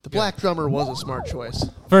black drummer was a smart choice.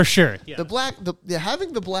 For sure. Yeah.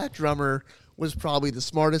 Having the black drummer was probably the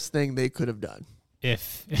smartest thing they could have done.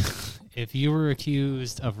 If you were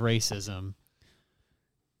accused of racism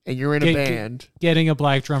and you're in a band, getting a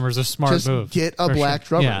black drummer is a smart move. Just get a black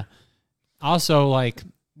drummer. Yeah. Also, like,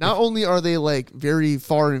 not only are they like very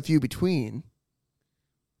far and few between.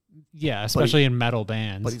 Yeah, especially in metal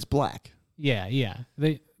bands. But he's black. Yeah.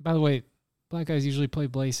 By the way, black guys usually play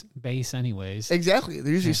bass anyways. Exactly.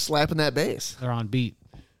 They're usually slapping that bass. They're on beat.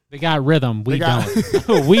 They got rhythm. We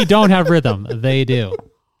don't. We don't have rhythm. They do.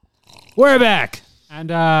 We're back. And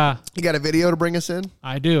you got a video to bring us in?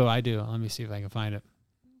 I do. Let me see if I can find it.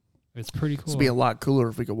 It's pretty cool. This would be a lot cooler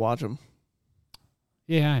if we could watch them.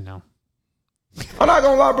 Yeah, I know. I'm not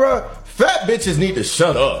gonna lie, bro. Fat bitches need to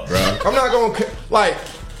shut up, bro. I'm not gonna, like,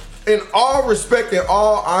 in all respect and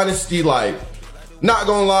all honesty, like, not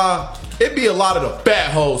gonna lie, it be a lot of the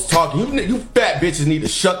fat hoes talking. You fat bitches need to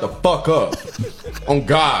shut the fuck up. On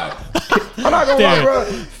God. I'm not gonna lie, bro.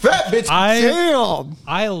 Fat bitches. Damn.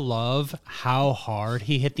 I love how hard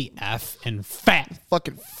he hit the F in fat.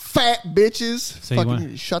 Fucking fat bitches. So fucking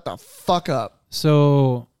need to shut the fuck up.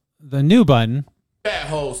 So the new button. Fat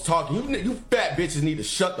hoes talking. You fat bitches need to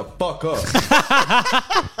shut the fuck up.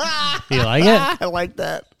 Do you like it? I like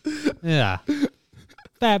that. Yeah.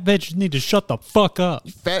 Fat bitches need to shut the fuck up.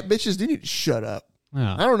 Fat bitches do need to shut up.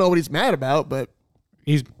 Yeah. I don't know what he's mad about, but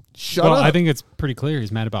he's shut up. I think it's pretty clear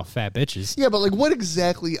he's mad about fat bitches. Yeah, but like, what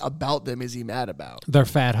exactly about them is he mad about? They're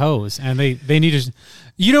fat hoes, and they need to.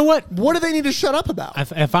 You know what? What do they need to shut up about?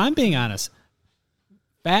 If I'm being honest,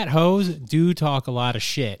 fat hoes do talk a lot of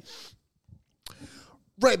shit.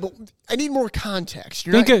 Right, but I need more context.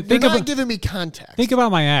 You're not giving me context. Think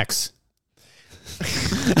about my ex.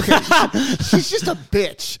 She's just a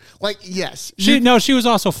bitch. Like, yes. She was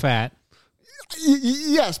also fat.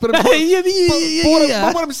 Yes, but what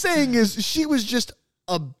I'm saying is she was just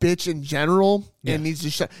a bitch in general and needs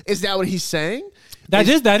to shut. Is that what he's saying? That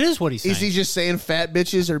is what he's saying. Is he just saying fat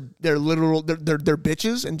bitches are they're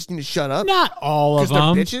bitches and just need to shut up? Not all of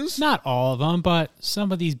them. They're bitches? Not all of them, but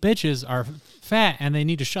some of these bitches are fat and they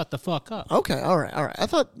need to shut the fuck up. Okay, all right. I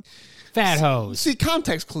thought fat hoes. See,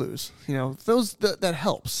 context clues. You know, those that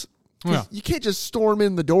helps. Yeah. You can't just storm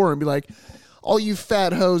in the door and be like, all you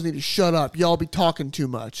fat hoes need to shut up. Y'all be talking too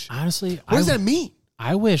much. Honestly, what does that mean?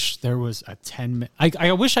 I wish there was a 10-minute.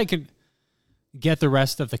 I wish I could get the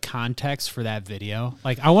rest of the context for that video.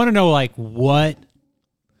 Like, I want to know, like, what.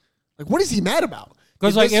 Like, what is he mad about?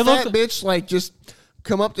 Because, like, this fat bitch, like, just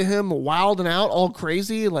come up to him wild and out, all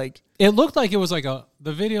crazy, like. It looked like it was like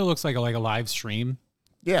the video looks like a live stream.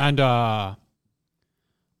 Yeah. And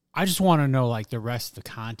I just want to know, like, the rest of the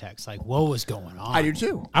context. Like, what was going on? I do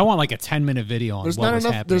too. I want like a 10-minute video on what was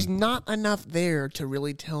happening. There's not enough there to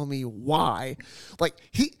really tell me why. Like,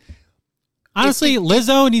 honestly,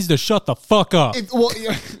 Lizzo needs to shut the fuck up.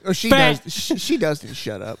 She does. She does need to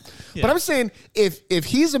shut up. Yeah. But I'm saying, if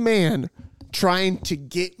he's a man trying to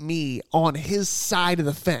get me on his side of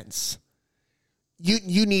the fence,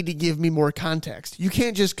 you need to give me more context. You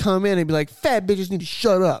can't just come in and be like, fat bitches need to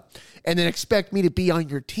shut up, and then expect me to be on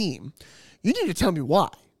your team. You need to tell me why.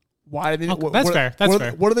 Why are they? Okay, that's fair. That's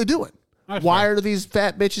fair. What are they doing? That's why fair. are these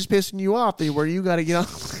fat bitches pissing you off? Where you got to get on?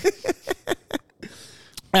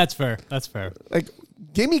 That's fair. That's fair. Like,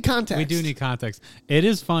 give me context. We do need context. It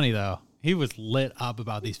is funny though. He was lit up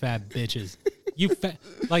about these fat bitches. You fat.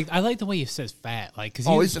 Like, I like the way he says fat. Like, because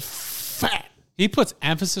he's a fat. He puts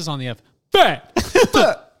emphasis on the F. Fat.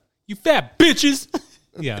 You fat bitches.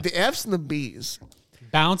 Yeah. The F's and the B's.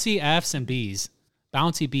 Bouncy F's and B's.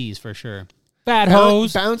 Bouncy B's for sure. Fat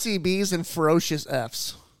hoes. Bouncy B's and ferocious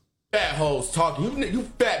F's. Fat hoes talking. You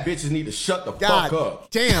fat bitches need to shut the fuck up.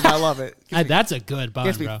 Damn, I love it. That's a good button,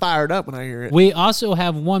 gets me fired up when I hear it. We also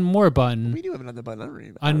have one more button. We do have another button. I don't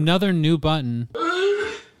remember. Another new button.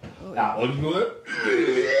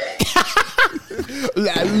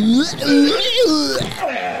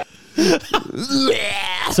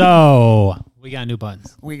 So, we got new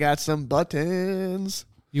buttons. We got some buttons.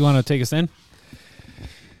 You want to take us in?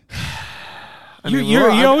 You're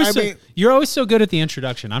always so good at the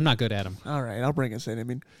introduction. I'm not good at them. All right, I'll bring us in. I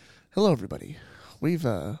mean, hello, everybody.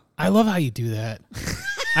 I love how you do that.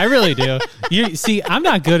 I really do. You see, I'm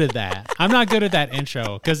not good at that. I'm not good at that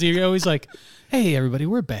intro because you're always like, "Hey, everybody,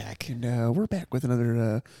 we're back." And we're back with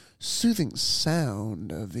another soothing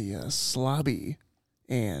sound of the Slobby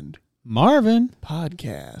and Marvin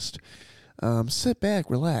podcast. Sit back,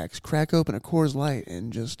 relax, crack open a Coors Light,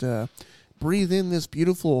 and just breathe in this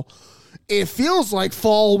beautiful. It feels like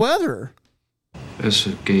fall weather. That's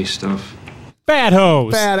gay stuff. Fat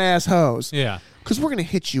hose. Fat ass hose. Yeah. because we're gonna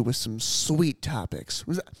hit you with some sweet topics.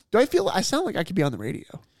 Do I sound like I could be on the radio?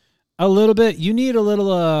 A little bit. You need a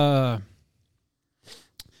little.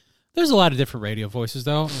 There's a lot of different radio voices,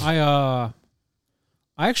 though. I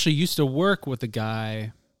actually used to work with a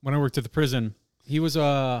guy when I worked at the prison. He was he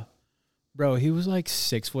was like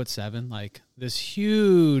 6'7", like this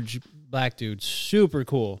huge black dude, super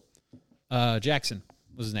cool. Jackson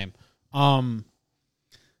was his name. And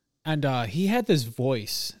he had this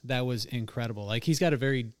voice that was incredible. Like he's got a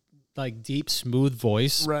very like deep, smooth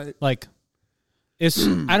voice. Right. Like it's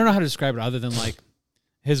I don't know how to describe it other than like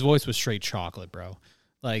his voice was straight chocolate, bro.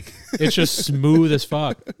 Like it's just smooth as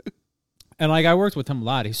fuck. And like I worked with him a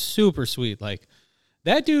lot. He's super sweet. Like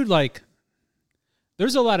that dude, like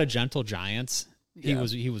there's a lot of gentle giants. He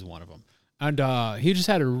was one of them. And he just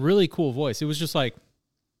had a really cool voice. It was just like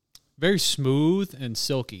very smooth and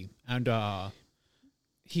silky. And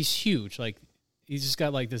he's huge. Like he's just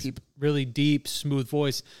got like this really deep, smooth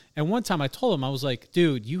voice. And one time I told him, I was like,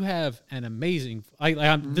 dude, you have an amazing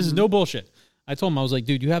this is no bullshit. I told him, I was like,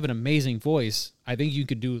 dude, you have an amazing voice. I think you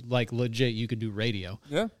could do like legit, you could do radio.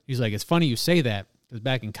 Yeah. He's like, it's funny you say that because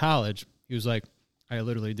back in college, he was like, I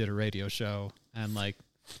literally did a radio show and like.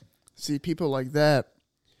 See, people like that.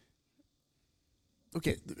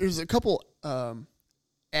 Okay, there's a couple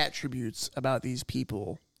attributes about these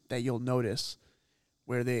people that you'll notice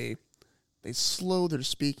where they slow their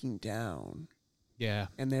speaking down. Yeah.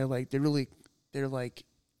 And they're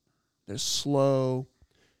slow.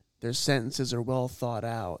 Their sentences are well thought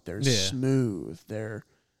out. They're smooth. They're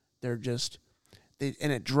just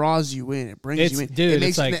and it draws you in. It brings you in. Dude, it makes,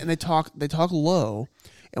 it's like, and they talk low,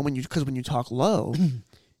 and when you talk low,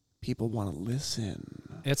 people want to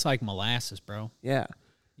listen. It's like molasses, bro. Yeah.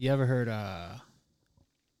 You ever heard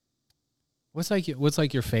what's like your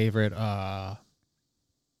favorite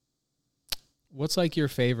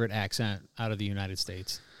accent out of the United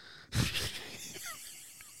States?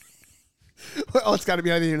 Oh, it's got to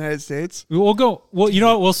be out of the United States. We'll go. Well, you know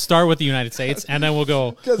what? We'll start with the United States, and then we'll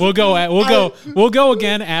go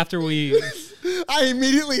again after we. I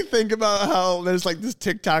immediately think about how there's like this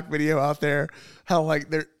TikTok video out there, how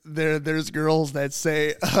like there's girls that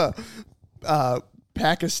say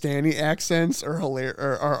Pakistani accents are hilarious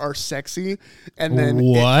are sexy, and then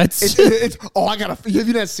what? It's have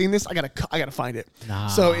you not seen this? I gotta find it. Nah.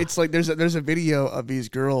 So it's like there's a video of these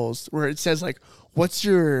girls where it says like, what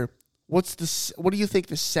do you think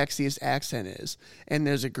the sexiest accent is? And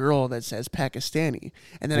there's a girl that says Pakistani.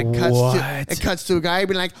 And then it cuts to a guy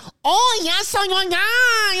being like, oh, yes, so your guy.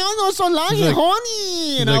 Oh, no, so lucky,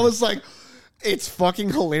 honey. And I was like, it's fucking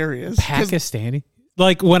hilarious. Pakistani?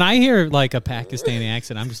 Like, when I hear, like, a Pakistani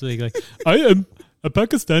accent, I'm just like I am a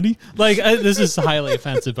Pakistani. Like, this is highly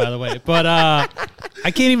offensive, by the way. But I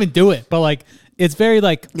can't even do it. But, like, it's very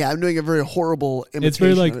like I'm doing a very horrible imitation. It's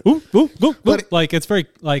very like ooh, ooh, ooh, but like it's very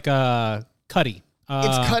like cutty.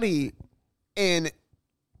 It's cutty, and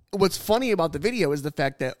what's funny about the video is the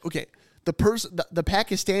fact that the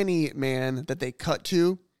Pakistani man that they cut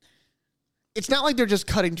to, it's not like they're just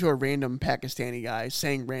cutting to a random Pakistani guy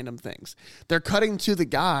saying random things. They're cutting to the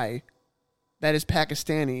guy that is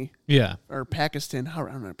Pakistani, or Pakistan. How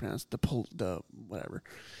I don't know how to pronounce the whatever.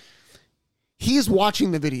 He's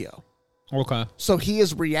watching the video. Okay. So he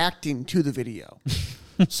is reacting to the video.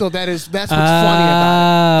 So that's what's funny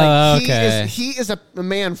about it. Like he is a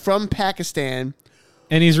man from Pakistan,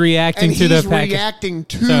 and he's reacting to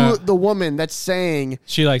the woman that's saying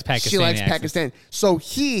she likes Pakistan. So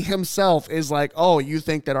he himself is like, "Oh, you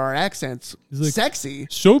think that our accent's sexy?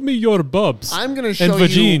 Show me your bubs. I'm going to show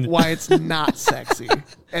you why it's not sexy."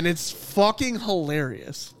 And it's fucking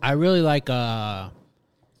hilarious. I really like I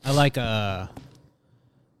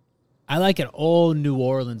like an old New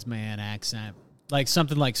Orleans man accent. Like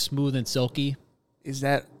something like smooth and silky. Is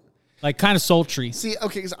that like kind of sultry? See,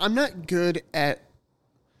 okay, because I'm not good at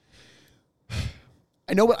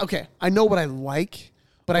I know what I like,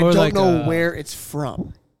 but I don't know where it's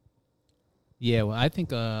from. Yeah, well, I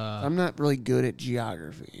think I'm not really good at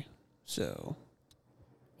geography. So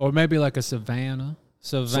or maybe like a Savannah,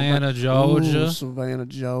 Georgia. Ooh, Savannah,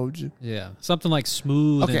 Georgia. Yeah. Something like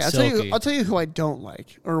smooth and silky. I'll tell you who I don't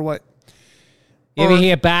like or what. You ever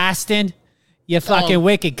hear Boston? You fucking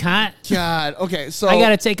wicked cunt. God. Okay, so I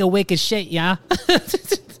gotta take a wicked shit, yeah.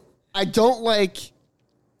 I don't like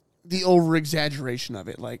the over exaggeration of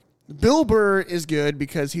it. Like Bill Burr is good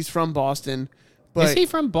because he's from Boston. But is he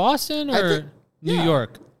from Boston or New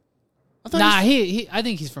York? I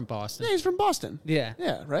think he's from Boston. Yeah, he's from Boston. Yeah.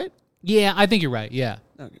 Yeah, right? Yeah, I think you're right. Yeah.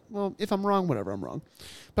 Okay. Well, if I'm wrong, whatever, I'm wrong.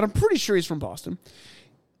 But I'm pretty sure he's from Boston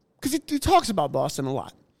because he talks about Boston a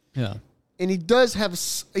lot. Yeah. and he does have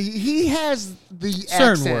he has the certain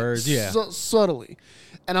accent words, yeah, subtly,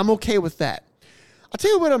 and I'm okay with that. I'll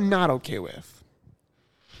tell you what I'm not okay with.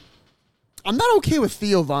 I'm not okay with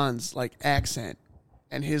Theo Von's like accent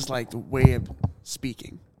and his like way of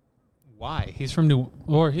speaking. Why? He's from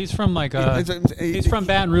he's from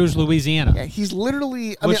Baton Rouge, Louisiana. Yeah, he's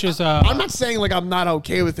literally. I'm not saying like I'm not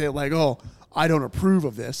okay with it. Like, oh, I don't approve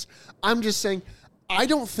of this. I'm just saying I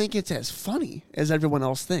don't think it's as funny as everyone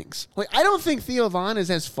else thinks. Like, I don't think Theo Von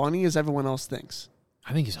is as funny as everyone else thinks.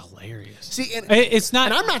 I think he's hilarious. See, and it's not.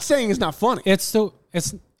 And I'm not saying it's not funny. It's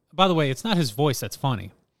by the way, it's not his voice that's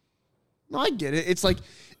funny. No, I get it. It's like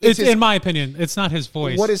in my opinion, it's not his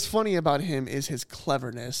voice. What is funny about him is his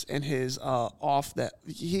cleverness and his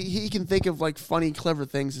he can think of like funny, clever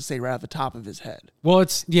things to say right off the top of his head. Well,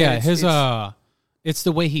 it's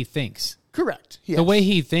the way he thinks. Correct. Yes. The way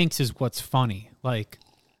he thinks is what's funny. Like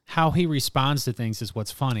how he responds to things is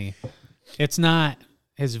what's funny. It's not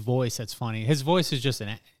his voice that's funny. His voice is just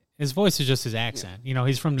his accent. You know,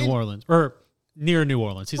 he's from New Orleans or near New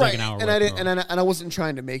Orleans. He's like an hour away. And I wasn't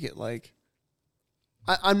trying to make it like.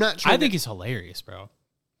 I'm not trying. I think he's hilarious, bro.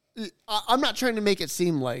 I'm not trying to make it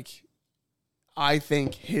seem like I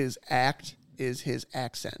think his act is his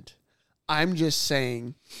accent. I'm just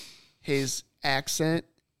saying his accent,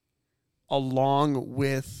 along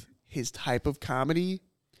with his type of comedy,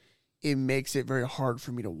 it makes it very hard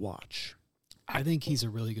for me to watch. I think he's a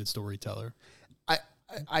really good storyteller.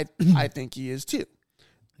 I think he is too.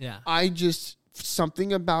 Yeah.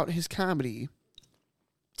 Something about his comedy.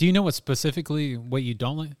 Do you know what you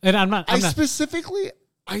don't like? And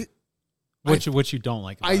what you don't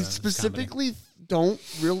like about I specifically don't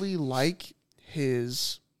really like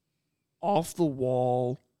his off the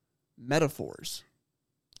wall metaphors.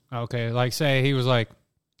 Okay, like say he was like,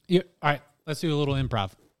 yeah, all right, let's do a little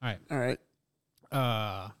improv. All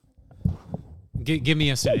right. Give me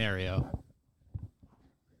a scenario.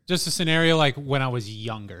 Just a scenario like when I was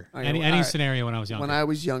younger. Any scenario when I was younger. When I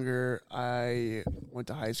was younger, I went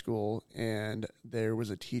to high school, and there was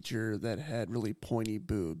a teacher that had really pointy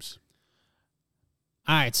boobs.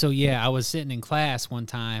 All right, so yeah, I was sitting in class one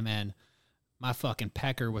time, and my fucking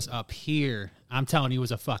pecker was up here. I'm telling you, it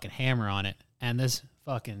was a fucking hammer on it. And this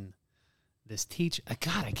teacher,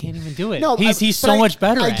 God, I can't even do it. No, he's so much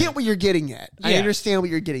better at it. I get what you're getting at. Yeah. I understand what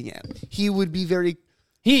you're getting at. He would be very...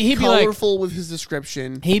 He'd colorful be like, with his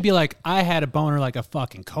description. He'd be like, I had a boner like a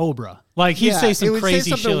fucking cobra. Like he'd say some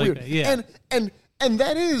crazy shit weird. Like that. Yeah. And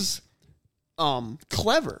that is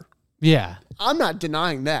clever. Yeah. I'm not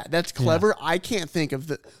denying that. That's clever. Yeah. I can't think of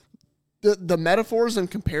the metaphors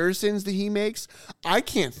and comparisons that he makes. I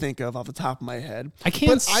can't think of off the top of my head. I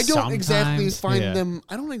can't. But I don't exactly find them.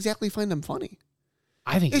 I don't exactly find them funny.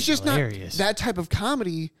 I think it's just hilarious. Not that type of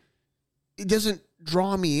comedy. It doesn't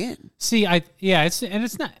draw me in. See,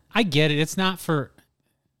 it's not. I get it. It's not for.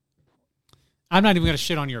 I'm not even going to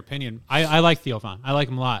shit on your opinion. I like Theo Von. I like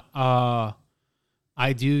him a lot.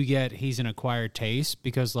 I do get he's an acquired taste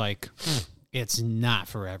because like it's not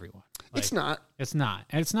for everyone. Like, it's not. It's not.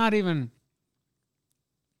 And it's not even.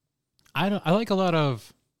 I like a lot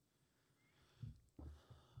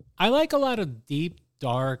of deep,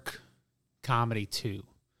 dark comedy too.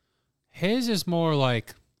 His is more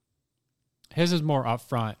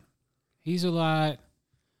upfront. He's a lot.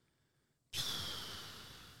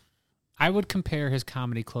 I would compare his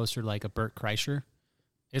comedy closer to like a Bert Kreischer.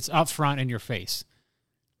 It's upfront in your face.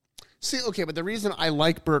 See, okay, but the reason I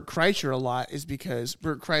like Bert Kreischer a lot is because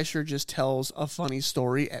Bert Kreischer just tells a funny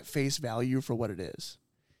story at face value for what it is.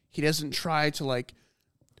 He doesn't try to like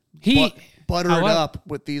butter it up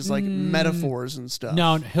with these like metaphors and stuff.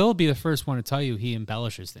 No, he'll be the first one to tell you he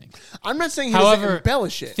embellishes things. I'm not saying he doesn't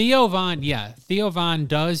embellish it. Theo Von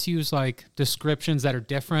does use like descriptions that are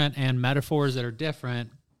different and metaphors that are different.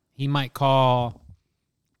 He might call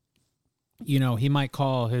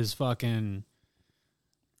his fucking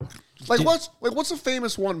what's a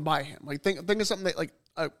famous one by him? Like think of something that like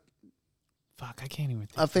I can't even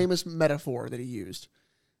think a famous metaphor that he used.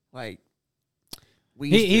 Like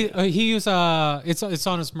he used it's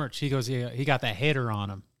on his merch. He goes, yeah, he got that hitter on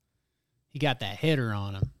him.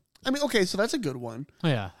 I mean, okay, so that's a good one. Oh,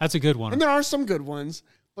 yeah, that's a good one. And there are some good ones,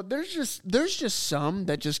 but there's just some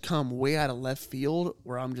that just come way out of left field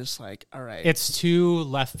where I'm just like, all right. It's too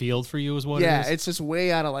left field for you is what it is? Yeah, it's just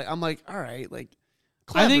way out of like, I'm like, all right, like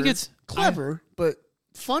clever. I think it's clever, but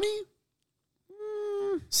funny?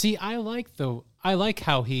 See, I like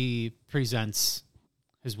how he presents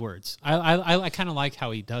his words. I kind of like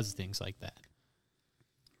how he does things like that.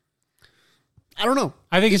 I don't know.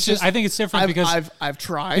 I think it's different because I've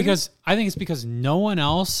tried. Because I think it's because no one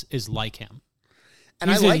else is like him. And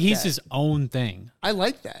I like he's that. his own thing. I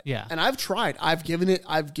like that. Yeah. And I've tried. I've given it.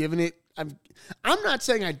 I'm not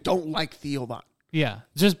saying I don't like Theo Von. Yeah.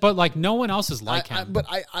 But like no one else is like him. But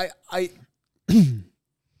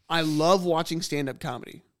I love watching stand-up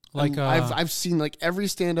comedy. Like I've seen like every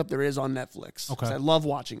stand-up there is on Netflix. Okay. I love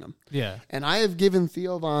watching them. Yeah. And I have given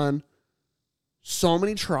Theo Von so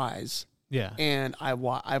many tries. Yeah. And I've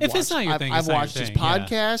watched it's not your thing, I've it's not your watched his thing, yeah.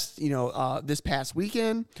 podcast, this past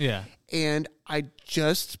weekend. Yeah. And I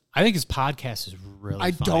think his podcast is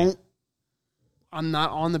really funny. I'm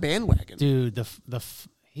not on the bandwagon. Dude,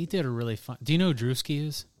 he did a really fun. Do you know who Drewski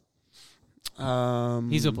is?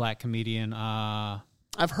 He's a black comedian.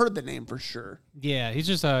 I've heard the name for sure. Yeah, he's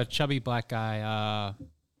just a chubby black guy.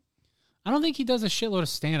 I don't think he does a shitload of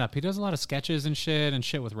stand-up. He does a lot of sketches and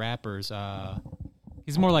shit with rappers.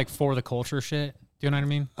 He's more like for the culture shit. Do you know what I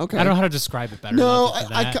mean? Okay. I don't know how to describe it better. No, than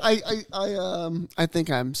that. I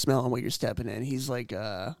think I'm smelling what you're stepping in. He's like,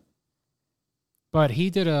 but he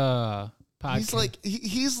did a podcast.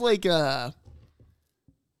 He's like,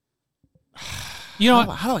 you know,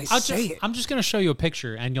 how do I say it? I'm just gonna show you a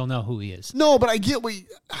picture and you'll know who he is. No, but I get what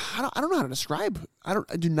I don't know how to describe. I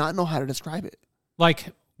do not know how to describe it. Like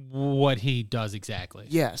what he does exactly.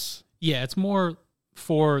 Yes. Yeah, it's more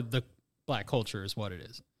for the black culture is what it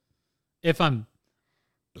is. If I'm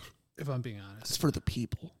being honest. It's for the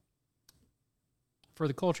people. For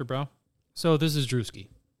the culture, bro. So this is Drewski.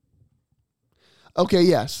 Okay,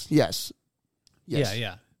 yes. Yeah.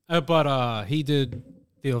 But he did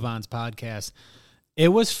Theo Von's podcast. It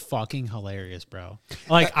was fucking hilarious, bro.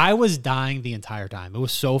 Like, I was dying the entire time. It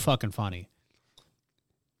was so fucking funny.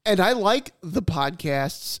 And I like the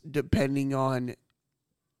podcasts depending on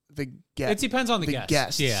the guest. It depends on the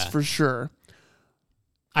guest. Yeah. For sure.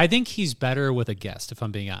 I think he's better with a guest, if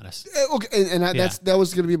I'm being honest. Okay, and that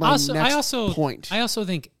was going to be my next point. I also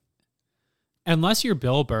think, unless you're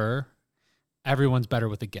Bill Burr, everyone's better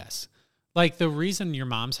with a guest. Like, the reason Your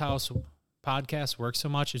Mom's House podcast works so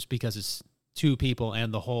much is because it's two people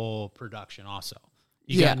and the whole production also.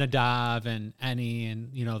 You got Nadav and Annie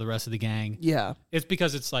and, the rest of the gang. Yeah. It's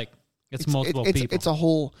because it's multiple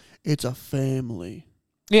people. It's a family.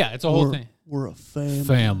 Yeah, it's a whole thing. We're a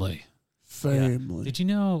family. Family. Yeah. Did you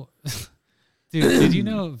know, did you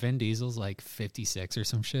know Vin Diesel's like 56 or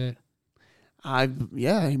some shit? I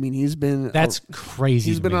mean, he's been... That's crazy.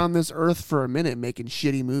 He's been on this earth for a minute making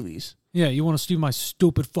shitty movies. Yeah, you want to see my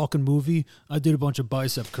stupid fucking movie? I did a bunch of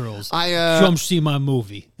bicep curls. Come see my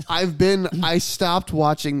movie. I stopped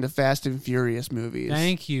watching the Fast and Furious movies.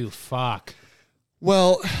 Thank you, fuck.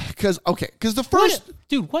 Well, because the first...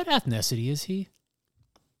 What ethnicity is he?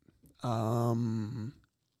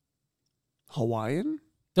 Hawaiian?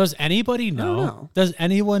 Does anybody know? I don't know. Does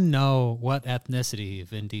anyone know what ethnicity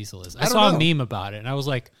Vin Diesel is? I saw a meme about it, and I was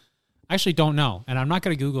like, I actually don't know. And I'm not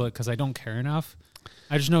going to Google it because I don't care enough.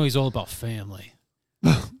 I just know he's all about family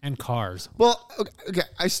and cars. Well, okay.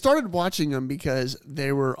 I started watching them because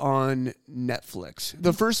they were on Netflix.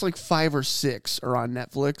 The first 5 or 6 are on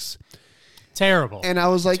Netflix. Terrible. And I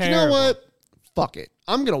was like, You know what? Fuck it.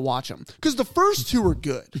 I'm going to watch them. Because the first 2 are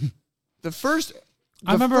good.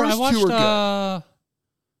 I remember I watched...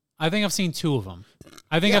 I think I've seen 2 of them.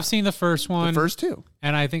 I think I've seen the first one. The first 2.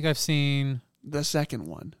 And I think I've seen... the second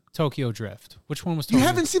one. Tokyo Drift. Which one was Tokyo? You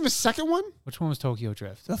haven't seen the second one? Which one was Tokyo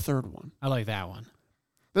Drift? The third one. I like that one.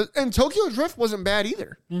 And Tokyo Drift wasn't bad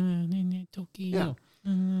either. Tokyo.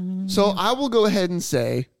 Yeah. So I will go ahead and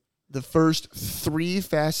say the first 3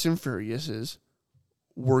 Fast and Furiouses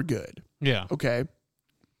were good. Yeah. Okay.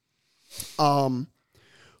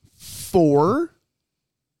 4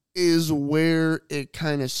 is where it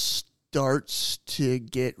kind of starts to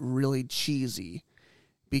get really cheesy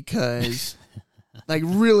because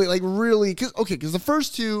really because the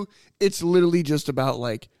first 2 it's literally just about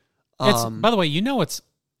by the way, it's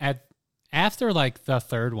after the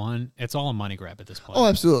third one, it's all a money grab at this point. Oh,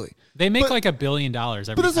 absolutely. They make $1 billion every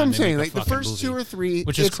time. But that's what I'm saying. The first movie, 2 or 3,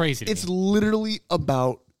 which is crazy. It's literally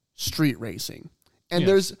about street racing, and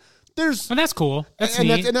there's and that's cool. That's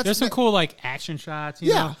neat. There's some cool action shots.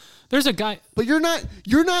 You know? There's a guy, but you're not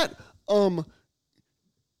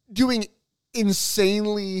doing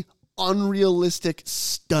insanely unrealistic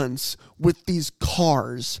stunts with these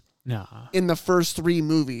cars. No. In the first 3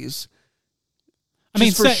 movies. I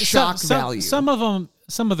mean, for shock value. Some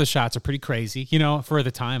of the shots are pretty crazy, for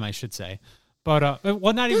the time, I should say. But not even for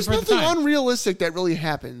the time. There's nothing unrealistic that really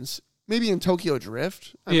happens. Maybe in Tokyo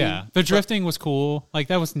Drift. I mean, the drifting was cool.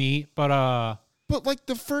 That was neat, but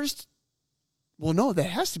the first, well, no, that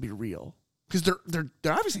has to be real because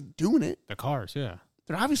they're obviously doing it. The cars, yeah,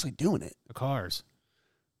 they're obviously doing it. The cars,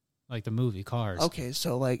 like the movie Cars. Okay,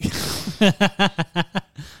 so like,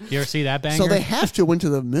 You ever see that banger? so they have to went to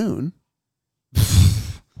the moon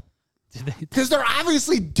Did they, because they're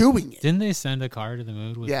obviously doing it. didn't they send a car to the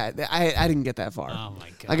moon? With, Yeah, I didn't get that far. Oh my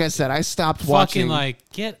god! Like I said, I stopped Fucking watching. like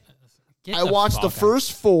get I watched the fuck out.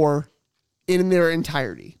 first 4 in their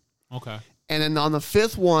entirety, Okay. and then on the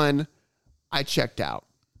 5th one, I checked out.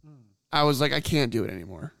 I was like, I can't do it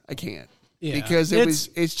anymore. I can't Yeah. because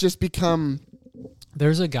it's just become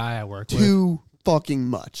There's a guy I work with. too fucking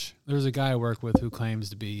much. There's a guy I work with who claims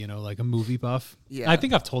to be, like a movie buff. Yeah. I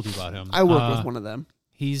think I've told you about him. I work with one of them.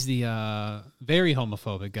 He's the very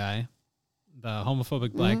homophobic guy, the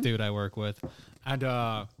homophobic black dude I work with,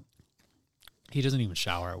 and he doesn't even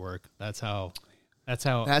shower at work. That's how. That's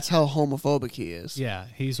how homophobic he is. Yeah,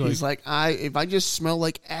 He's like, if I just smell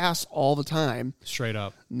like ass all the time, straight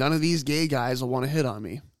up. none of these gay guys will want to hit on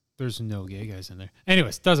me. There's no gay guys in there.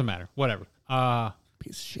 Anyways, doesn't matter. Whatever.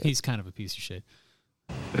 Piece of shit. He's kind of a piece of shit.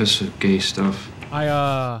 That's some gay stuff.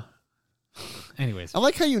 Anyways, I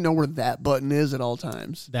like how you know where that button is at all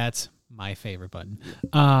times. that's my favorite button.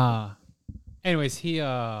 Anyways, He's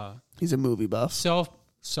a movie buff.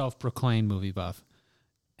 self-proclaimed movie buff.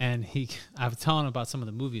 And I was telling him about some of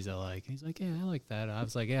the movies I like. He's like, yeah, I like that. I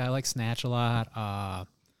was like, yeah, I like Snatch a lot.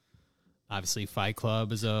 Obviously, Fight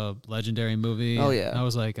Club is a legendary movie. Oh, yeah. I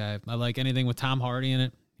was like, I like anything with Tom Hardy in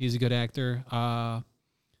it. He's a good actor.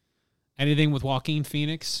 Anything with Joaquin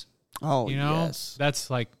Phoenix. Oh, That's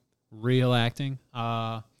like real acting.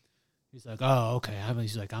 He's like, oh, okay.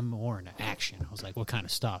 He's like, I'm more into action. I was like, what kind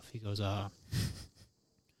of stuff? He goes, I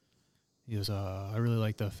really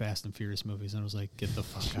like the Fast and Furious movies. And I was like, get the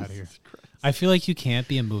fuck out of here. I feel like you can't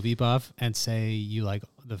be a movie buff and say you like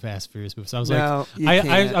the Fast and Furious movies. I was No, you I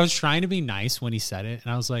can't. was trying to be nice when he said it.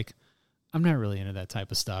 And I was like, I'm not really into that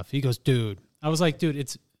type of stuff. He goes, dude. I was like, dude,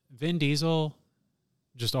 it's Vin Diesel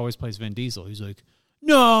just always plays Vin Diesel. He's like,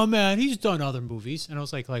 no, man, he's done other movies. And I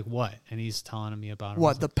was like what? And he's telling me about him.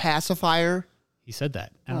 What, the pacifier? He said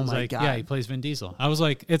that. And Oh I was my like, God. yeah, he plays Vin Diesel. I was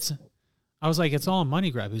like, it's all a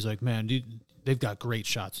money grab. He's like, man, dude, they've got great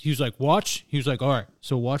shots. He was like, watch. He was like, all right,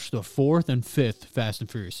 so watch the 4th and 5th Fast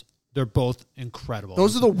and Furious. They're both incredible.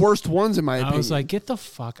 Those are the worst ones in my opinion. I was like, get the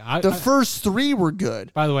fuck out. the first 3 were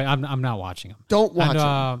good. By the way, I'm not watching them. Don't watch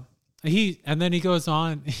them. And then he goes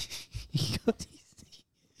on.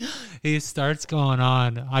 He starts going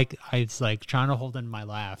on. I was like trying to hold in my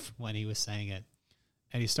laugh when he was saying it.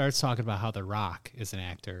 And he starts talking about how The Rock is an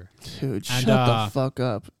actor. Dude, And, shut the fuck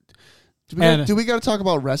up. Do we got to talk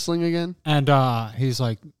about wrestling again? And he's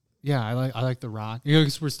like, yeah, I like The Rock. We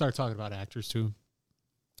start talking about actors too.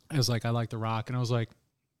 I was like, I like The Rock. And I was like,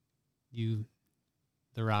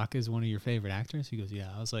 The Rock is one of your favorite actors? He goes, yeah.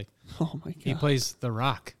 I was like, Oh my God. he plays The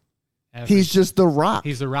Rock. He's just The Rock.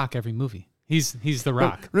 He's The Rock every movie. He's The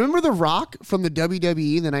Rock. Remember The Rock from the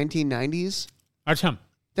WWE in the 1990s? That's him.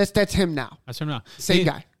 That's him now. That's him now. Same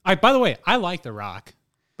guy. By the way, I like The Rock,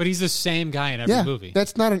 but he's the same guy in every movie.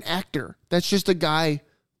 That's not an actor. That's just a guy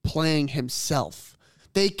playing himself.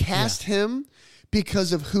 They cast him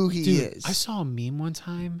because of who he Dude, is. I saw a meme one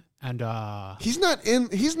time, and He's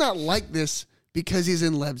not like this because he's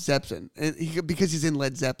in Led Zeppelin. Because he's in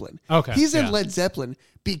Led Zeppelin. Okay, He's in yeah. Led Zeppelin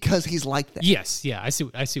because he's like that. yes, yeah, I see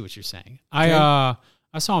what you're saying. I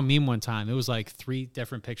saw a meme one time. It was like 3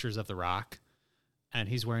 different pictures of The Rock, and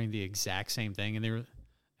he's wearing the exact same thing, and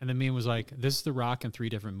the meme was like, "This is The Rock in 3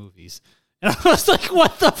 different movies," and I was like,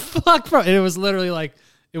 "What the fuck, bro?" And it was literally like,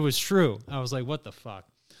 it was true. I was like, "What the fuck?"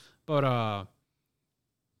 But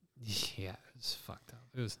yeah, it was fucked up.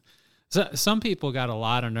 It was. Some people got a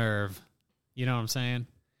lot of nerve. You know what I'm saying?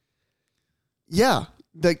 Yeah.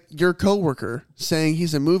 Like your coworker saying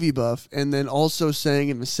he's a movie buff and then also saying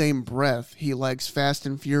in the same breath he likes Fast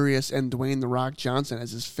and Furious and Dwayne The Rock Johnson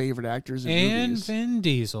as his favorite actors in And movies. Vin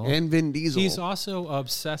Diesel. And Vin Diesel. He's also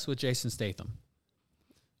obsessed with Jason Statham.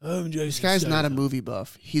 This guy's not a movie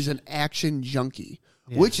buff. He's an action junkie,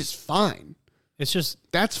 Yeah. which is fine. It's just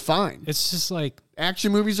That's fine. It's just like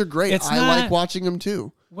Action movies are great. It's I not- like watching them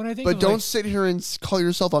too. when I think But of don't like, sit here and call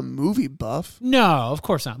yourself a movie buff. no, of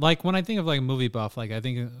course not. Like when I think of like a movie buff, like I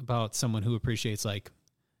think about someone who appreciates like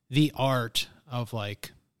the art of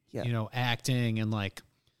like Yeah. acting and like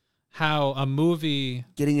how a movie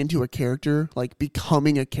Getting into a character, like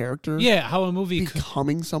becoming a character. how a movie could,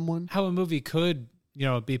 Becoming someone. could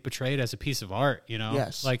be portrayed as a piece of art,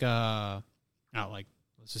 Yes. like like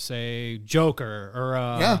let's just say Joker or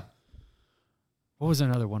Yeah. what was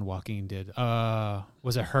another one Joaquin did?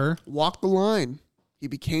 Was it Her? Walk the line. He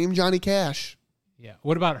became Johnny Cash. Yeah.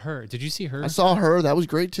 What about Her? Did you see Her? I saw Her. That was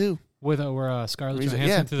great too. with where Scarlett He's-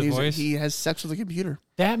 Johansson to the he's- voice. He has sex with a computer.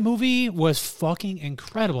 That movie was fucking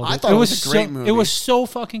incredible. I dude. thought it was a great movie. It was so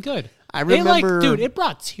fucking good. I remember, dude, it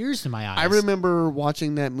brought tears to my eyes. I remember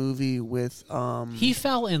watching that movie with He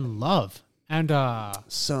fell in love, and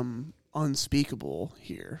some unspeakable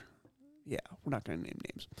here. Yeah, we're not going to name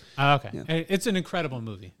names. okay, Yeah. It's an incredible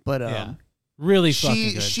movie. But yeah, really fucking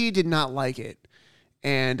she good. she did not like it,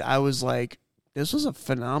 and I was like, "This was a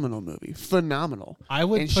phenomenal movie, phenomenal." I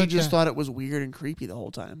would, and she just thought it was weird and creepy the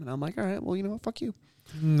whole time, and I'm like, "All right, well, you know what? Fuck you."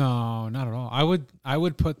 No, not at all. I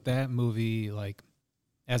would put that movie like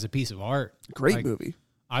as a piece of art. Great Like, movie.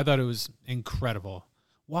 I thought it was incredible.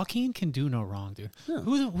 Joaquin can do no wrong, dude. Yeah.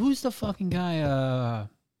 Who's the fucking guy?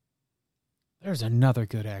 There's another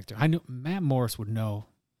good actor. I knew Matt Morris would know.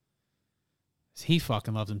 He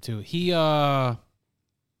fucking loves him too. He okay,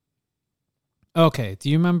 do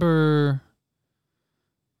you remember,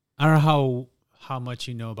 I don't know how much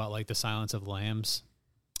you know about like the Silence of the Lambs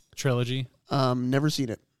trilogy? Never seen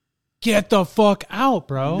it. Get the fuck out,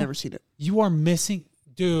 bro. Never seen it. You are missing,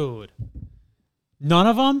 dude. None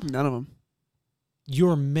of them? None of them.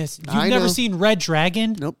 You're missing. You've I never know. seen Red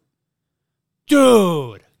Dragon? Nope.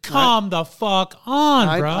 Dude, come the fuck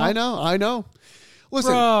on, bro. I know.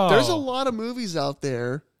 Listen, Bro. there's a lot of movies out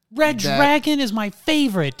there. Red that Dragon is my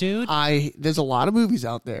favorite, dude. There's a lot of movies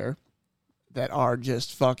out there that are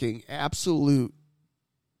just fucking absolute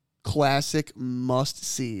classic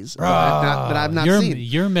must-sees that I've not seen.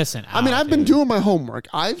 You're missing out. I mean, I've been dude. doing my homework.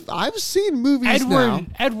 I've seen movies now.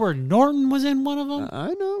 Edward Norton was in one of them.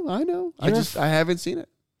 I know. You're I haven't seen it.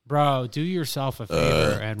 Bro, do yourself a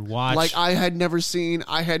favor and watch. Like I had never seen,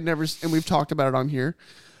 and we've talked about it on here.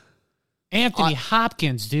 Anthony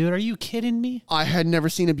Hopkins, dude. Are you kidding me? I had never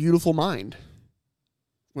seen A Beautiful Mind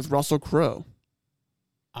with Russell Crowe.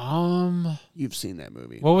 You've seen that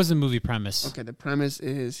movie. What was the movie premise? Okay, the premise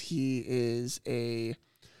is he is is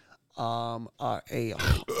it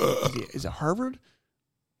Harvard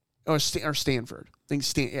or Stanford? I think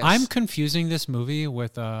yes. I'm confusing this movie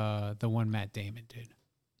with the one Matt Damon did,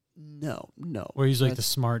 no, where he's like the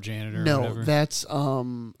smart janitor. or whatever. That's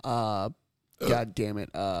God damn it.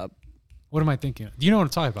 What am I thinking? You know what I'm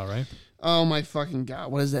talking about, right? Oh my fucking god!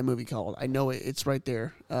 What is that movie called? I know it. It's right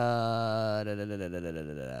there.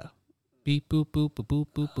 Beep boop boop boop boop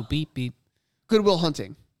boop boop beep beep. Good Will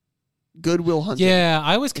Hunting. Yeah,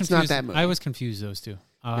 I was It's confused. not that movie. I was confused those two.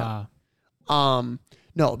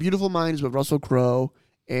 No, Beautiful Mind is with Russell Crowe,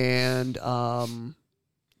 and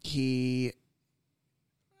he,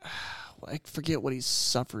 I forget what he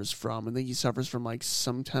suffers from. I think he suffers from like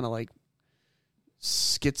some kind of like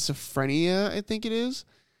schizophrenia, I think it is,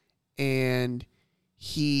 and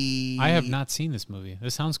I have not seen this movie.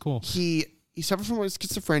 This sounds cool. He suffers from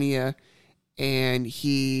schizophrenia, and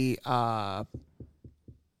he God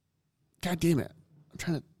damn it,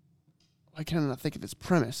 I cannot think of this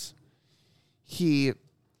premise. He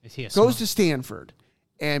Is he a goes to Stanford,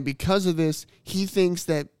 and because of this, he thinks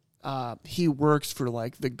that he works for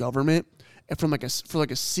like the government and for like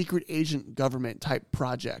a secret agent government type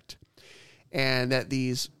project, and that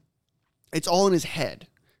it's all in his head.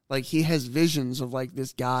 Like he has visions of like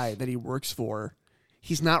this guy that he works for.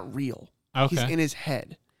 He's not real. Okay. He's in his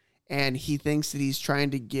head. And he thinks that he's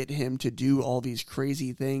trying to get him to do all these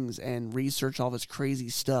crazy things and research all this crazy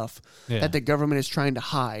stuff that the government is trying to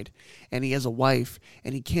hide. And he has a wife,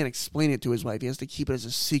 and he can't explain it to his wife. He has to keep it as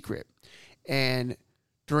a secret. And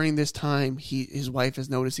during this time, his wife is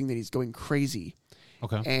noticing that he's going crazy.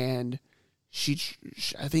 Okay. And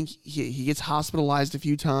I think he gets hospitalized a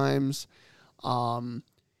few times.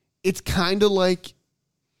 It's kind of like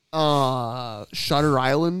Shutter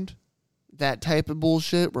Island. That type of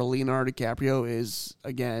bullshit where Leonardo DiCaprio is,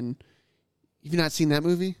 again, have you not seen that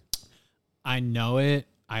movie? I know it.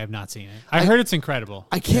 I have not seen it. I heard it's incredible.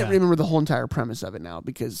 I can't remember the whole entire premise of it now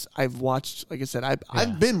because I've watched, like I said,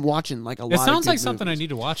 I've been watching like a lot. It sounds of like good something movies. I need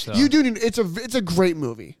to watch though. You do need. It's a great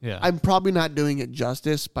movie. Yeah. I'm probably not doing it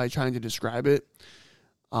justice by trying to describe it,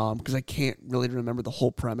 because I can't really remember the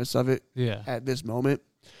whole premise of it. Yeah. At this moment,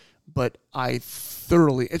 but I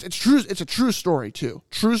thoroughly. It's true. It's a true story too.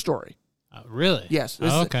 True story. Really? Yes.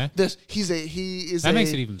 Okay. That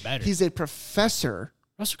makes it even better. He's a professor.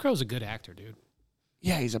 Russell Crowe's a good actor, dude.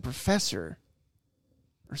 Yeah, he's a professor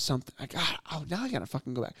or something. Now I gotta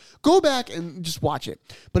fucking go back. Go back and just watch it.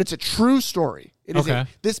 But it's a true story. It is Okay.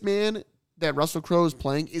 this man that Russell Crowe is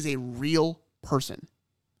playing is a real person.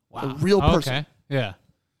 Wow. A real person. Okay. Yeah.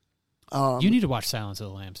 You need to watch Silence of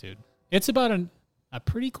the Lambs, dude. It's about a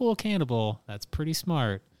pretty cool cannibal that's pretty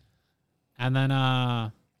smart. And then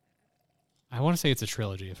I want to say it's a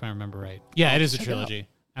trilogy, if I remember right. Yeah, it is a trilogy.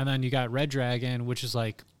 And then you got Red Dragon, which is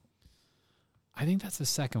like I think that's the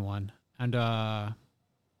second one. And I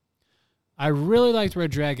really liked Red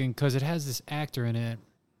Dragon because it has this actor in it.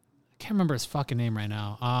 I can't remember his fucking name right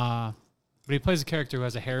now. But he plays a character who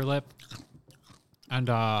has a hair lip. And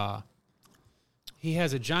he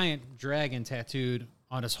has a giant dragon tattooed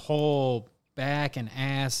on his whole back and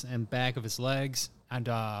ass and back of his legs. And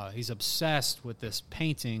he's obsessed with this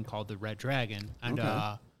painting called the Red Dragon. And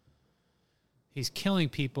he's killing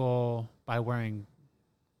people by wearing...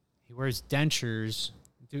 He wears dentures.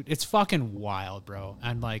 Dude, it's fucking wild, bro.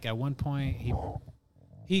 And, like, at one point,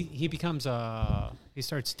 he becomes he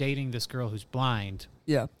starts dating this girl who's blind.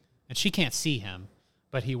 Yeah. And she can't see him,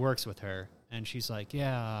 but he works with her. And she's like,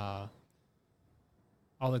 yeah,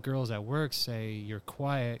 all the girls at work say you're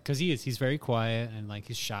quiet. Because he's very quiet and, like,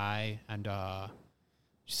 he's shy. And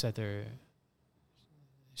she said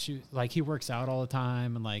he works out all the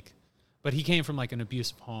time. And, like, but he came from, like, an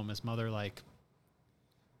abusive home. His mother, like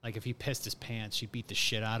if he pissed his pants, she'd beat the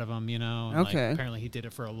shit out of him, you know? And, okay. Like, apparently he did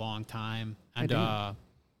it for a long time. And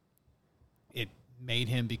it made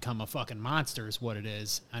him become a fucking monster is what it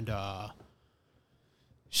is. And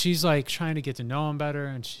she's, like, trying to get to know him better,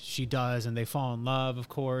 and she does, and they fall in love, of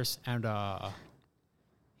course. And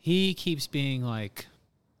he keeps being, like...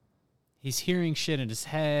 He's hearing shit in his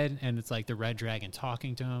head, and it's, like, the Red Dragon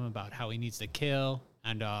talking to him about how he needs to kill.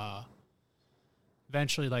 And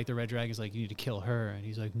eventually, like, the Red Dragon's like, you need to kill her. And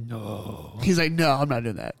he's like, no. He's like, no, I'm not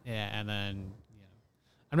doing that. Yeah, and then, you know,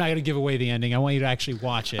 I'm not going to give away the ending. I want you to actually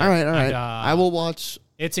watch it. All right. And, I will watch.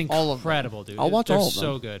 It's all incredible, of them. dude. I'll watch all of them.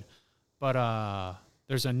 They're so good. But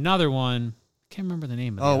there's another one. I can't remember the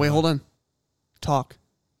name of it. Oh, wait, hold on. Talk.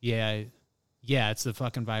 Yeah, it's the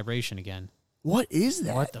fucking vibration again. What is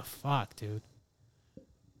that? What the fuck, dude?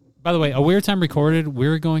 By the way, a Weird Time Recorded,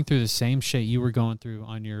 we're going through the same shit you were going through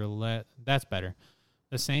on your That's better.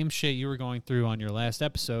 The same shit you were going through on your last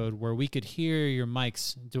episode where we could hear your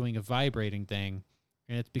mics doing a vibrating thing,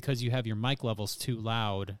 and it's because you have your mic levels too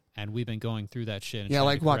loud, and we've been going through that shit. Yeah,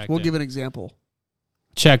 like watch. We'll give an example.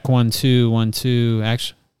 Check 1 2 1 2.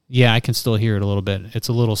 Actually, yeah, I can still hear it a little bit. It's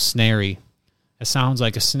a little snary. It sounds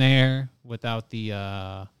like a snare without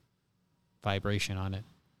the vibration on it.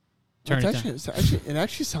 Turn it down. It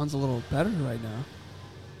actually sounds a little better right now.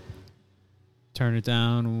 Turn it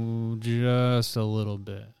down just a little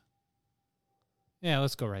bit. Yeah,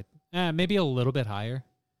 let's go right. Maybe a little bit higher.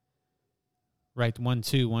 Right, 1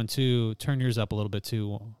 2 1 2. Turn yours up a little bit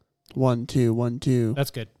too. 1 2 1 2.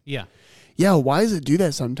 That's good. Yeah. Yeah, why does it do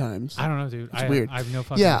that sometimes? I don't know, dude. It's weird. I have no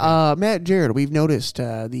fucking idea. Matt, Jared, we've noticed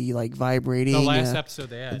the like vibrating. The last episode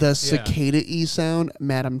they had. The cicada-y sound.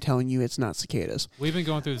 Matt, I'm telling you, it's not cicadas. We've been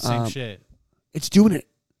going through the same shit. It's doing it.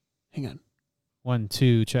 Hang on. 1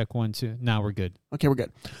 2. Check 1 2. Now we're good. Okay, we're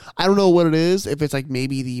good. I don't know what it is. If it's like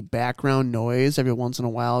maybe the background noise every once in a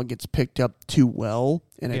while gets picked up too well,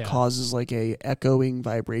 and it causes like a echoing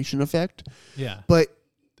vibration effect. Yeah. But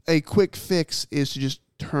a quick fix is to just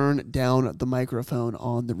turn down the microphone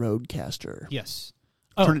on the Rodecaster. Yes.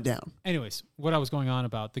 Turn it down. Anyways, what I was going on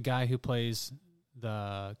about, the guy who plays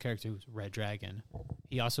the character who's Red Dragon,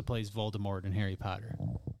 he also plays Voldemort in Harry Potter.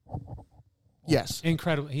 Yes.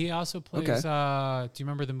 Incredible. He also plays, do you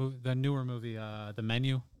remember the newer movie, The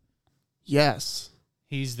Menu? Yes.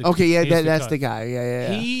 He's the that's the guy.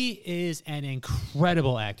 Yeah. He is an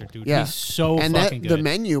incredible actor, dude. Yeah. He's so fucking good. The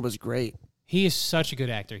Menu was great. He is such a good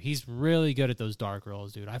actor. He's really good at those dark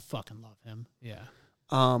roles, dude. I fucking love him. Yeah.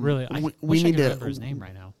 Really. I wish I could remember his name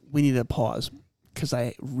right now. We need to pause because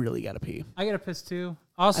I really got to pee. I got to piss too.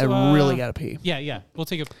 Also, I really got to pee. Yeah. We'll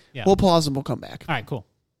take a... Yeah. We'll pause and we'll come back. All right, cool.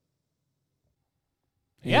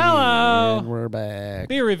 And Hello. we're back.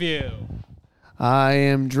 Beer review. I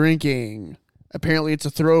am drinking. Apparently, it's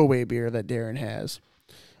a throwaway beer that Darren has.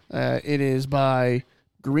 It is by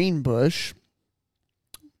Greenbush.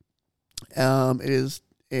 It is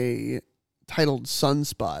titled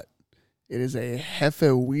Sunspot. It is a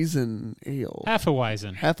Hefeweizen ale.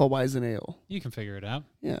 Hefeweizen ale. You can figure it out.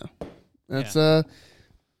 Yeah. That's I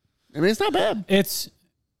mean, it's not bad.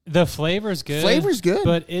 The flavor's good. Flavor's good.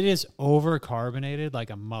 But it is over-carbonated like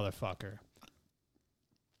a motherfucker.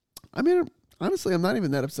 I mean, honestly, I'm not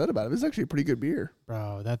even that upset about it. It's actually a pretty good beer.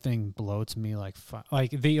 Bro, that thing bloats me like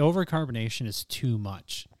the over-carbonation is too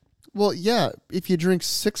much. Well, yeah, if you drink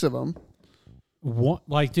 6 of them.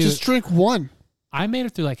 Dude, just drink one. I made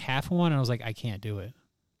it through like half of one, and I was like, I can't do it.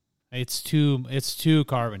 It's too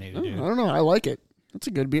carbonated, dude. I don't know. I like it. It's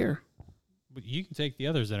a good beer. But you can take the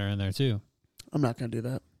others that are in there, too. I'm not going to do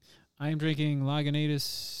that. I am drinking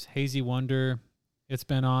Lagunitas Hazy Wonder. It's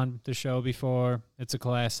been on the show before. It's a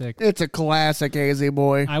classic. It's a classic, Hazy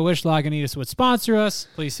boy. I wish Lagunitas would sponsor us.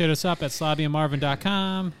 Please hit us up at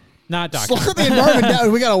slobbyandmarvin.com. Not .com. Slobby and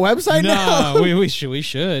Marvin. We got a website now? No, we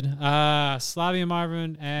should. Slobby and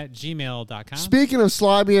Marvin at gmail.com. Speaking of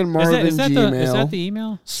Slobby and Marvin, is that Gmail. the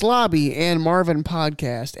email? Slobby and Marvin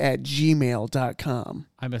podcast at gmail.com.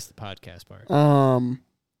 I missed the podcast part.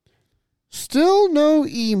 Still no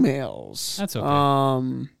emails. That's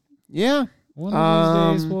okay. Yeah. One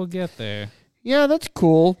of these days we'll get there. Yeah, that's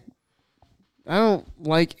cool. I don't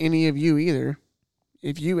like any of you either.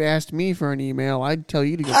 If you asked me for an email, I'd tell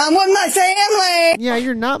you to go. I'm with my family. Yeah,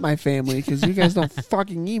 you're not my family because you guys don't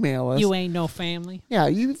fucking email us. You ain't no family. Yeah,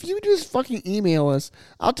 if you just fucking email us,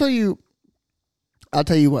 I'll tell you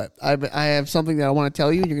what. I have something that I want to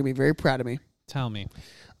tell you, and you're gonna be very proud of me. Tell me.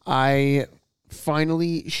 I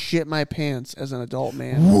finally shit my pants as an adult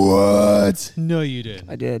man. What? No, you didn't.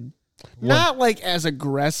 I did. Not like as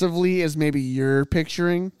aggressively as maybe you're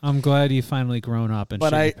picturing. I'm glad you finally grown up and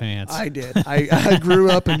shit your pants. I did. I grew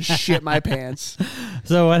up and shit my pants.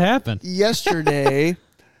 So what happened? Yesterday,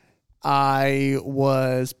 I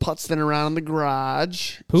was putzing around in the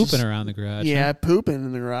garage. Pooping around the garage. Yeah, huh? pooping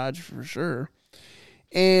in the garage for sure.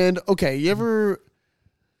 And, okay,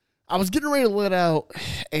 I was getting ready to let out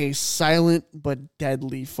a silent but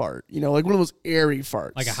deadly fart. You know, like one of those airy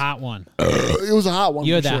farts. Like a hot one. It was a hot one.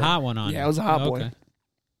 You had for that sure. hot one on. Yeah, it was a hot boy. Okay.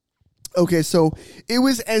 Okay, so it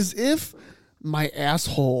was as if my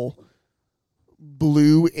asshole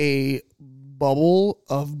blew a bubble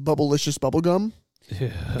of Bubblicious bubblegum.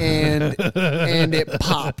 and it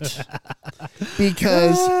popped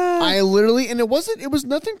because I literally, and it was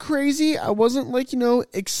nothing crazy. I wasn't like,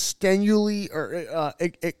 extenually or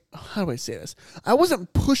how do I say this? I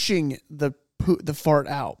wasn't pushing the fart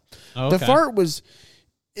out. Okay. The fart was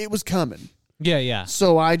coming. Yeah.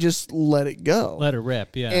 So I just let it go. Let it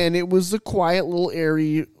rip, yeah. And it was a quiet little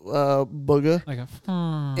airy booger. Like a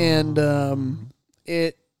and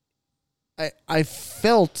I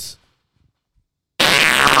felt.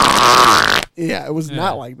 Yeah, it was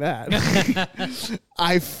not like that.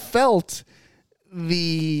 I felt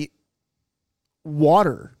the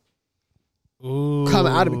water come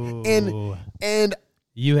out of me, and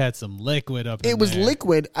you had some liquid up. It was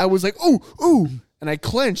liquid. I was like, ooh, and I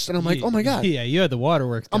clenched, and I'm like, oh my god. Yeah, you had the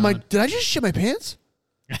waterworks. I'm like, did I just shit my pants?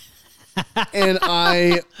 And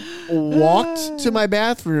I walked to my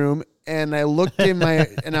bathroom. And I looked in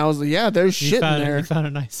and I was like, yeah, there's shit in there. You found a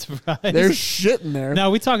nice surprise. There's shit in there. Now,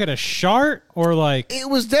 we talking a shart or like? It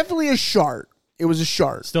was definitely a shart. It was a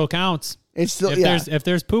shart. Still counts. It's still, if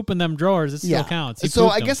there's poop in them drawers, it still counts. So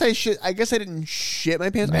I guess I didn't shit my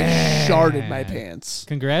pants. I sharted my pants.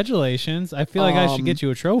 Congratulations. I feel like I should get you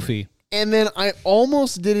a trophy. And then I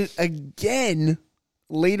almost did it again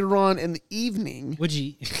later on in the evening. What'd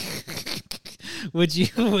you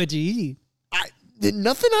eat?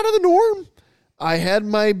 Nothing out of the norm. I had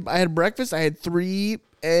breakfast. I had 3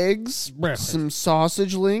 eggs, some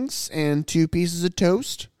sausage links, and 2 pieces of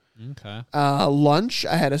toast. Okay. Lunch,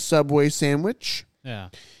 I had a Subway sandwich. Yeah.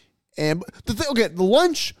 And the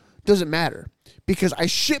lunch doesn't matter because I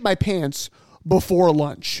shit my pants before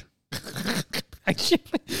lunch. I shit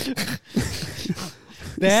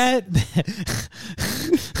that.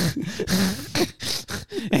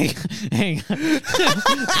 Hang on.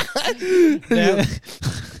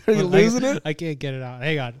 Are you losing it? I can't get it out.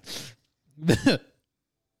 Hang on.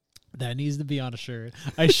 That needs to be on a shirt.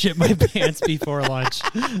 I shit my pants before lunch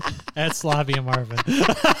at Slobby and Marvin.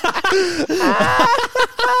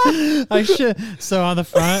 I shit. So on the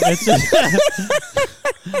front,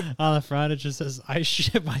 it just says I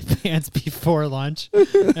shit my pants before lunch,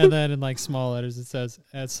 and then in like small letters it says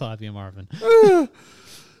at Slobby and Marvin.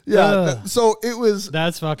 Yeah. So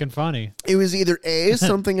that's fucking funny. It was either A,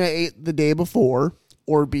 something I ate the day before,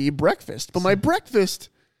 or B, breakfast. But my breakfast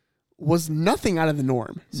was nothing out of the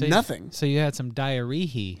norm. Nothing. So you had some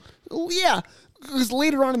diarrhea. Yeah. Because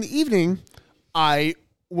later on in the evening, I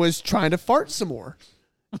was trying to fart some more.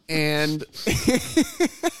 And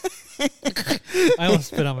I almost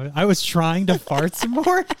spit on my. I was trying to fart some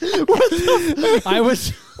more. I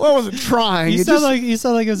wasn't trying. You sound like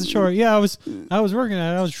it was a chore. Yeah, I was working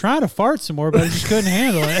at it. I was trying to fart some more, but I just couldn't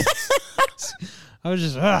handle it. I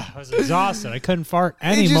was exhausted. I couldn't fart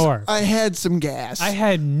anymore. I had some gas. I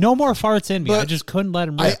had no more farts in me. I just couldn't let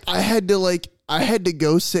them rip. I had to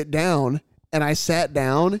go sit down, and I sat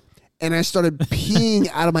down, and I started peeing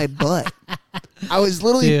out of my butt. I was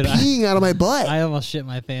literally peeing out of my butt. I almost shit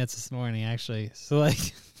my pants this morning, actually. So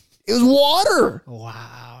like, it was water.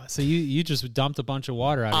 Wow. So you just dumped a bunch of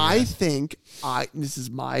water out. I think this is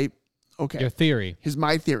my your theory. Here's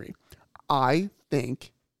my theory. I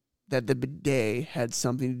think that the bidet had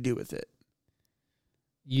something to do with it.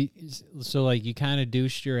 So like you kind of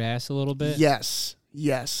douched your ass a little bit. Yes.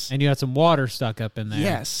 Yes. And you had some water stuck up in there.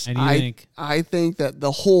 Yes. And I think that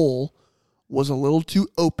the hole was a little too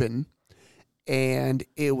open and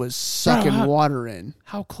it was sucking water in.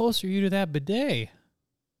 How close are you to that bidet?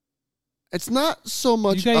 It's not so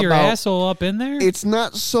much you got about... your asshole up in there? It's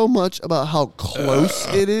not so much about how close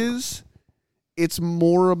it is. It's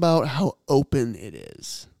more about how open it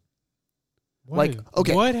is. What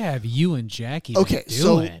have you and Jackie been doing?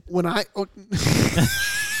 So when I...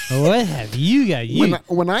 What have you got?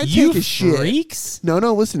 When I take a shit... Freaks? No,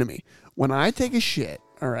 listen to me. When I take a shit,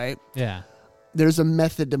 all right? Yeah. There's a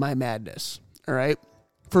method to my madness, all right?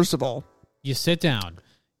 First of all... You sit down.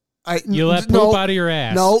 You let poop out of your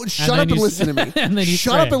ass. No, shut up and listen to me. And then you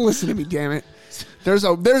shut up and listen to me, damn it. There's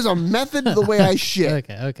a method to the way I shit.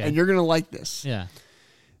 Okay. And you're going to like this. Yeah.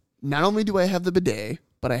 Not only do I have the bidet,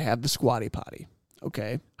 but I have the squatty potty.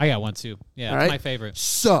 Okay? I got one too. Yeah, it's my favorite.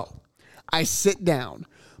 So, I sit down.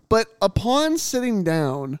 But upon sitting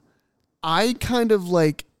down, I kind of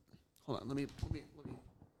like... Hold on, let me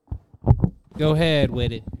Go ahead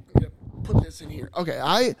with it. put this in here. Okay,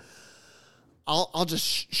 I'll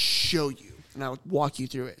just show you, and I'll walk you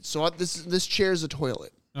through it. So this chair is a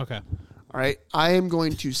toilet. Okay. All right. I am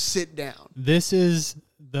going to sit down. This is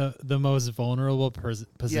the most vulnerable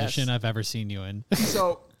position I've ever seen you in.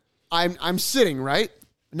 So I'm sitting, right?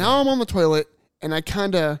 Now I'm on the toilet, and I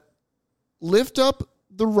kind of lift up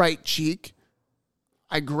the right cheek.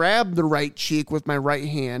 I grab the right cheek with my right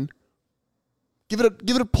hand. Give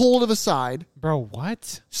it a pull to the side. Bro,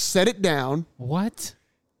 what? Set it down. What?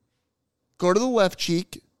 Go to the left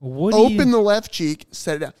cheek. Open the left cheek.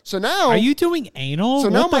 Set it down. So now, are you doing anal? So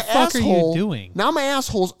what now the my fuck asshole, are you doing? Now my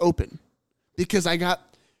asshole's open because I got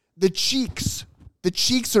the cheeks. The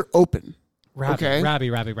cheeks are open. Robbie.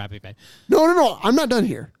 No. I'm not done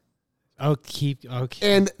here. Okay.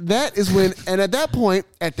 And that is when. And at that point,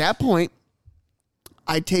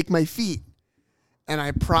 I take my feet and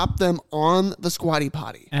I prop them on the squatty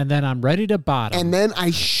potty. And then I'm ready to bottom. And then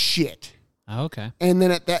I shit. Okay. And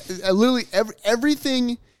then at that, literally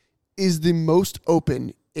everything is the most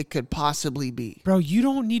open it could possibly be. Bro, you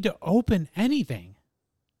don't need to open anything.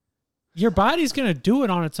 Your body's going to do it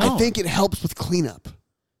on its own. I think it helps with cleanup.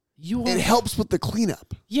 It helps with the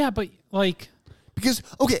cleanup. Yeah, but like... Because,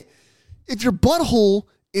 okay, if your butthole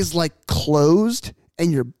is like closed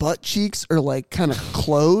and your butt cheeks are like kind of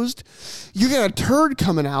closed, you got a turd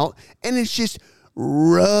coming out and it's just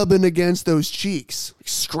rubbing against those cheeks, like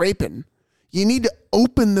scraping. You need to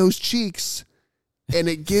open those cheeks, and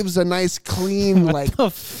it gives a nice clean what the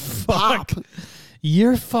fuck? Pop.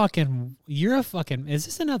 You're a fucking. Is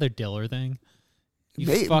this another Diller thing?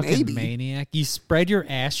 You fucking maniac! You spread your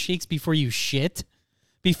ass cheeks before you shit.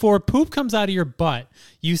 Before poop comes out of your butt,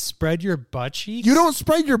 you spread your butt cheeks. You don't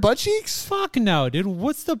spread your butt cheeks? Fuck no, dude.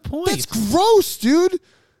 What's the point? That's gross, dude.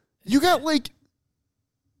 You got like.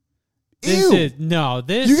 Ew.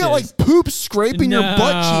 You got like poop scraping your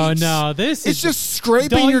butt cheeks. No, it's just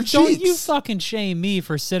scraping your cheeks. Don't you fucking shame me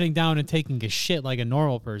for sitting down and taking a shit like a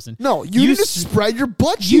normal person. No, you need to spread your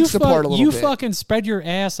butt cheeks apart a little bit. You fucking spread your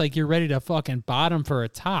ass like you're ready to fucking bottom for a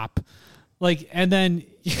top. Like, and then,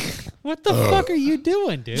 what the fuck are you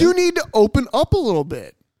doing, dude? You need to open up a little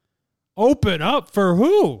bit. Open up for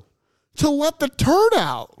who? To let the turd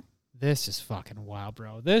out. This is fucking wild,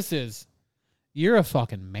 bro. You're a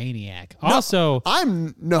fucking maniac. Also,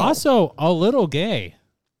 also a little gay.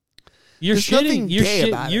 Your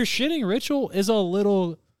shitting ritual is a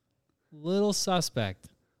little suspect.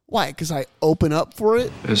 Why? Because I open up for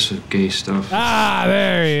it? That's gay stuff. Ah,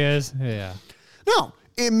 there he is. Yeah. No,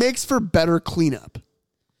 it makes for better cleanup.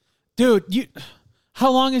 Dude,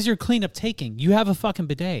 how long is your cleanup taking? You have a fucking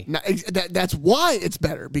bidet. Now, that's why it's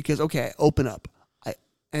better. Because, okay, I open up.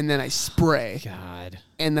 And then I spray. God.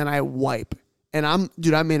 And then I wipe. And I'm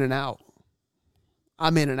in and out.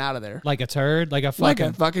 I'm in and out of there. Like a turd? Like a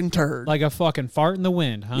fucking turd. Like a fucking fart in the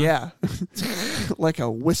wind, huh? Yeah. Like a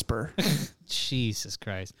whisper. Jesus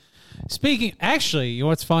Christ. Actually, you know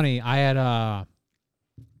what's funny? I had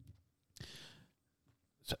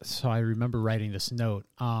so I remember writing this note.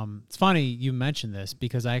 It's funny you mentioned this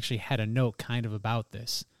because I actually had a note kind of about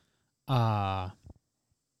this. Are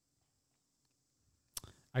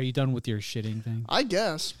you done with your shitting thing? I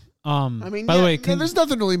guess. I mean, by the way, there's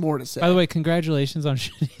nothing really more to say. By the way, congratulations on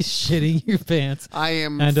shitting your pants. I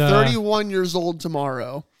am 31 years old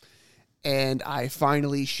tomorrow, and I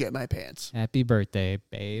finally shit my pants. Happy birthday,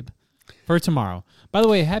 babe. For tomorrow. By the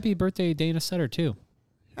way, happy birthday, Dana Sutter, too.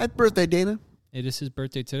 Happy birthday, Dana. It is his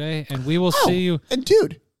birthday today, and we will see you. And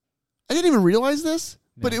dude, I didn't even realize this,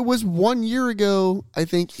 but it was 1 year ago, I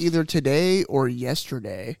think either today or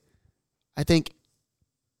yesterday. I think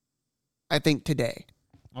I think today,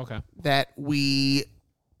 Okay. that we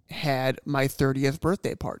had my 30th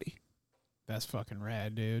birthday party. That's fucking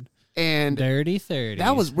rad, dude. And Dirty 30.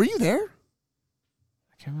 were you there?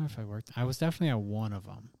 I can't remember if I worked. I was definitely at one of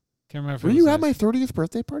them. Can't remember if Were it was you at like- my 30th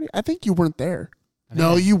birthday party? I think you weren't there. I think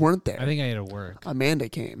No, I- you weren't there. I think I had to work. Amanda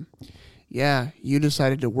came. Yeah, you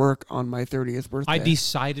decided to work on my 30th birthday. I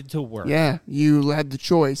decided to work. Yeah, you had the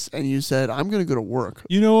choice, and you said, I'm going to go to work.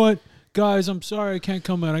 You know what? Guys, I'm sorry I can't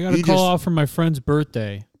come in. I got to You call just- off for my friend's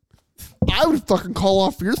birthday. I would fucking call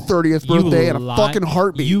off for your 30th birthday in a fucking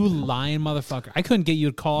heartbeat. You lying motherfucker. I couldn't get you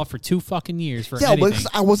to call off for 2 fucking years for yeah, anything. because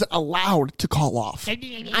I wasn't allowed to call off.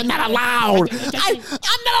 I'm not allowed.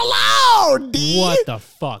 I'm not allowed, D. What the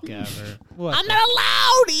fuck ever. What I'm not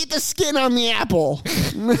allowed to eat the skin on the apple.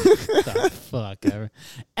 the fuck ever.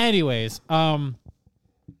 Anyways,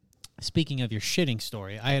 speaking of your shitting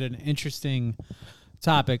story, I had an interesting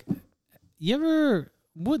topic. You ever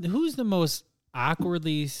who's the most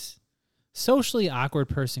socially awkward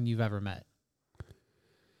person you've ever met?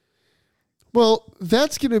 Well,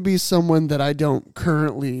 that's going to be someone that I don't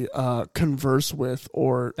currently converse with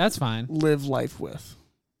or That's fine. live life with.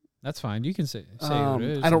 That's fine. You can say who it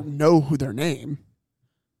is. I don't know who their name.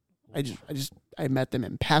 I met them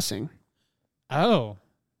in passing. Oh.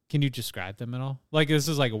 Can you describe them at all? Like, this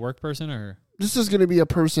is like a work person or? This is going to be a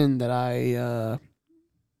person that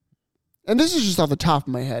and this is just off the top of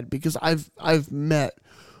my head because I've met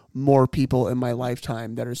more people in my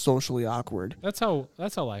lifetime that are socially awkward. That's how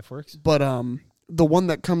life works. But the one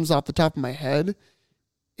that comes off the top of my head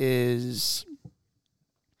is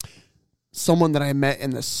someone that I met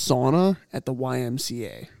in the sauna at the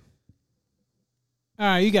YMCA. All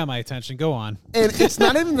right, you got my attention. Go on. And it's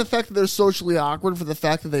not even the fact that they're socially awkward for the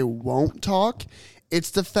fact that they won't talk. It's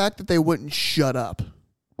the fact that they wouldn't shut up.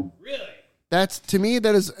 Really? That's, to me,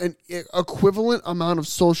 that is an equivalent amount of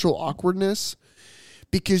social awkwardness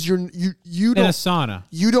because you In a don't sauna.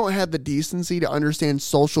 you don't have the decency to understand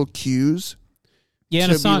social cues. Yeah,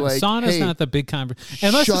 in a to be sauna. like, Sauna's hey, not the big conversation.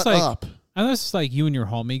 Unless shut it's like, up. unless it's like you and your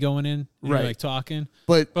homie going in, and Right. you're like talking.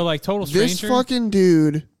 But But like total stranger. this fucking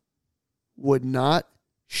dude would not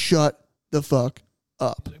shut the fuck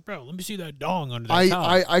up. Like, bro, let me see that dong under that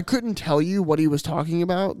towel. I couldn't tell you what he was talking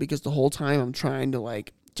about because the whole time I'm trying to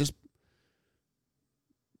like just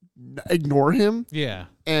ignore him, yeah.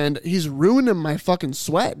 and he's ruining my fucking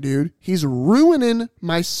sweat, dude. He's ruining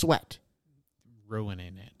my sweat.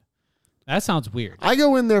 Ruining it. That sounds weird. I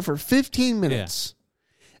go in there for 15 minutes,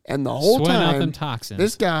 and the whole Sweating out them time toxins.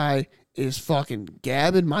 this guy is fucking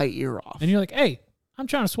gabbing my ear off. And you're like, hey, I'm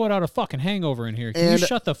trying to sweat out a fucking hangover in here. Can And you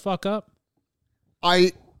shut the fuck up?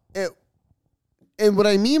 And what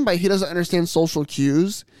I mean by he doesn't understand social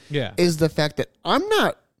cues Yeah. is the fact that I'm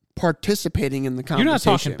not participating in the You're conversation. not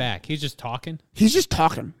talking back. He's just talking. He's just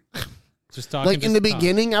talking. Just talking. Like in just the talk.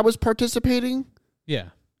 beginning, I was participating Yeah.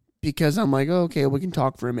 because I'm like, oh, okay, we can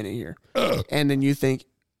talk for a minute here. And then you think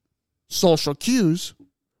social cues,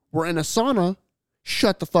 we're in a sauna,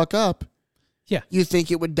 shut the fuck up. Yeah. You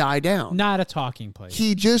think it would die down. Not a talking place.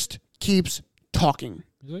 He just keeps talking.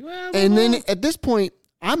 He's like, well, And then at this point,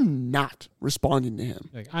 I'm not responding to him.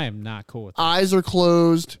 like, I am not cool with that. Eyes are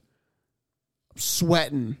closed,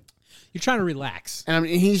 sweating, You're trying to relax. and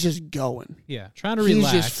he's just going. Yeah. Trying to He's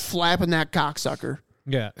relax. just flapping that cocksucker.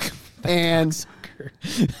 yeah. And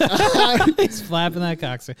He's flapping that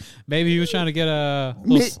cock. Maybe he was trying to get a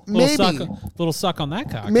little suck on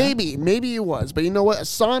that cock. maybe he was. But you know what? A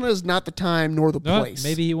sauna is not the time nor the Huh? place.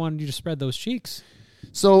 Maybe he wanted you to spread those cheeks.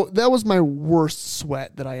 So that was my worst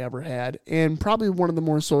sweat that I ever had, and probably one of the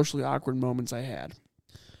more socially awkward moments I had.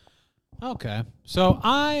 Okay. So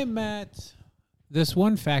I met this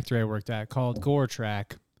one factory I worked at called Gore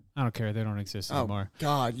Track. I don't care. They don't exist anymore. Oh,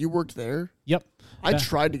 God, you worked there? Yep. I That-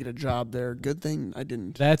 tried to get a job there. Good thing I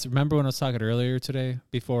didn't. Remember when I was talking earlier today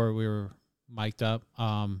before we were mic'd up?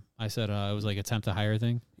 I said it was like a temp to hire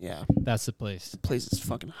thing. Yeah, That's the place. the place is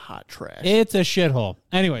fucking hot trash. It's a shithole.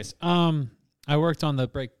 Anyways, I worked on the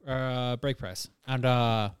brake press, and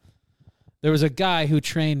there was a guy who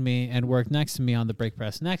trained me and worked next to me on the brake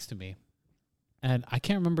press next to me, and I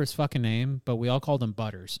can't remember his fucking name, but we all called him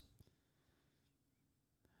Butters.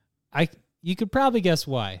 You could probably guess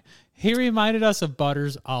why. He reminded us of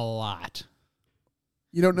Butters a lot.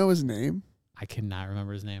 You don't know his name? I cannot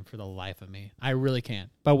remember his name for the life of me. I really can't.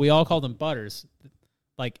 But we all called him Butters.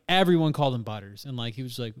 Like, everyone called him Butters. And, like, he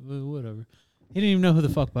was like, well, whatever. He didn't even know who the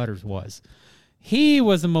fuck Butters was. He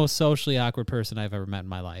was the most socially awkward person I've ever met in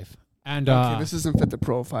my life. And Okay, this doesn't fit the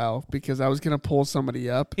profile because I was going to pull somebody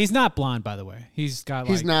up. he's not blonde, by the way. He's got, like...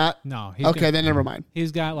 He's not? No. He's Okay, then never mind.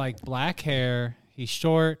 He's got, like, black hair. He's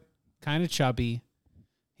short, kind of chubby.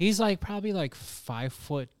 He's like probably like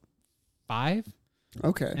 5'5",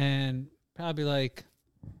 Okay. and probably like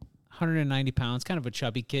 190 pounds, kind of a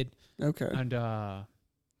chubby kid. Okay. And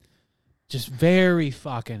just very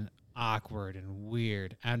fucking awkward and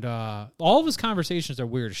weird. And all of his conversations are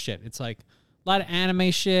weird as shit. It's like a lot of anime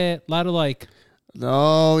shit, a lot of like...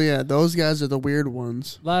 Oh, yeah. Those guys are the weird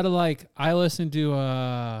ones. A lot of like... I listen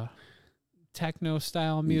to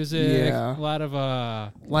techno-style music. Yeah. A lot of...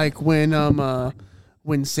 Like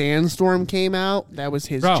when Sandstorm came out, that was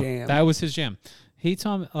his jam. That was his jam. He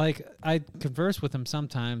told me, like, I converse with him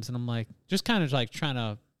sometimes, and I'm like, just kind of like trying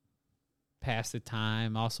to pass the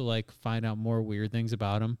time, also like find out more weird things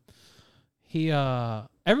about him.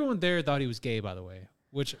 Everyone there thought he was gay, by the way,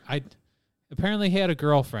 which apparently he had a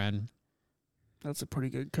girlfriend. That's a pretty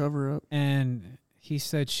good cover up. And he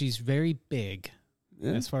said she's very big,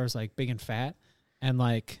 as far as like big and fat, and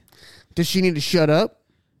like, does she need to shut up?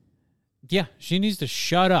 Yeah, she needs to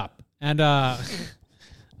shut up. And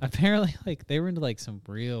apparently, like, they were into like some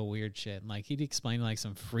real weird shit. And like, he'd explain like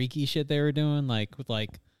some freaky shit they were doing, like with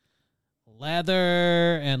like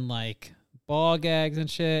leather and like ball gags and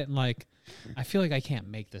shit. And like, I feel like I can't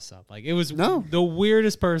make this up. Like, it was the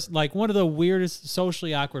weirdest person, like one of the weirdest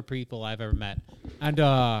socially awkward people I've ever met. And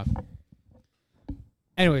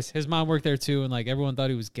anyways, his mom worked there too, and like everyone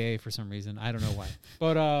thought he was gay for some reason. I don't know why.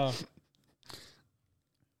 But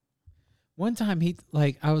one time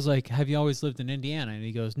I was like, have you always lived in Indiana? And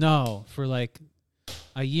he goes, no, for like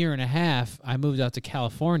a year and a half, I moved out to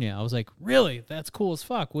California. I was like, really? That's cool as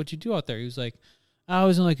fuck. What'd you do out there? He was like, I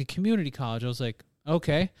was in like a community college. I was like,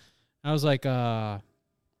 okay. I was like, how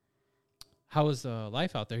was the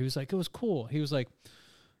life out there? He was like, it was cool. He was like,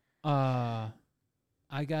 I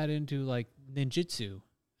got into like ninjutsu.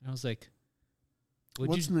 And I was like,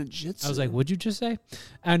 what's ninjutsu? I was like, what'd you just say?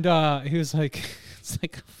 And he was like, it's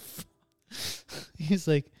like, he's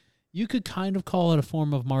like, you could kind of call it a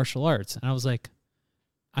form of martial arts. And I was like,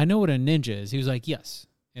 I know what a ninja is. He was like, yes,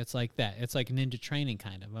 it's like that. It's like ninja training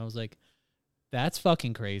kind of. I was like, that's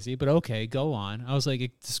fucking crazy, but okay, go on. I was like,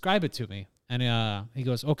 describe it to me. And he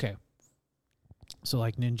goes, okay. So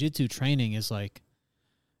like ninjutsu training is like,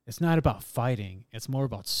 it's not about fighting. It's more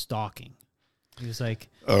about stalking. He was like,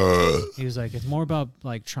 it's more about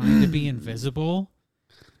like trying to be invisible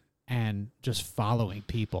and just following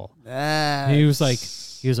people. He was like,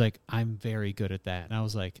 I'm very good at that. And I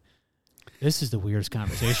was like, this is the weirdest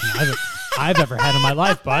conversation I've ever had in my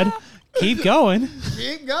life, bud. Keep going.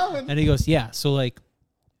 Keep going. And he goes, yeah. So like,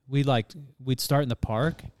 we'd start in the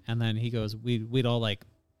park, and then he goes, we'd all like,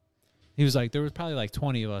 he was like, there was probably like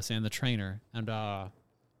 20 of us and the trainer and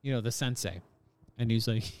the sensei. And he's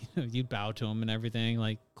like, you bow to him and everything,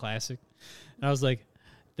 like classic. And I was like,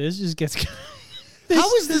 this just gets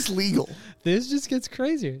how is this legal? This just gets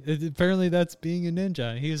crazier. Apparently that's being a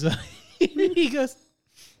ninja. He was like, he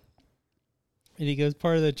goes,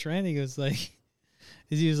 part of the training was like,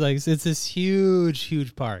 he was like, it's this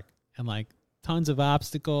huge park and like tons of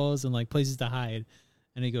obstacles and like places to hide.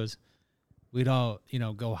 And he goes, we'd all,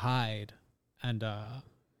 go hide. And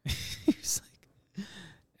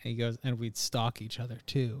he goes, and we'd stalk each other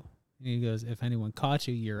too. And he goes, if anyone caught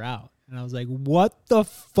you, you're out. And I was like, what the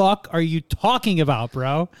fuck are you talking about,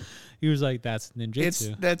 bro? He was like, that's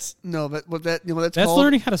ninjutsu. That's That's called?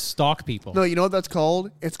 learning how to stalk people. No, you know what that's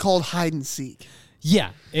called? It's called hide and seek. Yeah,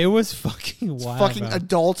 it was fucking wild. Fucking bro.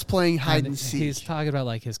 adults playing hide and seek. He's talking about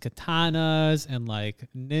like his katanas and like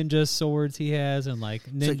ninja swords he has and like,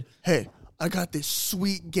 hey, I got this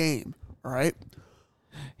sweet game, all right?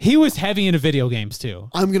 He was heavy into video games too.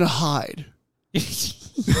 I'm going to hide.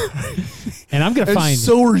 And I'm going to find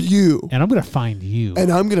so are you. And I'm going to find you.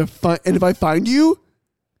 And I'm going to find, and if I find you,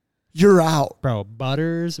 you're out. Bro,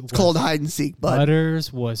 Butters. It's called hide and seek, bud.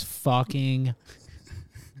 Butters was fucking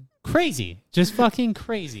crazy. Just fucking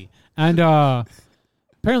crazy. And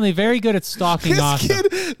apparently very good at stalking.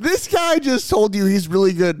 This guy just told you he's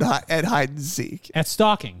really good at hide and seek. At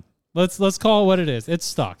stalking. Let's call it what it is. It's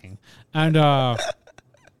stalking. And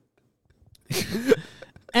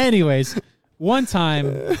anyways, one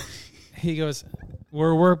time he goes,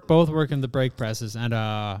 we're both working the brake presses,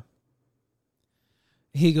 and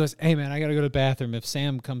he goes, hey man, I gotta go to the bathroom. If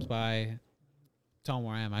Sam comes by, tell him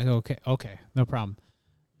where I am. I go, okay, no problem.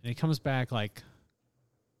 And he comes back like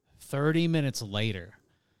 30 minutes later.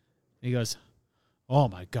 He goes, oh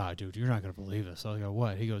my God, dude, you're not gonna believe this. I go,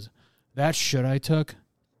 what? He goes, that shit I took.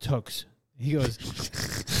 He goes,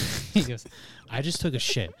 I just took a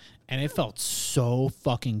shit and it felt so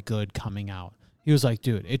fucking good coming out. He was like,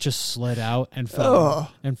 dude, it just slid out and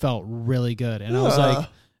felt really good. And I was like,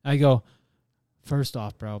 I go, first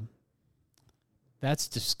off, bro, that's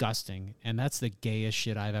disgusting, and that's the gayest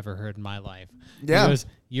shit I've ever heard in my life. Yeah. Because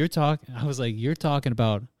I was like, you're talking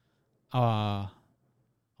about a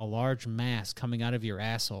large mass coming out of your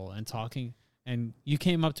asshole and you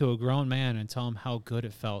came up to a grown man and tell him how good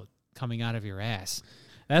it felt coming out of your ass.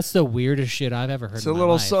 That's the weirdest shit I've ever heard It's in a my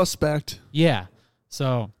little life. suspect. Yeah.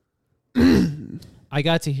 So I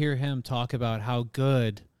got to hear him talk about how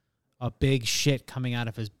good a big shit coming out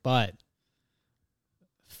of his butt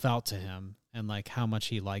felt to him and like how much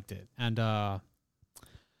he liked it. And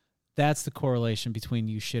that's the correlation between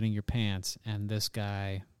you shitting your pants and this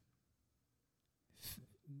guy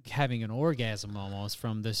having an orgasm almost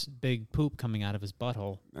from this big poop coming out of his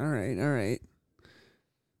butthole. All right.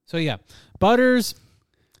 So yeah, Butters,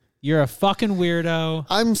 you're a fucking weirdo.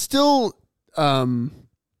 I'm still,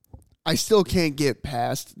 I still can't get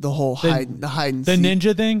past the whole hide and The seek.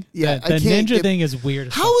 ninja thing? Yeah, The ninja thing is weird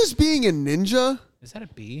as fuck. How is being a ninja? Is that a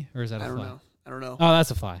bee or is that a fly? I don't know. Oh,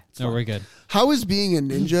 that's a fly. No, we're good. How is being a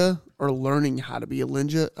ninja or learning how to be a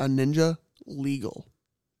ninja legal?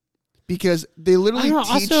 Because they literally I don't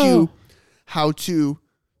know, teach also- you how to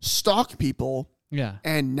stalk people Yeah.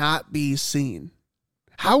 and not be seen.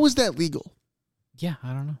 How is that legal? Yeah,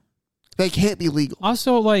 I don't know. That can't be legal.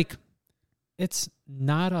 Also, like, it's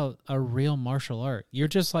not a real martial art. You're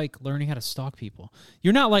just, like, learning how to stalk people.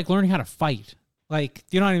 You're not, like, learning how to fight. Like,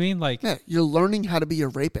 do you know what I mean? Like, Yeah, you're learning how to be a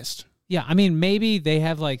rapist. yeah, I mean, maybe they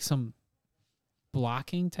have, like, some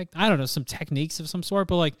blocking I don't know, some techniques of some sort,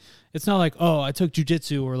 but, like, it's not like, oh, I took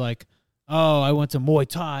jujitsu or, like, oh, I went to Muay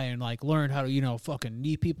Thai and, like, learned how to, fucking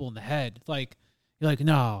knee people in the head. Like, you're like,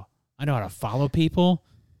 no, I know how to follow people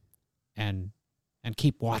and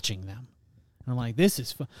keep watching them. And I'm like, this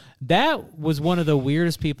is fun. That was one of the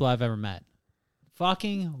weirdest people I've ever met.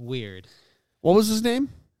 Fucking weird. What was his name?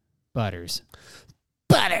 Butters.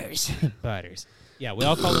 Butters. Butters. Yeah, we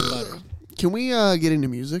all call him Butters. Can we get into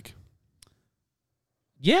music?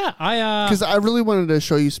 Yeah, Because I really wanted to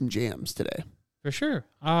show you some jams today. for sure.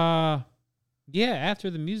 Yeah, after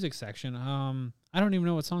the music section, I don't even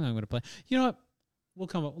know what song I'm going to play. You know what? We'll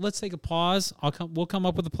come up. Let's take a pause. We'll come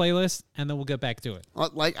up with a playlist, and then we'll get back to it.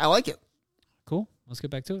 I like it. Cool. Let's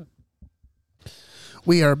get back to it.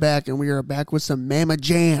 We are back, and we are back with some Mama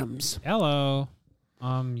Jams. Hello.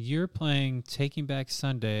 You're playing Taking Back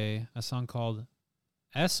Sunday, a song called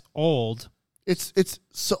S Old. It's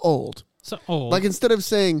so old. So old. Like, instead of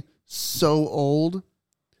saying so old,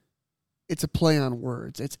 it's a play on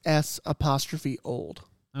words. It's S' old.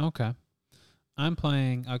 Okay. I'm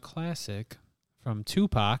playing a classic from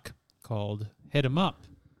Tupac called Hit 'Em Up.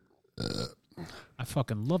 I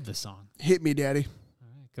fucking love this song. Hit me, daddy. All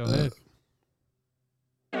right, go ahead.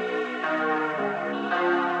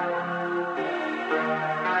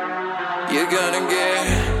 You're gonna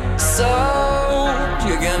get so,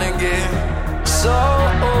 you're gonna get so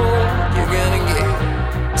old, you're gonna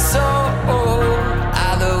get so old,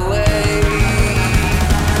 either way.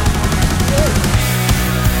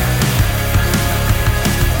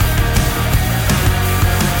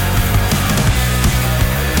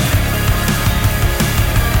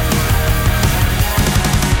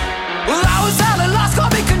 Well, I was at a loss, call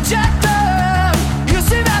me conjecture. You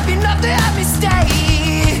seem happy enough to have me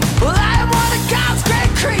stay. Well, I am one of God's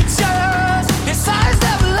great creatures. His size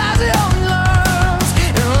never lies in own lungs.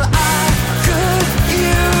 And well, I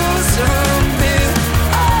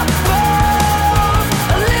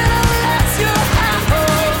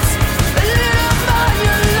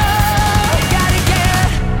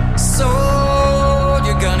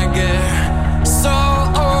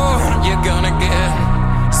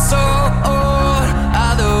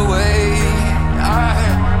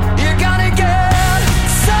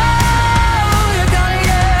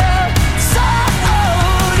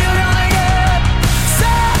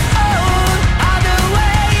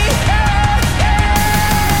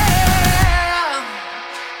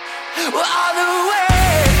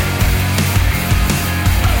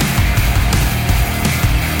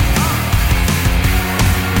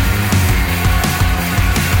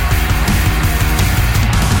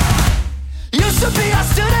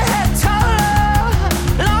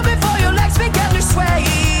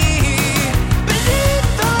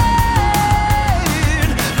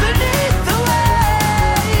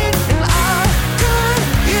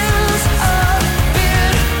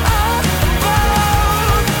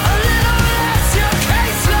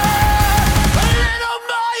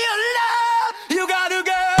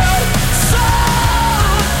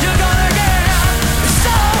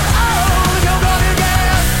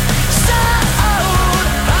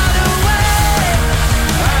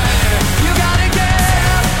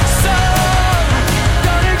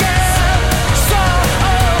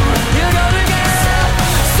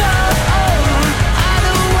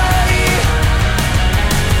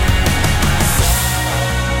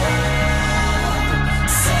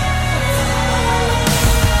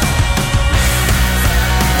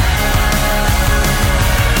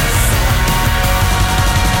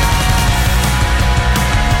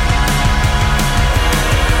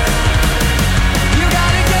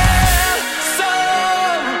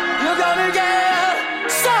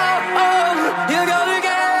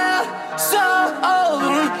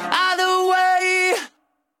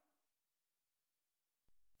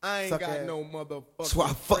I ain't got no motherfucker. That's why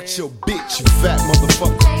I fucked your bitch, you fat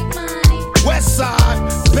motherfucker. West Side,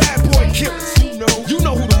 bad boy killers. You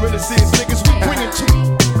know who the realest is, niggas. We bring it to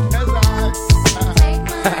you.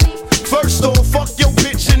 First off, fuck your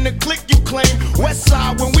bitch in the clique you claim. West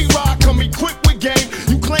Side, when we ride, come equipped with game.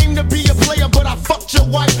 You claim to be a player, but I fucked your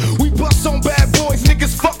wife. We bust on bad boys,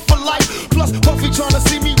 niggas fuck for life. Plus, Puffy tryna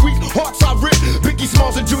see me weak, hearts I rip. Biggie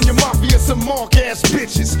Smalls and Junior Mafia, some mark ass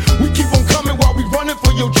bitches. We keep on coming while we running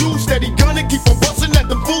for your juice. Steady gunning, keep on busting at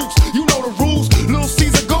them fools. You know the rules. Lil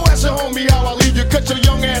Caesar, go ask your homie how I leave you. Cut your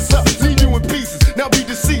young ass up, leave you in pieces. Now be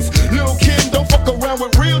deceased. Lil Kim, don't fuck around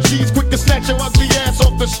with real G's. Quick to snatch your ugly ass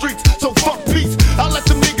off the streets. So fuck peace. I let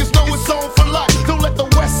them niggas know it's on for life. Don't let the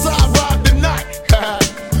West Side ride the night.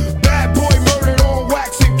 Bad boy murdered on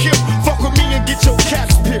wax and kill. Fuck with me and get your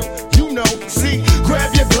caps peeled. You know, see,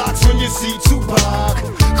 grab your blocks when you see Tupac.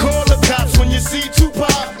 Call the cops when you see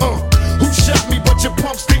Tupac. Who shot me but your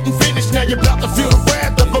pumps didn't finish. Now you're about to feel the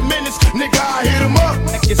wrath of a menace. Nigga, I hit him up.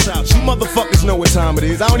 Check this out, you motherfuckers know what time it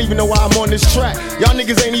is. I don't even know why I'm on this track. Y'all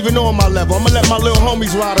niggas ain't even on my level. I'ma let my little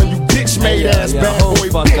homies ride on you bitch made ass bad boy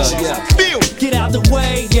bitches. Feel. Get out the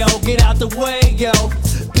way, yo, get out the way, yo.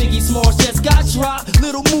 Biggie Smalls just got dropped.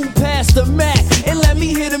 Little move past the Mac and let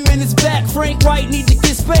me hit him in his back. Frank White need to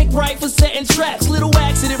get spanked right for setting traps. Little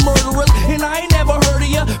accident murderers, and I ain't never heard of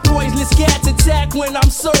ya. Poisonous cats attack when I'm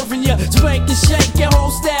serving ya. Spank and shake your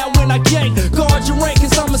whole style when I gank. Guard your rank,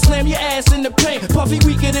 cause I'ma slam your ass in the paint. Puffy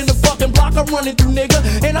weaker than the fucking block I'm running through, nigga.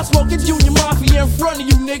 And I'm smoking Junior Mafia in front of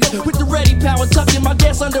you, nigga. With the ready power, tucking my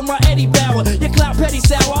gas under my Eddie Bauer. Your clout petty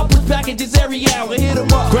sour, I'll push packages every hour. Hit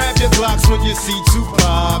 'em up. Grab your Glocks when you see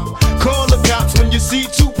Tupac. Call the cops when you see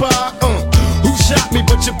Tupac. Who shot me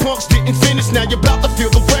but your punks didn't finish. Now you're about to feel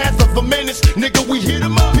the wrath of a menace. Nigga, we hit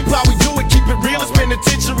 'em up. People, how we do it, keep it real. It's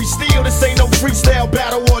penitentiary steel. This ain't no freestyle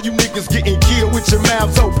battle. All you niggas getting killed with your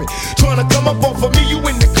mouths open. Tryna come up off of me, you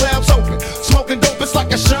in the clouds open. Smoking dope, it's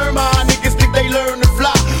like a Sherman. Niggas think they learn to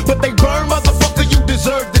fly, but they burn, motherfucker, you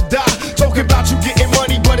deserve to die. Talking about you getting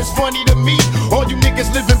money, but it's funny to me. All you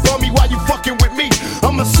niggas living bummy while you fucking with me.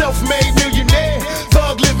 I'm a self-made millionaire.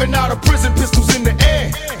 Thug living out of prison, pistols in the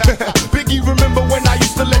air. Biggie, remember when I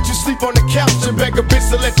used to let you sleep on the couch and beg a bitch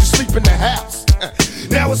to let you sleep in the house?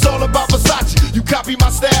 Now it's all about Versace. You copy my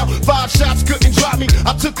style. 5 shots couldn't drop me.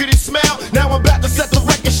 I took it and smiled. Now I'm about to set the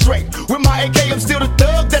record straight. With my AK, I'm still the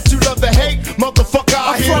thug that you love to hate. Motherfucker,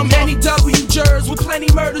 I I'm hear from NEW Jersey, with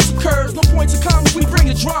plenty murders occurs. No points of comments, we bring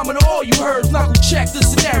the drama to all you heard. Knuckle check the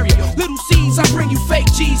scenario. Little C's, I bring you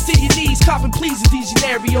fake G's to your knees. Copping please in these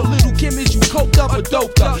scenario. Little Kim, is you coked up or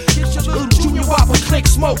doped up? Get your little Junior Whopper click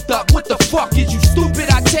smoked up. What the fuck is you stupid?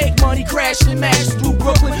 I take money, crashing and mashing through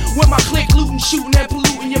Brooklyn. With my click looting, shooting and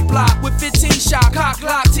polluting your block. With 15 shot, cock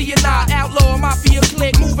lock to your knot. Outlaw mafia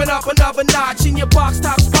click, moving up another notch. In your box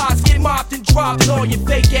top spots, get mopped and dropped. All your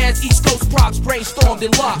fake ass East Coast props brainstormed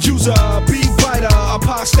and locked. User, beat biter, a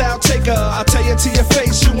pop style taker. I tell you to your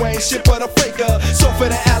face, you ain't shit but a faker. So for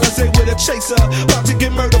the Alizé with a chaser, about to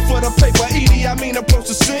get murdered for the paper. Edie, I mean approach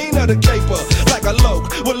the scene of the caper like a loke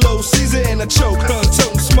with low Caesar and a choke.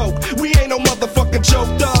 Toting smoke, we ain't no motherfucking joke.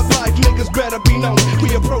 Dog life niggas better be known.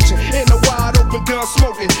 We approaching in the wide open gun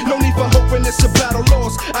smoking. No need for hoping it's a battle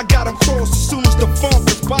lost. I got 'em crossed as soon as the funk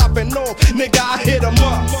is popping off. Nigga, I hit 'em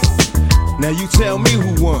up. Now you tell me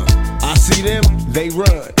who won. I see them, they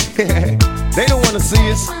run. They don't wanna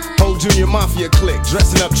see us. Whole Junior Mafia clique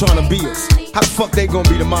dressing up trying to be us. How the fuck they gonna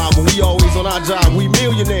be the mob when we always on our job? We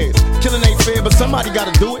millionaires. Killing ain't fair, but somebody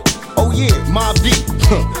gotta do it. Oh yeah, Mob Deep.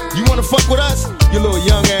 You wanna fuck with us? You little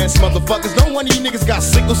young ass motherfuckers. Don't one of you niggas got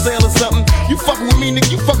sickle cell or something. You fucking with me,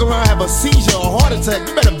 nigga, you fuck around, have a seizure or a heart attack.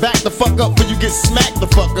 You better back the fuck up before you get smacked the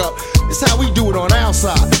fuck up. It's how we do it on our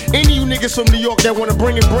side. Any of you niggas from New York that wanna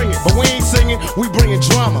bring it, bring it. But we ain't singing, we bringing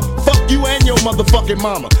drama. Fuck you and your motherfucking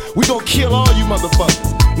mama. We gon' kill all you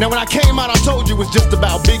motherfuckers. Now when I came out, I told you it was just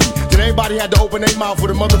about Biggie. Then everybody had to open their mouth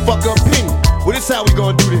with a motherfucker opinion. Well, this how we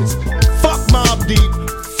gonna do this. Fuck Mobb Deep,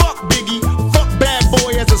 fuck Biggie, fuck Bad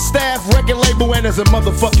Boy as a staff, record label, and as a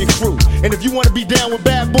motherfucking crew. And if you wanna be down with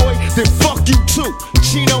Bad Boy, then fuck you too.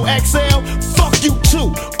 Chino XL, fuck you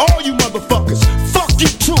too. All you motherfuckers, fuck you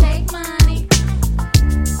too.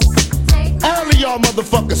 All of y'all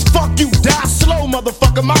motherfuckers, fuck you, die slow,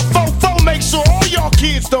 motherfucker. My fofo make sure all y'all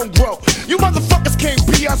kids don't grow. You motherfuckers can't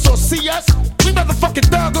be us or see us. We motherfucking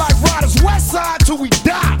thug like riders, West Side till we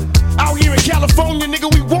die. Out here in California, nigga,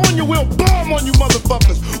 we warn you, we'll bomb on you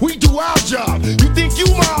motherfuckers. We do our job. You think you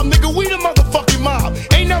mob, nigga, we the motherfucking mob.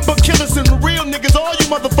 Ain't nothing but killers and the real niggas, all you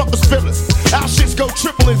motherfuckers feel us. Our shits go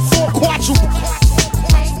triple and 4 quadruple.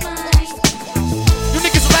 You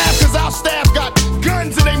niggas laugh cause our staff got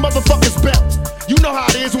guns in they motherfuckers' belts. You know how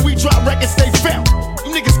it is when we and stay felt.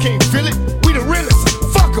 You niggas can't feel it. We the realest.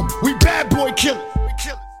 Fuck 'em. We bad boy killers. We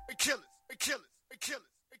killers. We killers. We killers. We killers.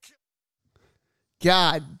 We killers.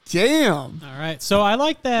 God damn. All right. So I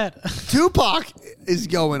like that. Tupac is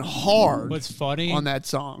going hard. What's funny on that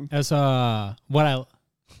song? As I've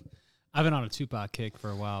been on a Tupac kick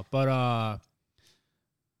for a while, but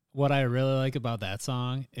what I really like about that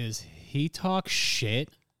song is he talks shit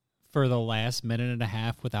for the last minute and a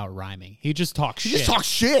half without rhyming. He just talks shit. He just talks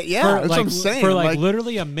shit, yeah. For, that's what I'm saying. For like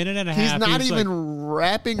literally a minute and a half. He's not even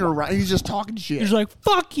rapping or writing. He's just talking shit. He's like,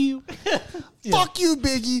 fuck you. Fuck you,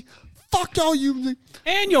 Biggie. Fuck all you.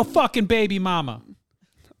 And your fucking baby mama.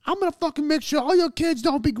 I'm going to fucking make sure all your kids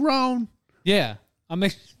don't be grown. Yeah. I'll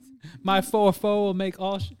make my 4-4 will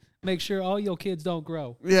make sure all your kids don't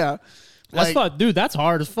grow. Yeah. That's fuck, dude. That's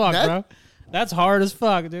hard as fuck, bro. That's hard as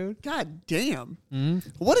fuck, dude. God damn. Mm-hmm.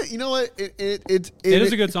 What you know? What it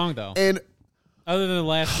is a good song though. And other than the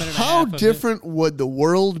last minute, how and a half different would the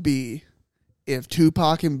world be if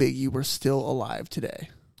Tupac and Biggie were still alive today?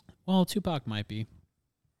 Well, Tupac might be,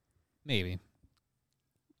 maybe.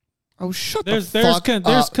 Oh, shut the fuck up.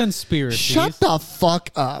 There's conspiracies. Shut the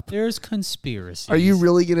fuck up. There's conspiracies. Are you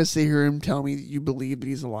really gonna sit here and tell me that you believe that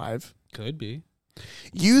he's alive? Could be.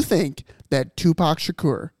 You think that Tupac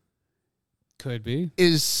Shakur could be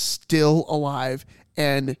is still alive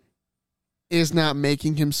and is not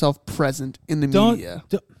making himself present in the media?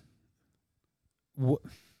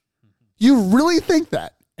 You really think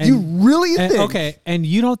that? You really think? Okay, and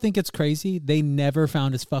you don't think it's crazy? They never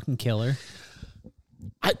found his fucking killer.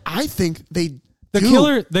 I think they.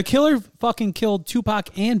 The killer fucking killed Tupac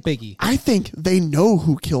and Biggie. I think they know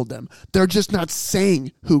who killed them. They're just not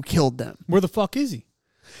saying who killed them. Where the fuck is he?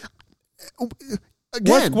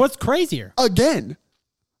 Again, what's crazier? Again,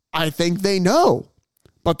 I think they know,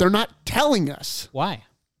 but they're not telling us. Why?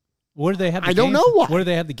 What do they have? I don't know why. What do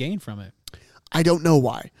they have to gain from it? I don't know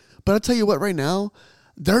why. But I'll tell you what. Right now,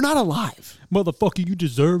 they're not alive. Motherfucker, you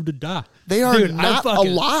deserve to die. They are not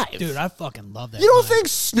alive. Dude, I fucking love that. You don't think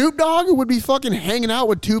Snoop Dogg would be fucking hanging out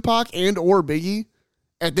with Tupac and or Biggie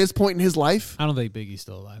at this point in his life? I don't think Biggie's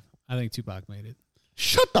still alive. I think Tupac made it.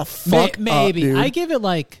 Shut the fuck maybe. up, dude. I give it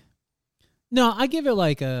like... No, I give it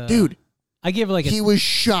like a... Dude. I give it like he was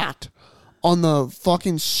shot on the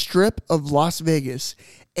fucking strip of Las Vegas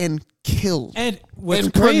and killed. And what's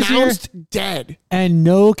and crazier, pronounced dead. And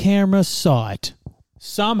no camera saw it.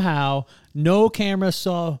 Somehow, no camera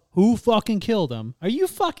saw who fucking killed him. Are you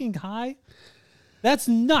fucking high? That's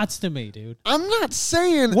nuts to me, dude. I'm not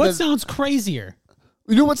saying... What sounds crazier?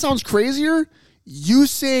 You know what sounds crazier? You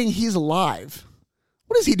saying he's alive.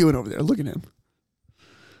 What is he doing over there? Look at him.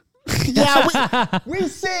 Yeah, we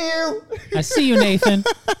see you. I see you, Nathan.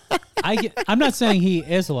 I'm not saying he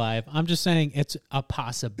is alive. I'm just saying it's a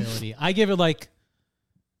possibility. I give it like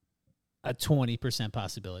a 20%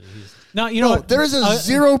 possibility. You know what? There is a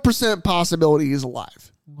 0% possibility he's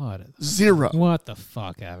alive. What? Zero. What the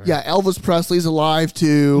fuck ever. Yeah, Elvis Presley's alive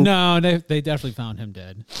too. No, they definitely found him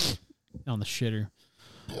dead on the shitter.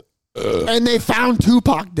 And they found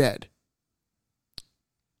Tupac dead.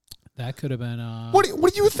 That could have been... What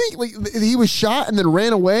do you think? Like he was shot and then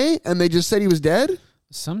ran away and they just said he was dead?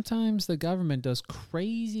 Sometimes the government does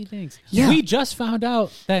crazy things. Yeah. We just found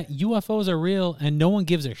out that UFOs are real and no one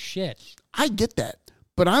gives a shit. I get that.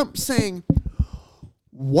 But I'm saying,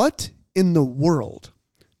 what in the world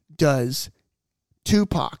does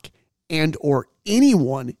Tupac and or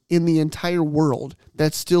anyone in the entire world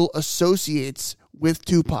that still associates with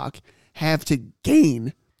Tupac have to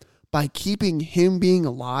gain by keeping him being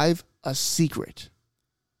alive a secret?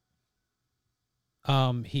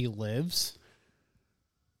 He lives.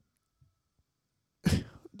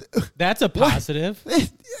 That's a positive.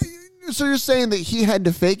 So you're saying that he had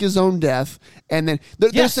to fake his own death, and then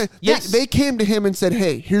they're saying, they came to him and said,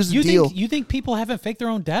 "Hey, here's the deal. You think people haven't faked their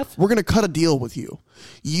own death? We're going to cut a deal with you.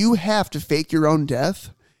 You have to fake your own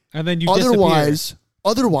death, and then you otherwise,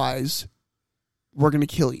 we're going to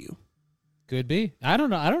kill you." Could be. I don't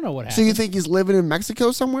know. I don't know what happened. So you think he's living in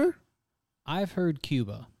Mexico somewhere? I've heard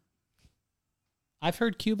Cuba.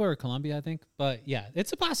 Or Colombia, I think. But yeah,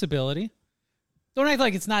 it's a possibility. Don't act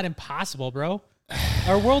like it's not impossible, bro.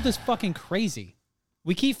 Our world is fucking crazy.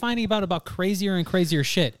 We keep finding about crazier and crazier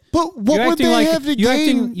shit. But what would they have to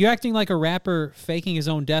gain? You're acting like a rapper faking his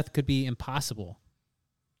own death could be impossible.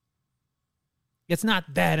 It's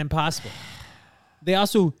not that impossible. They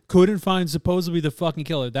also couldn't find supposedly the fucking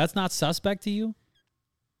killer. That's not suspect to you?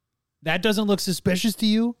 That doesn't look suspicious to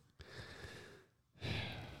you?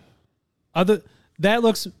 That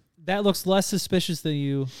looks less suspicious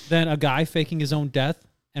than a guy faking his own death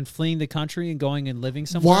and fleeing the country and going and living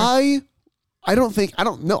somewhere. Why I don't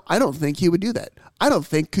think he would do that. I don't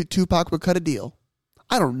think Tupac would cut a deal.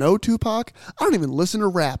 I don't know Tupac. I don't even listen to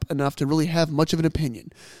rap enough to really have much of an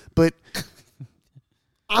opinion. But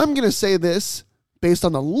I'm going to say this based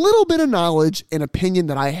on the little bit of knowledge and opinion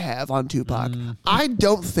that I have on Tupac. I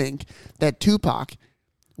don't think that Tupac,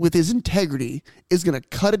 with his integrity, is going to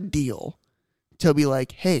cut a deal to be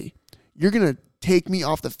like, hey, you're going to take me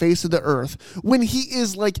off the face of the earth when he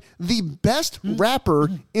is like the best rapper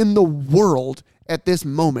in the world at this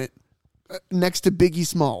moment next to Biggie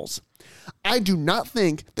Smalls. I do not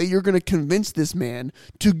think that you're going to convince this man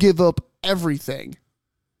to give up everything.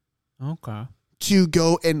 Okay. To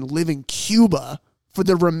go and live in Cuba for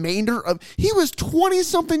the remainder of... He was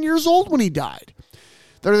 20-something years old when he died.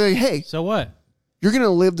 They're like, hey... So what? You're going to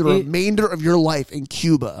live the remainder of your life in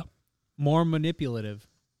Cuba. More manipulative.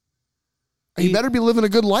 He better be living a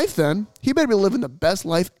good life then. He better be living the best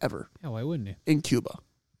life ever. Yeah, why wouldn't he? In Cuba.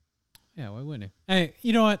 Yeah, why wouldn't he? Hey,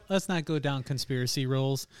 you know what? Let's not go down conspiracy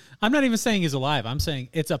rules. I'm not even saying he's alive. I'm saying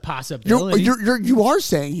it's a possibility. You are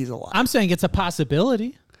saying he's alive. I'm saying it's a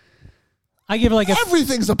possibility. I give it like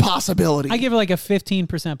everything's a possibility. I give it like a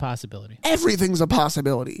 15% possibility. Everything's a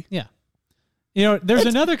possibility. Yeah. You know, there's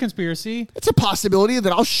another conspiracy. It's a possibility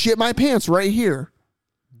that I'll shit my pants right here.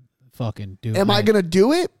 Fucking do it. Am I going to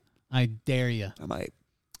do it? I dare you. I might.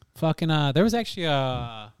 Fucking, there was actually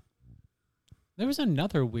there was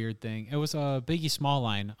another weird thing. It was a Biggie Small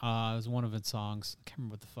Line. It was one of its songs. I can't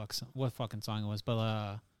remember what fucking song it was,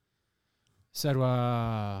 but said,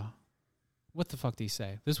 what the fuck did he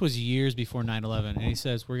say? This was years before 9/11, and he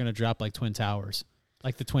says, we're going to drop like Twin Towers,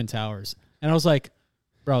 like the Twin Towers. And I was like,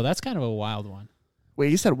 bro, that's kind of a wild one. Wait,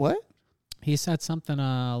 he said what? He said something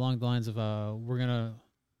along the lines of, we're going to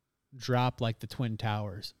drop like the Twin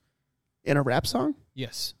Towers. In a rap song?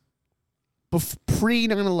 Yes. Pre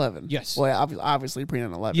 9/11? Yes. Well, obviously pre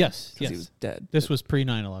 9/11. Yes. Because he was dead. This was pre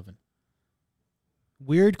 9/11.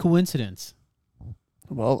 Weird coincidence.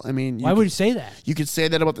 Well, I mean... Why would you say that? You could say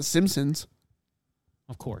that about The Simpsons.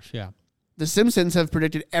 Of course, yeah. The Simpsons have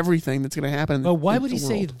predicted everything that's going to happen. But why would he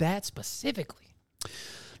say that specifically?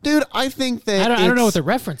 Dude, I think that I don't know what the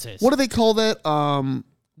reference is. What do they call that?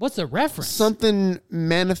 What's the reference? Something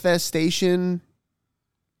manifestation.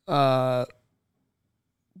 What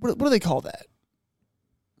do they call that?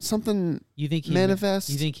 Something you think he manifest?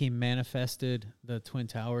 You think he manifested the Twin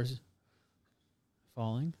Towers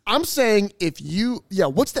falling? I'm saying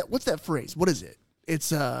what's that phrase? What is it?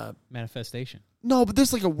 It's manifestation. No, but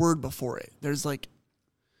there's like a word before it. There's like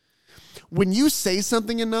when you say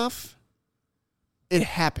something enough, it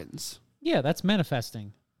happens. Yeah, that's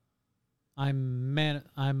manifesting. I'm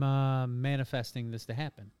manifesting this to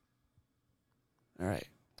happen. All right.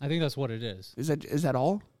 I think that's what it is. Is that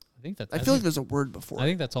all? I feel like there's a word before. I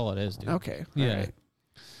think that's all it is, dude. Okay. Yeah. All right.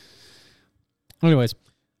 Anyways,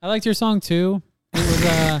 I liked your song too. It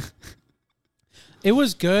was it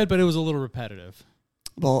was good, but it was a little repetitive.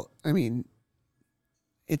 Well, I mean,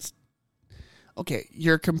 it's okay.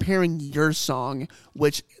 You're comparing your song,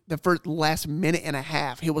 which the last minute and a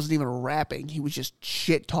half, he wasn't even rapping; he was just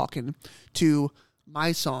shit talking, to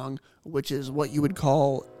my song, which is what you would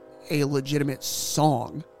call a legitimate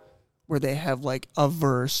song, where they have like a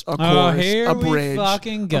verse, a chorus, a bridge,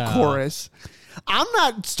 a chorus. I'm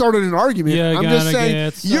not starting an argument. I'm just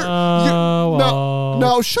saying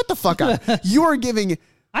no, shut the fuck up. You are giving.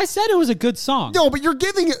 I said it was a good song. No, but you're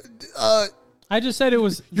giving. I just said it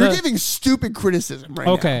was. You're giving stupid criticism right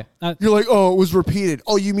now. Okay, you're like, oh, it was repeated.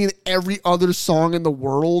 Oh, you mean every other song in the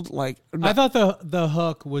world? Like, I thought the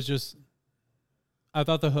hook was just. I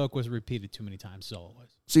thought the hook was repeated too many times. Is all it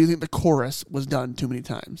was. So you think the chorus was done too many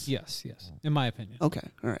times? Yes. In my opinion. Okay,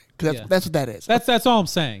 all right. Because that's what that is. That's all I'm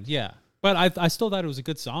saying. Yeah, but I still thought it was a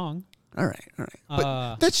good song. All right.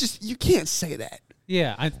 But that's just, you can't say that.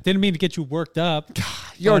 Yeah, I didn't mean to get you worked up. God,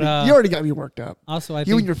 you already got me worked up. Also,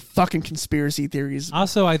 you and your fucking conspiracy theories.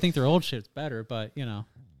 Also, I think their old shit's better, but you know.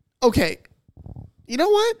 Okay. You know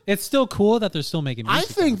what? It's still cool that they're still making music.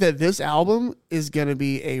 I think that this album is going to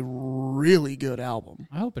be a really good album.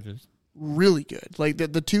 I hope it is. Really good. Like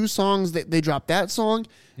the two songs, that they dropped that song,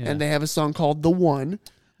 and they have a song called The One,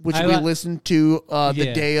 which we listened to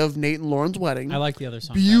the day of Nate and Lauren's wedding. I like the other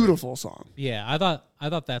song. Beautiful song. Yeah, I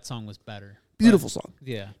thought that song was better. Beautiful song.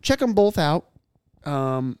 Yeah. Check them both out.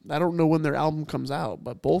 I don't know when their album comes out,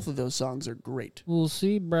 but both of those songs are great. We'll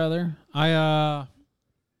see, brother.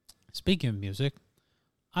 Speaking of music,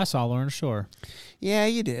 I saw Lauren Shore. Yeah,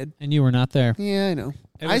 you did. And you were not there. Yeah, I know.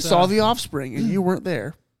 I saw The Offspring, and you weren't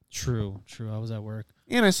there. True. I was at work.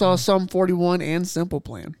 And I saw Sum 41 and Simple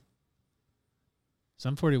Plan.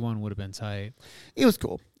 Sum 41 would have been tight. It was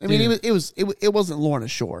cool. I mean, it wasn't Lorna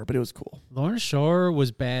Shore, but it was cool. Lorna Shore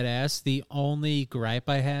was badass. The only gripe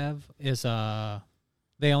I have is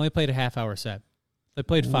they only played a half-hour set. They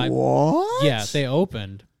played 5. What? Yeah, they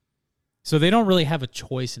opened. So they don't really have a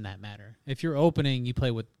choice in that matter. If you're opening, you play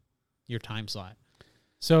with your time slot.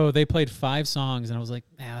 So they played 5 songs, and I was like,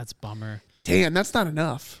 that's a bummer. Damn, that's not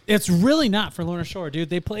enough. It's really not for Lorna Shore, dude.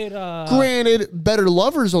 They played... Granted, Better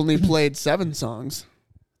Lovers only played 7 songs.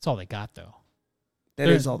 That's all they got, though. That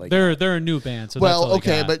is all they got. They're a new band, so well, that's all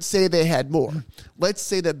okay, they got. but say they had more. Let's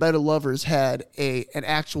say that Better Lovers had an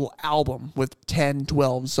actual album with 10,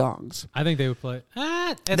 12 songs. I think they would play...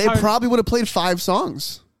 They probably would have played 5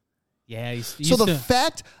 songs. Yeah. So the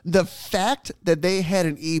fact that they had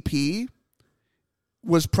an EP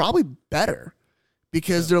was probably better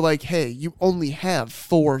because they're like, hey, you only have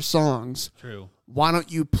 4 songs. True. Why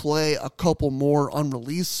don't you play a couple more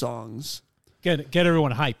unreleased songs? Get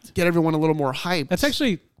everyone hyped. Get everyone a little more hyped.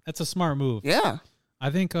 That's a smart move. Yeah.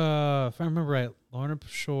 I think if I remember right, Lorna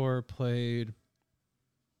Shore played...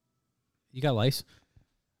 You got Lice?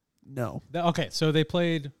 No. Okay, so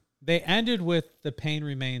they ended with the Pain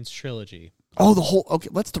Remains trilogy. Oh,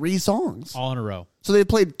 that's 3 songs. All in a row. So they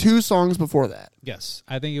played 2 songs before that. Yes.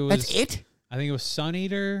 I think it was... That's it? I think it was Sun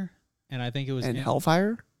Eater, and I think it was... And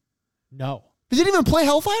Hellfire? No. They didn't even play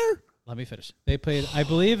Hellfire? Let me finish. They played, I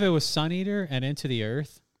believe it was Sun Eater and Into the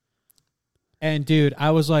Earth. And dude, I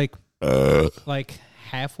was like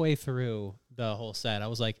halfway through the whole set, I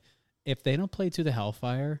was like, if they don't play To the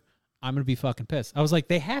Hellfire, I'm going to be fucking pissed. I was like,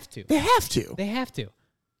 they have to. They have to. They have to.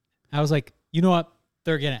 I was like, you know what?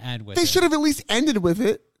 They're going to end with it. They should have at least ended with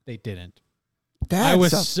it. They didn't. I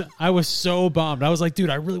was so bummed. I was like, dude,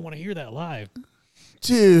 I really want to hear that live.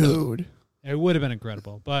 Dude. It would have been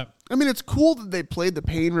incredible, but... I mean, it's cool that they played the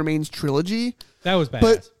Pain Remains trilogy. That was badass.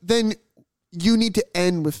 But then you need to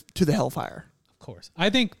end with To the Hellfire. Of course. I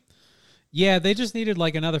think, yeah, they just needed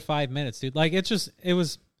like another 5 minutes, dude. Like, it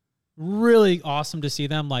was really awesome to see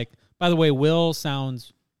them. Like, by the way, Will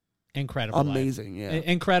sounds incredible. Amazing, live.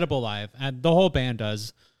 yeah. Incredible live. And the whole band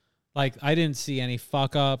does. Like, I didn't see any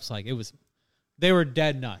fuck ups. Like, they were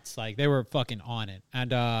dead nuts. Like, they were fucking on it.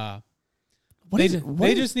 And, they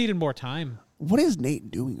just needed more time. What is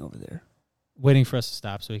Nate doing over there? Waiting for us to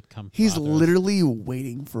stop so he can come. He's literally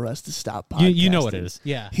waiting for us to stop podcasting. You know what it is.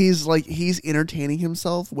 Yeah. He's entertaining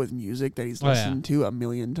himself with music that he's listened to a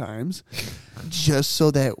million times just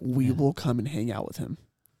so that we will come and hang out with him.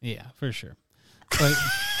 Yeah, for sure.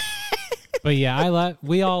 But yeah,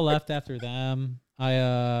 we all left after them.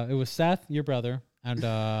 It was Seth, your brother,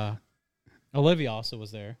 and Olivia also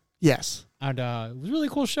was there. Yes. And it was a really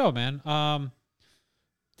cool show, man.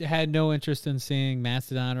 Had no interest in seeing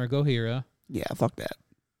Mastodon or Gojira. Yeah, fuck that.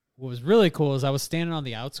 What was really cool is I was standing on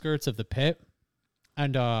the outskirts of the pit,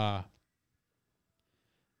 and I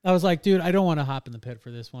was like, dude, I don't want to hop in the pit for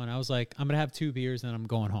this one. I was like, I'm going to have 2 beers and I'm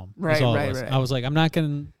going home. Right. I was like, I'm not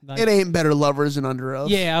going to... It ain't Better Lovers and Under Oath.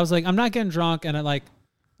 Yeah, I was like, I'm not getting drunk. And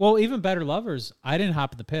even Better Lovers, I didn't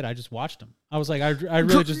hop in the pit. I just watched them. I was like, I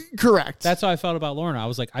really just... Correct. That's how I felt about Lorna. I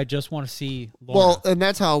was like, I just want to see Lorna. Well, and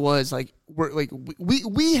that's how it was. Like,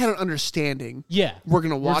 we had an understanding. Yeah. We're going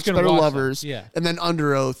to watch Better Lovers. Yeah. And then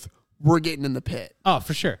Under Oath, we're getting in the pit. Oh,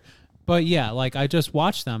 for sure. But yeah, like, I just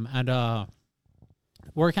watched them, and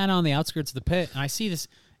we're kind of on the outskirts of the pit, and I see this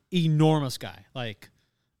enormous guy, like,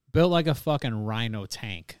 built like a fucking rhino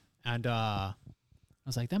tank. And I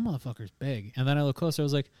was like, that motherfucker's big. And then I look closer, I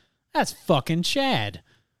was like, that's fucking Chad.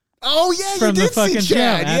 Oh, yeah, from you did the fucking see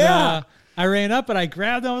Chad, gym. yeah. And, I ran up and I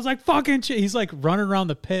grabbed him. I was like, fucking Chad. He's like running around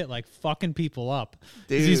the pit, like fucking people up.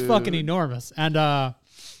 He's fucking enormous. And I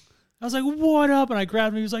was like, what up? And I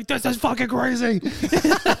grabbed him. He was like, this is fucking crazy.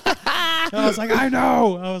 And I was like, I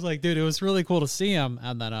know. I was like, dude, it was really cool to see him.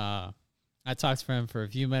 And then I talked to him for a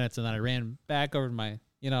few minutes, and then I ran back over to my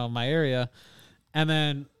area. And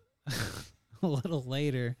then a little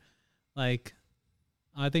later, like,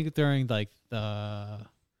 I think during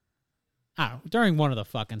during one of the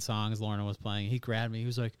fucking songs Lorna was playing, he grabbed me.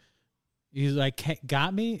 He's like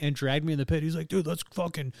got me and dragged me in the pit. He's like, dude, let's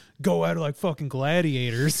fucking go at it like fucking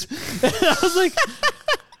gladiators. And I was like,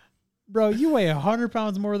 bro, you weigh 100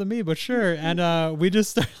 pounds more than me, but sure. And we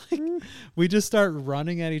just start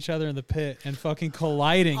running at each other in the pit and fucking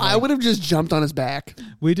colliding. I would have just jumped on his back.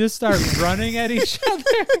 We just start running at each other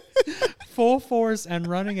full force and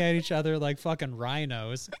running at each other like fucking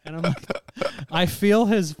rhinos. And I'm like, I feel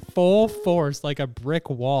his full force like a brick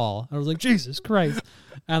wall. I was like, Jesus Christ.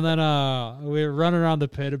 And then we were running around the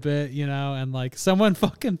pit a bit, and like someone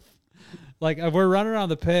fucking, like, we're running around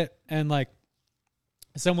the pit and like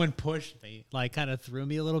someone pushed me, like kind of threw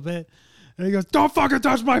me a little bit. And he goes, "Don't fucking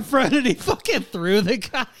touch my friend," and he fucking threw the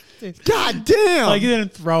guy. Dude. God damn! Like he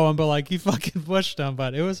didn't throw him, but like he fucking pushed him.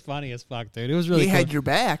 But it was funny as fuck, dude. It was really. He cool. had your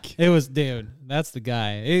back. It was, dude. That's the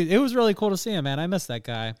guy. It was really cool to see him, man. I miss that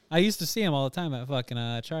guy. I used to see him all the time at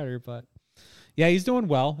fucking Charter, but yeah, he's doing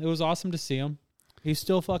well. It was awesome to see him. He's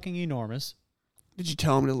still fucking enormous. Did you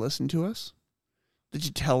tell him to listen to us? Did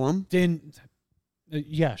you tell him? Didn't?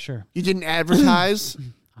 Yeah, sure. You didn't advertise.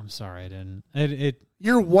 I'm sorry, I didn't.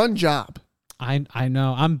 Your one job. I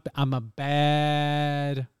know. I'm a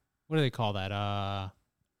bad. What do they call that? A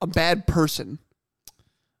bad person.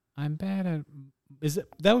 I'm bad at.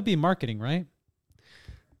 That would be marketing, right?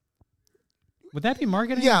 Would that be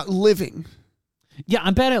marketing? Yeah, living. Yeah,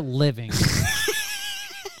 I'm bad at living.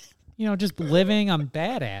 Just living. I'm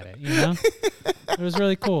bad at it. It was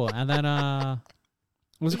really cool, and then it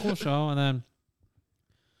was a cool show, and then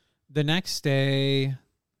the next day,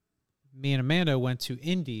 me and Amanda went to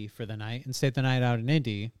Indy for the night and stayed the night out in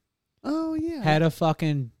Indy. Oh yeah, had a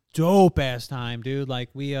fucking dope ass time, dude. Like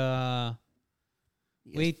we ate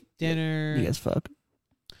dinner. You guys fuck.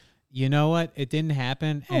 You know what? It didn't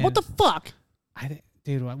happen. Oh, what the fuck?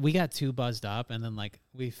 Dude, we got too buzzed up, and then like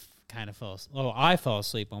we kind of fell. I fell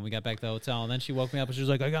asleep when we got back to the hotel, and then she woke me up, and she was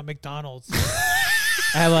like, "I got McDonald's."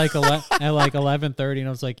 at like 11:30, and I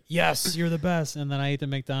was like, "Yes, you're the best." And then I ate the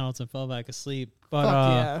McDonald's and fell back asleep. But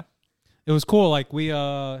yeah, it was cool. Like we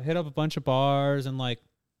hit up a bunch of bars and like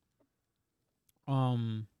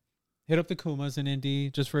hit up the Kumas in Indy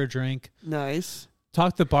just for a drink. Nice.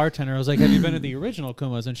 Talked to the bartender. I was like, "Have you been to the original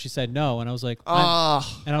Kumas?" And she said no. And I was like,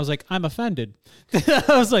 I'm offended. I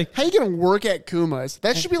was like, "How you gonna work at Kuma's?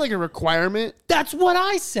 That should be like a requirement." That's what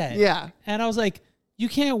I said. Yeah. And I was like, "You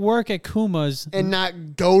can't work at Kuma's and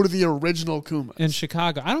not go to the original Kuma's in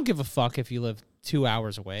Chicago. I don't give a fuck if you live 2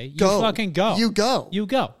 hours away. You go. fucking go. You go. You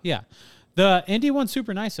go. Yeah. The Indy one's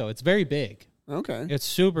super nice though. It's very big. Okay. It's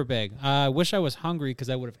super big. I wish I was hungry because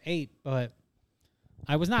I would have ate, but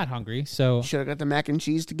I was not hungry. So should have got the mac and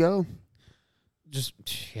cheese to go. Just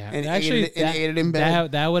yeah. And actually, ate it in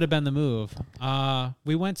bed. That would have been the move.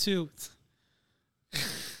 We went to.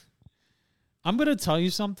 I'm gonna tell you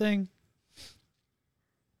something.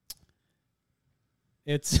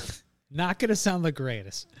 It's not gonna sound the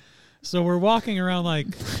greatest. So we're walking around like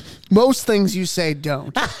most things you say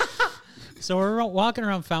don't. So we're walking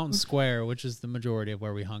around Fountain Square, which is the majority of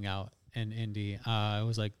where we hung out in Indy. It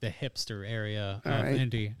was like the hipster area of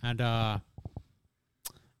Indy, and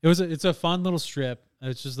it's a fun little strip.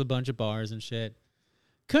 It's just a bunch of bars and shit.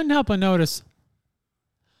 Couldn't help but notice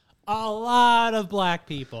a lot of black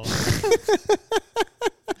people.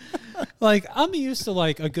 Like I'm used to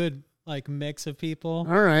like a good like mix of people.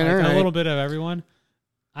 All right. A little bit of everyone.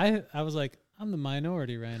 I was like, I'm the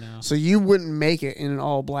minority right now. So you wouldn't make it in an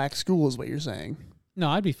all-black school is what you're saying? No,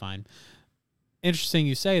 I'd be fine. Interesting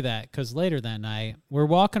you say that, because later that night, we're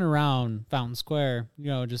walking around Fountain Square,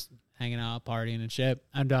 just hanging out, partying and shit,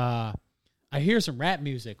 and I hear some rap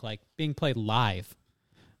music, like, being played live,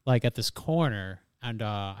 like, at this corner, and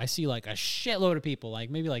I see, like, a shitload of people,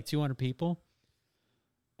 like, maybe, like, 200 people,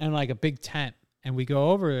 and, like, a big tent, and we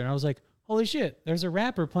go over there, and I was like, holy shit, there's a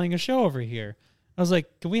rapper playing a show over here. I was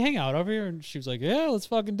like, can we hang out over here? And she was like, yeah, let's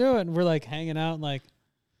fucking do it. And we're like hanging out and like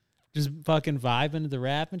just fucking vibing to the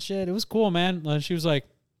rap and shit. It was cool, man. And she was like,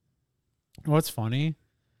 what's funny?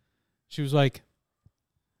 She was like,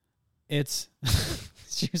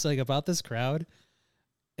 she was like, about this crowd,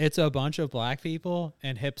 it's a bunch of black people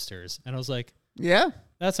and hipsters. And I was like, yeah,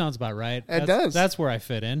 that sounds about right. It does. That's where I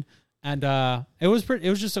fit in. And it was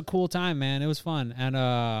just a cool time, man. It was fun. And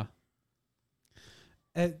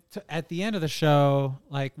at the end of the show,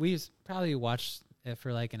 like we probably watched it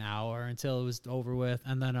for like an hour until it was over with,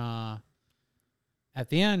 and then at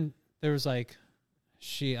the end there was like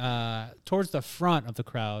she towards the front of the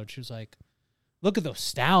crowd, she was like, "Look at those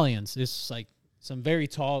stallions!" It's like some very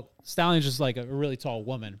tall stallions, just like a really tall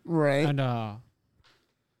woman, right? And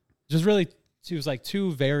just really, she was like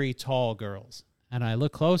two very tall girls, and I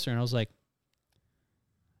looked closer and I was like,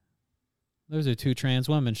 those are two trans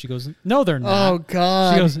women. She goes, no, they're not. Oh,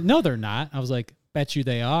 God. She goes, no, they're not. I was like, bet you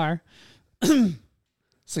they are.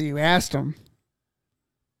 So you asked them.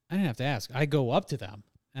 I didn't have to ask. I go up to them.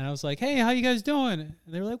 And I was like, hey, how you guys doing? And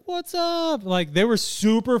they were like, what's up? Like, they were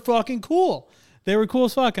super fucking cool. They were cool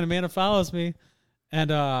as fuck. And Amanda follows me. And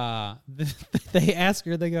they ask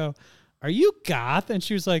her, they go, are you goth? And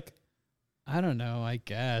she was like, I don't know, I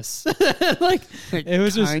guess. like it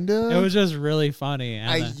was just really funny. And,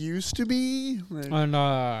 I used to be. And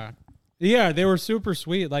yeah, they were super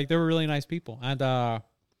sweet. Like they were really nice people. And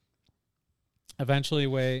eventually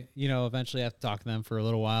after talking to them for a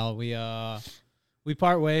little while, we we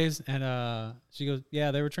part ways, and she goes,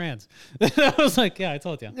 "Yeah, they were trans." I was like, "Yeah, I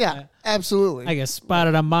told you." Yeah, absolutely. I get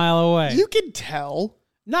spotted a mile away. You can tell.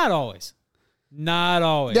 Not always. Not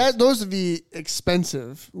always. Those are the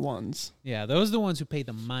expensive ones. Yeah, those are the ones who pay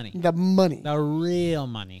the money. The money. The real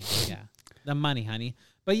money. Yeah, the money, honey.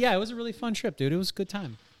 But yeah, it was a really fun trip, dude. It was a good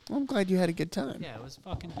time. Well, I'm glad you had a good time. Yeah, it was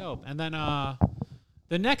fucking dope. And then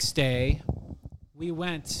the next day, we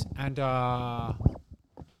went and we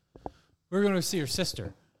were going to see her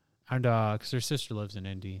sister. And because her sister lives in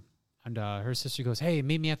Indy. And her sister goes, "Hey,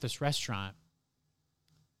 meet me at this restaurant."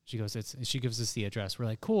 She goes, she gives us the address. We're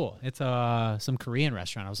like, "Cool. It's some Korean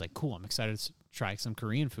restaurant." I was like, "Cool. I'm excited to try some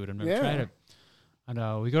Korean food. I've never tried it."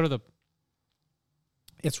 And we go to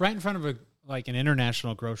it's right in front of an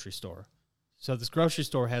international grocery store. So this grocery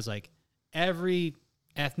store has like every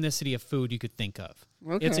ethnicity of food you could think of.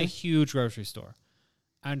 Okay. It's a huge grocery store.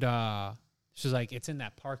 And she's like, "It's in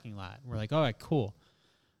that parking lot." We're like, "All right, cool."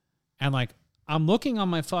 And like, I'm looking on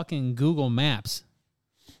my fucking Google Maps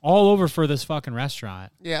all over for this fucking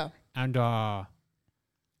restaurant. Yeah. And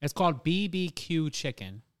it's called BBQ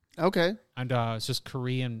Chicken. Okay. And it's just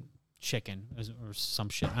Korean chicken or some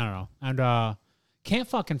shit. I don't know. And can't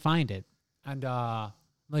fucking find it. And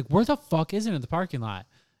like, where the fuck is it in the parking lot?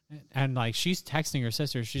 And like, she's texting her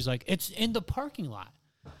sister. She's like, "It's in the parking lot."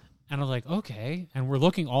 And I was like, "Okay." And we're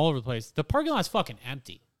looking all over the place. The parking lot's fucking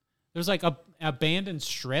empty. There's like a abandoned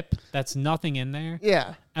strip that's nothing in there.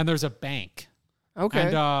 Yeah. And there's a bank.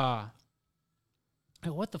 Okay.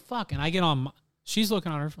 And what the fuck? And I get on. She's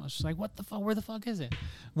looking on her phone. She's like, "What the fuck? Where the fuck is it?"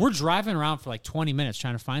 We're driving around for like 20 minutes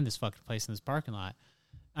trying to find this fucking place in this parking lot.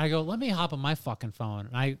 And I go, "Let me hop on my fucking phone."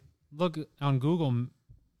 And I look on Google,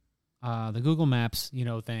 the Google Maps,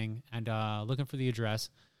 thing, and looking for the address.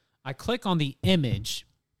 I click on the image,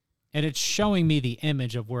 and it's showing me the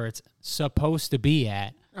image of where it's supposed to be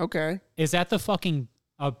at. Okay. Is at the fucking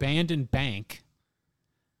abandoned bank.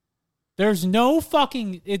 There's no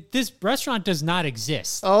fucking... this restaurant does not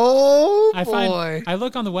exist. Oh, boy. I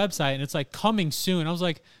look on the website, and it's like, "Coming soon." I was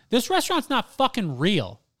like, this restaurant's not fucking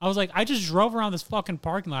real. I was like, I just drove around this fucking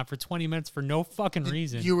parking lot for 20 minutes for no fucking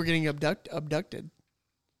reason. You were getting abducted.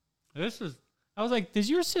 I was like, "Does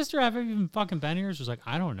your sister have even fucking been here?" She was like,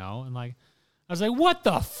 "I don't know." And like, I was like, "What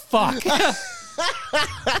the fuck?"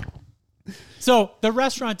 So the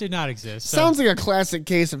restaurant did not exist. So. Sounds like a classic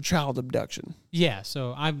case of child abduction. Yeah,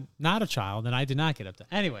 so I'm not a child, and I did not get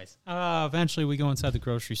abducted. Anyways, eventually we go inside the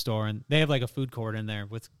grocery store, and they have like a food court in there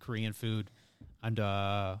with Korean food. And,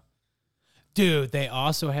 dude, they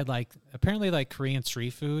also had like, apparently like Korean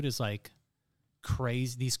street food is like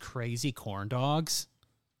these crazy corn dogs.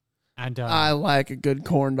 And I like a good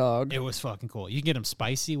corn dog. It was fucking cool. You can get them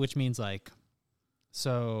spicy, which means like,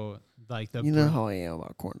 so like the... You know how I am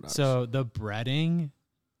about corn dogs. So the breading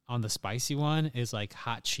on the spicy one is like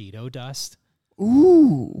hot Cheeto dust.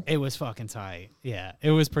 Ooh. It was fucking tight. Yeah,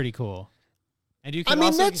 it was pretty cool. And you can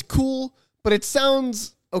that's cool, but it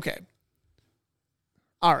sounds... Okay.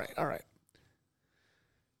 All right.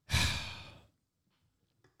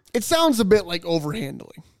 It sounds a bit like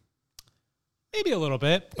overhandling. Maybe a little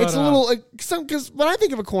bit. It's a little like because when I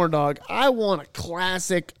think of a corn dog, I want a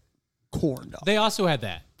classic corn dog. They also had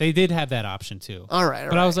that. They did have that option too. All right.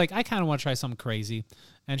 But I was like, I kind of want to try something crazy.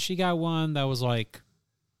 And she got one that was like,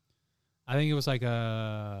 I think it was like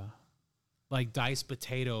diced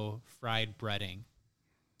potato fried breading.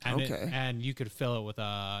 And okay. And you could fill it with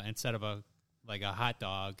instead of a hot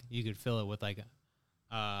dog, you could fill it with like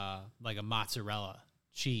a mozzarella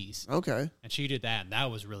cheese. Okay. And she did that, and that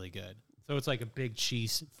was really good. So it's like a big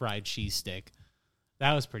fried cheese stick.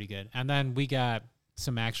 That was pretty good. And then we got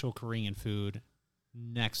some actual Korean food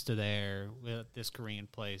next to this Korean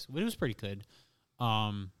place. It was pretty good.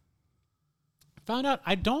 Found out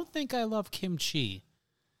I don't think I love kimchi.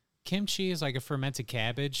 Kimchi is like a fermented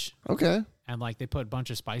cabbage. Okay. And like they put a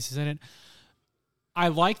bunch of spices in it. I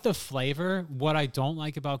like the flavor. What I don't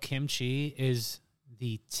like about kimchi is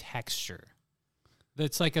the texture.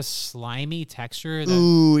 It's like a slimy texture.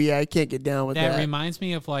 Ooh, yeah, I can't get down with that. That reminds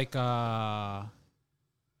me of like the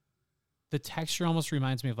texture almost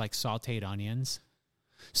reminds me of like sauteed onions.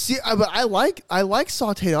 See, but I like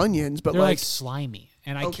sauteed onions, but they're like slimy,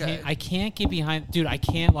 and I can't get behind. Dude, I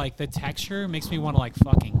can't like the texture makes me want to like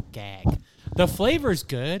fucking gag. The flavor's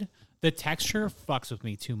good. The texture fucks with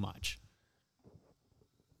me too much.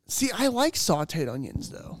 See, I like sauteed onions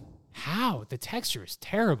though. How? The texture is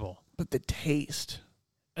terrible. But the taste.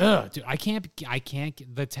 Ugh, dude, I can't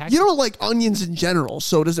the texture. You don't like onions in general,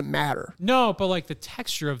 so it doesn't matter. No, but like the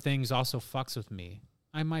texture of things also fucks with me.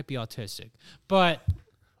 I might be autistic, but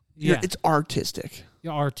yeah, it's artistic.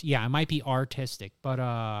 Yeah, I might be artistic, but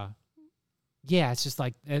Yeah, it's just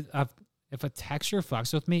like if a texture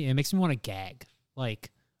fucks with me, it makes me want to gag. Like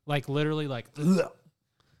literally like. Ugh.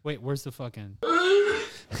 Wait, where's the fucking?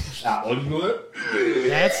 That was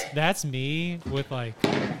good. That's me with like.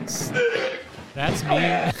 That's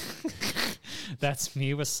me. That's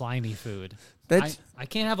me with slimy food. I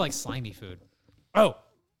can't have like slimy food. Oh,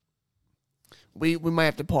 we might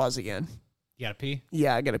have to pause again. you gotta pee.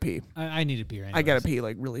 Yeah, I gotta pee. I need to pee right now. I gotta pee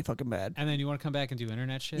like really fucking bad. And then you want to come back and do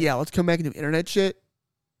internet shit? Yeah, let's come back and do internet shit.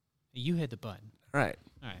 You hit the button. All right.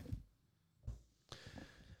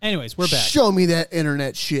 Anyways, we're back. Show me that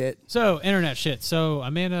internet shit. So, internet shit. So,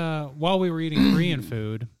 Amanda, while we were eating Korean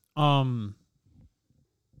food, above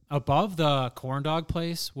the corn dog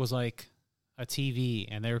place was like a TV,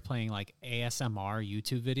 and they were playing like ASMR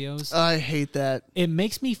YouTube videos. I hate that. It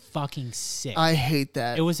makes me fucking sick. I hate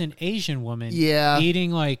that. It was an Asian woman eating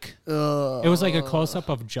like, it was like a close-up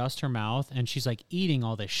of just her mouth, and she's like eating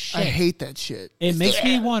all this shit. I hate that shit. It makes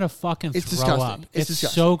me want to fucking throw disgusting. up. It's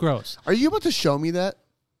disgusting. So gross. Are you about to show me that?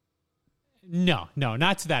 No,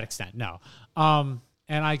 not to that extent, no. And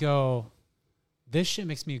I go, this shit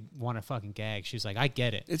makes me want to fucking gag. She's like, I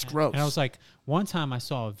get it. It's gross. And I was like, one time I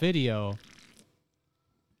saw a video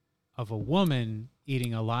of a woman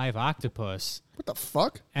eating a live octopus. What the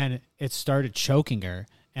fuck? And it started choking her.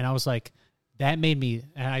 And I was like, that made me,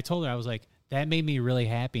 and I told her, I was like, that made me really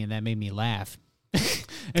happy and that made me laugh.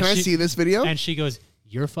 Can I see this video? And she goes,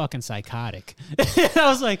 you're fucking psychotic. And I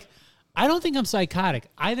was like, I don't think I'm psychotic.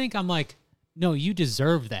 I think I'm like, no, you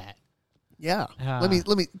deserve that. Yeah. Let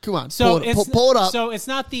me come on. So pull it up. So it's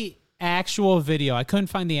not the actual video. I couldn't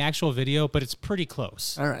find the actual video, but it's pretty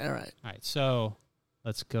close. All right. So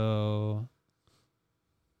let's go.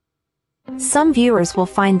 Some viewers will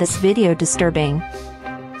find this video disturbing.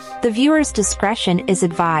 The viewer's discretion is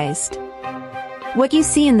advised. What you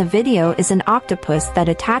see in the video is an octopus that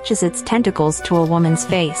attaches its tentacles to a woman's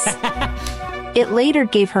face. It later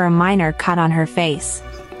gave her a minor cut on her face.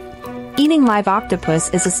 Eating live octopus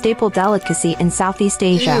is a staple delicacy in Southeast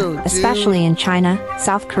Asia, especially in China,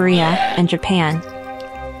 South Korea, and Japan.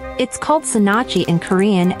 It's called sanachi in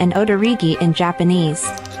Korean and otorigi in Japanese.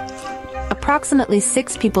 Approximately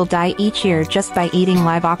 6 people die each year just by eating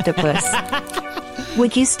live octopus.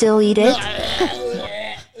 Would you still eat it?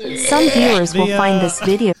 Some viewers will find this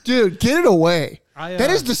video. Dude, get it away. That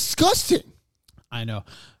is disgusting. I know.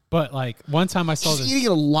 But like one time I saw She's this eating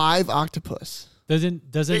a live octopus. Did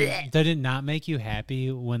it not make you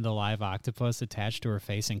happy when the live octopus attached to her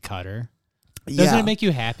face and cut her? Doesn't it make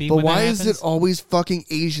you happy? But when why that is happens? it always fucking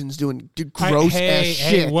Asians doing gross ass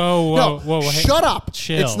shit? Whoa, shut up.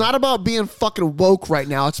 Chill. It's not about being fucking woke right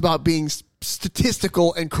now. It's about being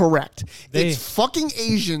statistical and correct. It's fucking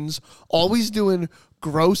Asians always doing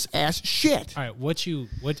gross ass shit. All right, all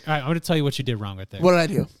right, I'm going to tell you what you did wrong right there. What did I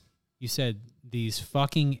do? You said these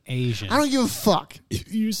fucking Asians. I don't give a fuck.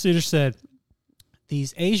 You just said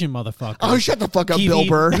these Asian motherfuckers. Oh, shut the fuck up, Bill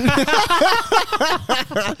Burr.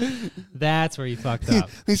 That's where you fucked up.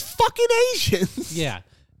 These fucking Asians. Yeah,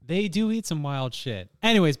 they do eat some wild shit.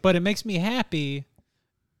 Anyways, but it makes me happy.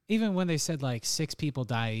 Even when they said like 6 people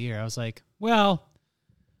die a year, I was like, well,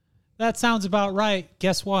 that sounds about right.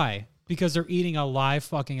 Guess why? Because they're eating a live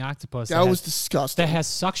fucking octopus. That was disgusting. That has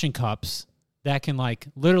suction cups that can like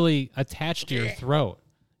literally attach to your throat.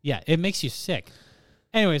 Yeah, it makes you sick.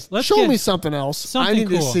 Anyways, let's show me something else. I need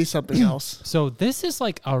to see something else. So this is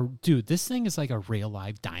like this thing is like a real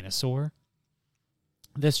live dinosaur.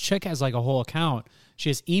 This chick has like a whole account. She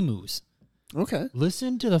has emus. Okay.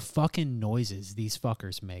 Listen to the fucking noises these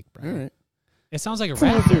fuckers make, bro. All right. It sounds like a It's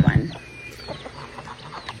an easy one.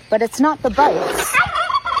 But it's not the bites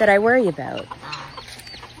that I worry about.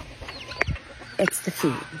 It's the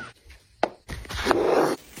feet.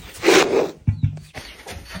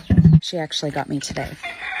 She actually got me today.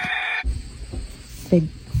 Big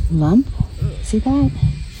lump? See that?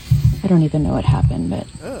 I don't even know what happened, but...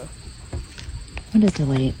 What a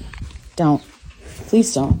delight. Don't.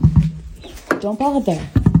 Please don't. Don't bother.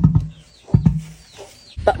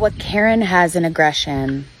 But what Karen has in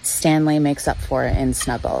aggression, Stanley makes up for it in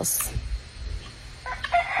snuggles.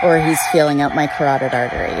 Or he's feeling out my carotid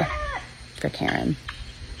artery for Karen.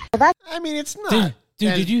 Well, I mean, it's not...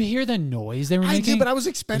 Dude, did you hear the noise they were making? I did, but I was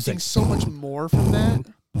expecting so much more from that.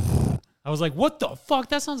 I was like, what the fuck?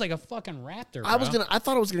 That sounds like a fucking raptor, bro. I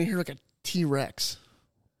thought I was gonna hear like a T-Rex.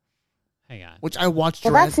 Hang on. Which I watched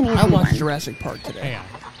Jurassic Park today. Hang on.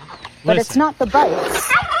 But it's not the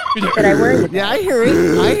bites that I worry about. Yeah, I hear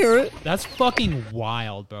it. That's fucking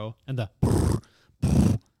wild, bro. And the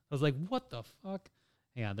I was like, what the fuck?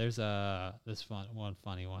 Hang on, there's this funny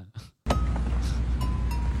one.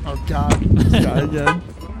 Oh God. God again.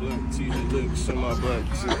 Look, TJ, look, show my butt.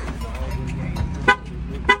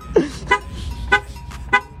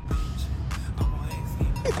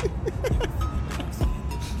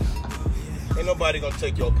 Ain't nobody gonna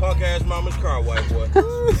take your punk ass mama's car, white boy.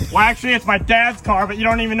 Well, actually, it's my dad's car, but you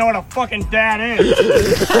don't even know what a fucking dad is.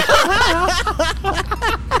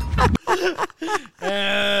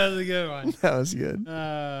 That was a good one. That was good.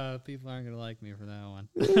 People aren't gonna like me for that one.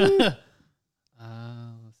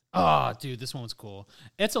 Oh, dude, this one's cool.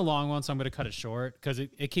 It's a long one, so I'm gonna cut it short because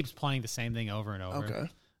it keeps playing the same thing over and over. Okay.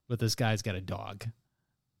 But this guy's got a dog.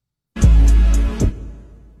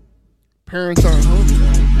 Parents aren't home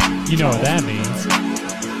yet. You know what that means.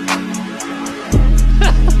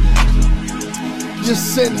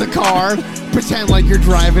 Just sit in the car, pretend like you're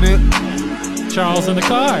driving it. Charles in the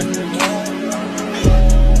car.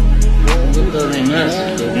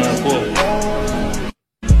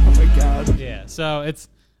 Oh my God. Yeah, so it's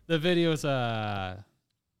the video's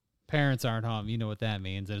parents aren't home. You know what that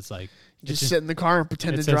means. It's like Just sit in the car and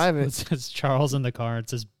pretend to drive it. It says Charles in the car.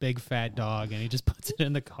 It's this big fat dog, and he just puts it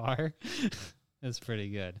in the car. It's pretty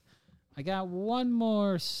good. I got one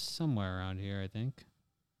more somewhere around here, I think.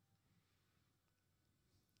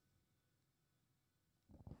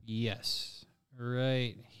 Yes,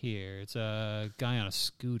 right here. It's a guy on a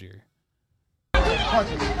scooter.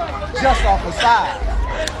 Just off the side.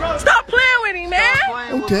 Stop playing with him, man.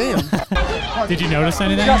 Oh, damn. Did you notice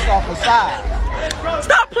anything? Just off the side.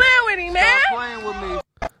 Stop playing with him, man. Stop playing with me.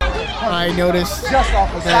 I noticed Just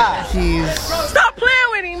off the that side. he's... Stop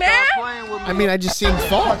playing with him, man. I mean, I just see him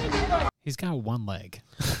fall. He's got one leg.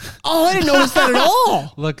 Oh, I didn't notice that at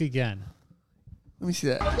all. Look again. Let me see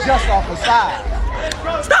that. Just off the side.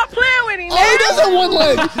 Stop playing with him, man. Oh, he does have one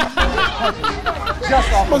leg.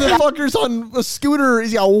 Just off the side. Motherfucker's on a scooter.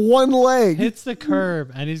 He's got one leg. Hits the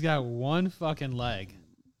curb, and he's got one fucking leg.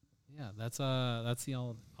 Yeah, that's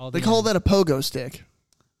the all. They call that a pogo stick.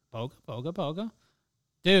 Poga.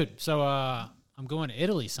 Dude, so I'm going to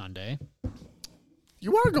Italy Sunday.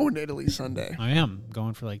 You are going to Italy Sunday. I am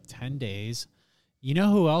going for like 10 days. You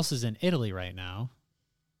know who else is in Italy right now?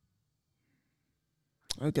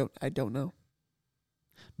 I don't know.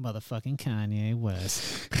 Motherfucking Kanye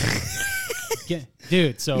West.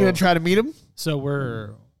 Dude, so You gonna try to meet him?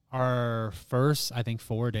 So our first, I think,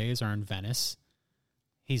 4 days are in Venice.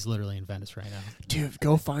 He's literally in Venice right now. Dude,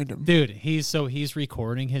 go find him. Dude, he's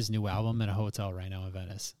recording his new album in a hotel right now in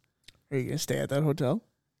Venice. Are you gonna stay at that hotel?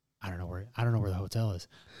 I don't know where the hotel is.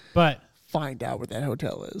 But Find out where that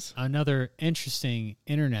hotel is. another interesting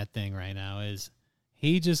internet thing right now is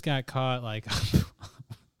he just got caught like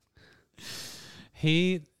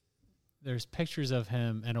there's pictures of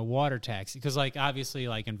him in a water taxi because like obviously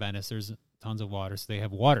like in Venice there's tons of water, so they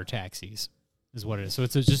have water taxis is what it is. So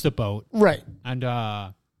it's just a boat. Right.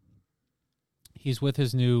 And he's with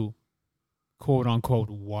his new quote unquote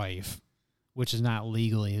wife, which is not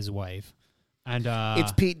legally his wife. And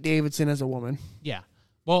It's Pete Davidson as a woman. yeah.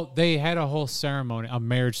 Well, they had a whole ceremony, a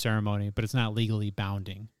marriage ceremony, but it's not legally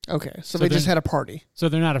bounding. Okay, so they just had a party. So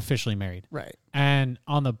they're not officially married. Right. And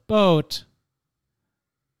on the boat,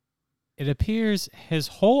 it appears his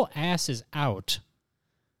whole ass is out.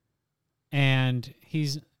 And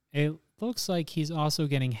it looks like he's also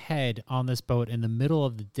getting head on this boat in the middle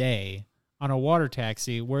of the day on a water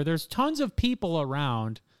taxi where there's tons of people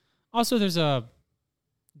around. Also, there's a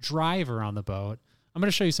driver on the boat. I'm going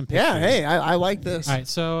to show you some pictures. Yeah, hey, I like this. All right,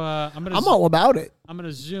 so I'm all about it. I'm going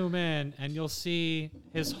to zoom in, and you'll see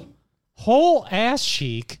his whole ass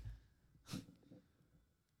cheek.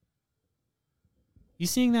 You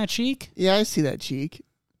seeing that cheek? Yeah, I see that cheek.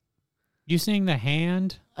 You seeing the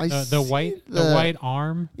hand? The see white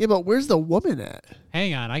arm? Yeah, but where's the woman at?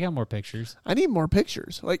 Hang on, I got more pictures. I need more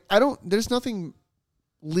pictures. Like, there's nothing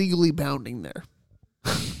legally bounding there.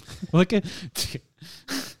 Look at...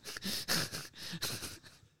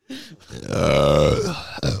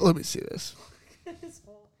 Let me see this. His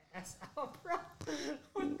whole ass out, bro.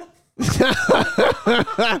 What the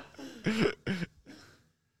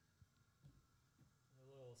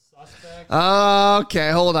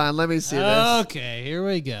Okay, hold on. Let me see this. Okay, here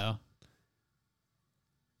we go.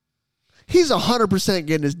 He's 100%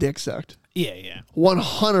 getting his dick sucked. Yeah.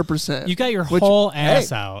 100%. You got your whole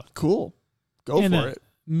ass out. Cool. Go in for the it.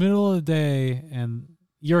 Middle of the day, and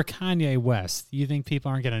you're Kanye West. You think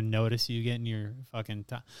people aren't going to notice you getting your fucking...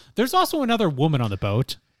 There's also another woman on the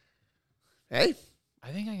boat. Hey. I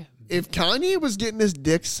think if Kanye was getting his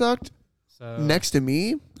dick sucked next to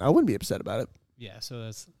me, I wouldn't be upset about it. Yeah, so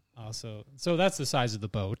that's also... So that's the size of the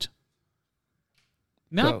boat.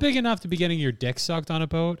 Not big enough to be getting your dick sucked on a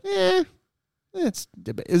boat. Is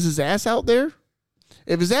his ass out there?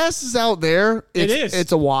 If his ass is out there,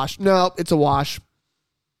 it's a wash. No, it's a wash.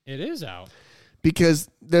 It is out. Because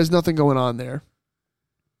there's nothing going on there.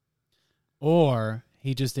 Or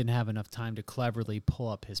he just didn't have enough time to cleverly pull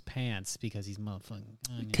up his pants because he's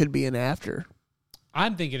motherfucking. Could be an after.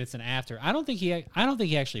 I'm thinking it's an after. I don't think he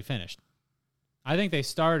actually finished. I think they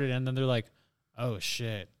started and then they're like, "Oh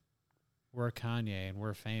shit, we're Kanye and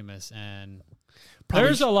we're famous and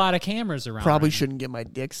there's a lot of cameras around." Probably shouldn't get my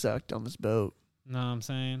dick sucked on this boat. Know what I'm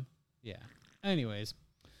saying? Yeah. Anyways,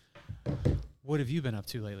 what have you been up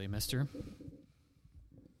to lately, mister?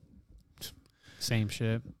 Same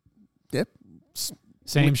shit. Yep.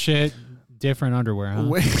 Same shit, different underwear, huh?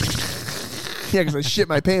 Yeah, because I shit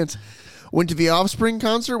my pants. Went to the Offspring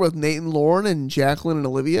concert with Nate and Lauren and Jacqueline and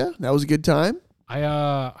Olivia. That was a good time.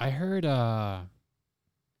 I heard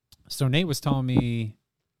so Nate was telling me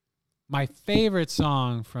my favorite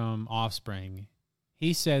song from Offspring.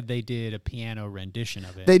 He said they did a piano rendition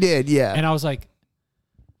of it. They did, yeah. And I was like,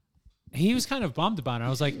 he was kind of bummed about it. I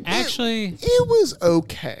was like, actually, it was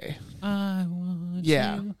okay. I want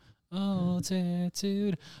you all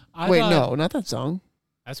tattooed. Wait, no, not that song.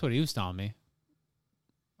 That's what he was telling me.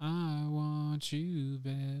 I want you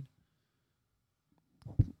bad.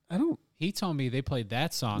 He told me they played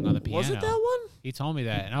that song on the piano. Was it that one? He told me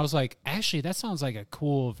that. And I was like, actually, that sounds like a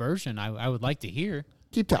cool version I would like to hear.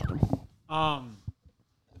 Keep talking.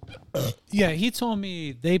 Yeah, he told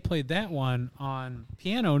me they played that one on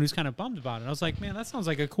piano and he was kind of bummed about it. I was like, man, that sounds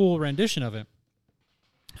like a cool rendition of it.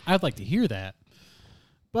 I'd like to hear that.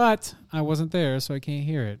 But I wasn't there, so I can't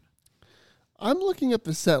hear it. I'm looking up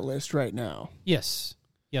the set list right now. Yes.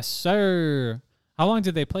 Yes, sir. How long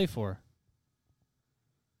did they play for?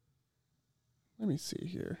 Let me see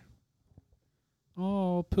here.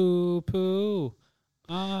 Oh, poo, poo.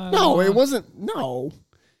 No, it wasn't. No.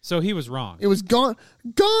 So he was wrong. It was Gone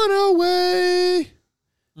Away.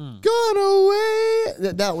 Gone Away.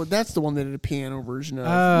 That's the one that did a piano version of.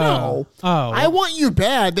 No. Oh. I Want You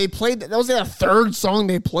Bad. They played that. That was their third song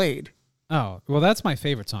they played. Oh, well, that's my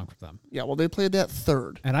favorite song from them. Yeah, well, they played that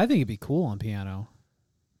third. And I think it'd be cool on piano.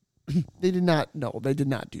 They did not. No, they did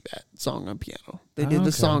not do that song on piano. They did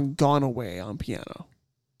the song Gone Away on piano.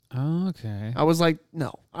 Okay. I was like,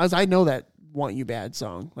 no. I know that Want You Bad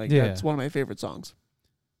song. Like, that's one of my favorite songs.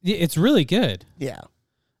 Yeah, it's really good. Yeah.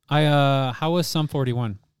 How was Sum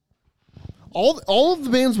 41? All of the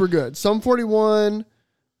bands were good. Sum 41,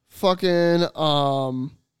 fucking God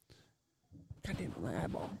damn it, my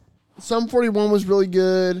eyeball. Sum 41 was really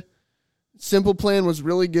good. Simple Plan was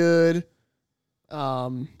really good.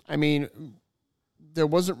 I mean, there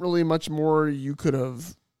wasn't really much more you could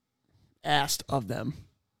have asked of them.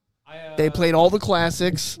 They played all the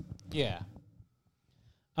classics. Yeah.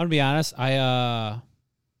 I'm gonna be honest. I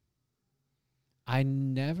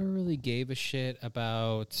never really gave a shit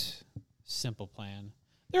about Simple Plan.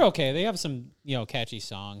 They're okay. They have some, catchy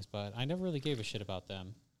songs, but I never really gave a shit about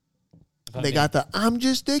them. They got the I'm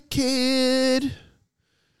just a kid.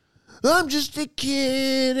 I'm just a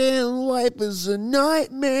kid and life is a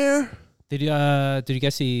nightmare. Did you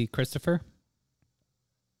guys see Christopher?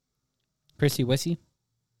 Chrissy Wissy?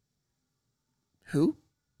 Who?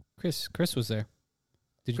 Chris was there.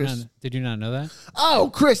 Did you not know that? Oh,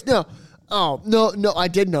 Chris, no. Oh, no, I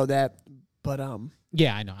did know that. But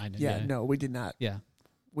yeah, I know. Yeah, no, we did not. Yeah.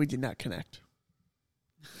 We did not connect.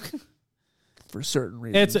 For certain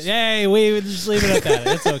reasons. We would just leave it at that.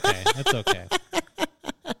 It's okay. It's okay.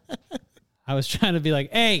 I was trying to be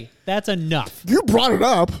like, hey, that's enough. You brought it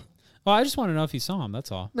up. Well, I just want to know if you saw him.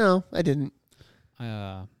 That's all. No, I didn't.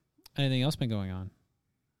 Anything else been going on?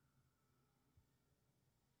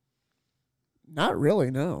 Not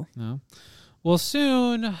really, no. No. Well,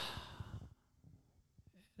 soon, in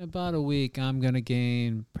about a week, I'm going to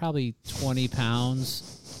gain probably 20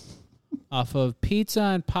 pounds off of pizza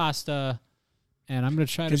and pasta. And I'm going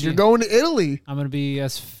to try to because you're going to Italy. I'm going to be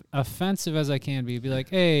as offensive as I can be. Be like,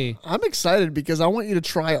 hey. I'm excited because I want you to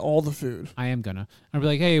try all the food. I am going to. I'll be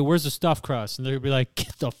like, hey, where's the stuffed crust? And they're going to be like,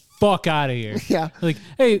 get the fuck out of here. Yeah. Like,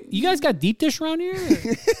 hey, you guys got deep dish around here?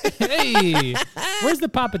 Hey, where's the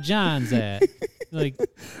Papa John's at? Like,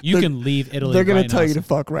 you can leave Italy. They're going to tell you to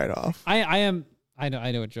fuck right off. I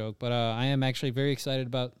know a joke, but I am actually very excited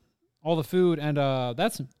about all the food. And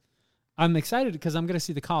I'm excited because I'm going to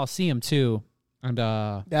see the Coliseum too. And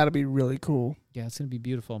that'll be really cool. Yeah, it's gonna be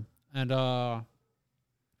beautiful. And we're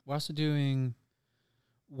also doing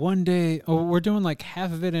one day. Oh, we're doing like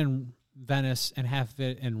half of it in Venice and half of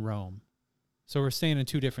it in Rome. So we're staying in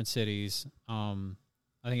two different cities. I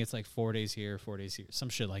think it's like 4 days here, 4 days here, some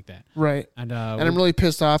shit like that. Right. And I'm really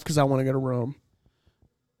pissed off because I want to go to Rome.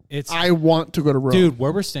 I want to go to Rome. Dude,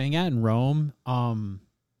 where we're staying at in Rome,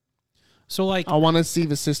 so like I want to see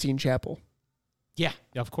the Sistine Chapel. Yeah,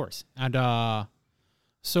 of course. And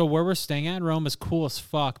so where we're staying at in Rome is cool as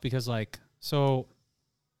fuck because like so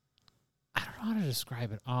I don't know how to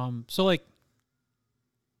describe it. So like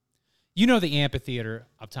you know the amphitheater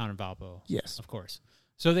uptown in Valpo? Yes. Of course.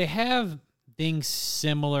 So they have things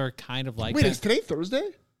similar kind of like Wait, that. is today Thursday?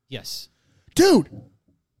 Yes. Dude,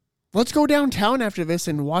 let's go downtown after this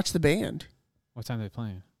and watch the band. What time are they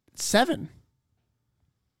playing? 7.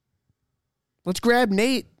 Let's grab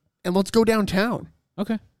Nate and let's go downtown.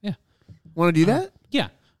 Okay. Yeah. Want to do that? Yeah.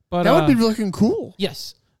 But that would be looking cool.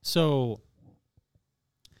 Yes. So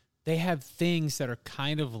they have things that are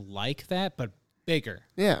kind of like that, but bigger.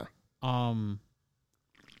 Yeah. And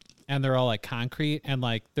they're all like concrete and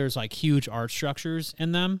like there's like huge art structures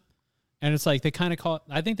in them. And it's like they kind of call it,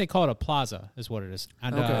 I think they call it a plaza is what it is.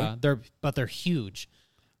 And Okay. they're huge.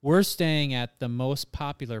 We're staying at the most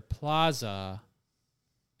popular plaza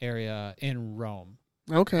area in Rome.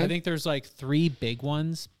 Okay. I think there's like 3 big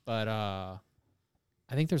ones, but I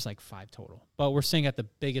think there's like 5 total. But we're staying at the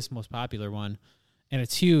biggest, most popular one, and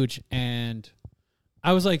it's huge. And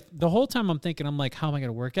I was like, the whole time I'm thinking, I'm like, how am I going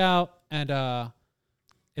to work out? And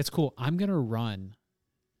it's cool. I'm going to run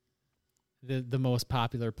the most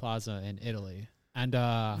popular plaza in Italy. And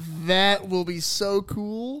that will be so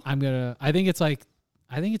cool. I think it's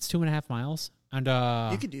 2.5 miles. And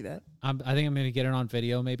you could do that. I think I'm going to get it on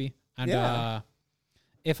video maybe. And Yeah.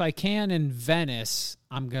 if I can in Venice,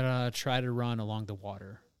 I'm going to try to run along the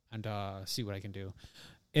water and see what I can do.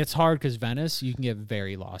 It's hard because Venice, you can get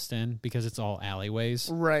very lost in because it's all alleyways.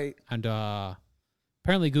 Right. And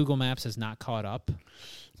apparently Google Maps has not caught up.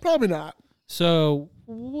 Probably not. So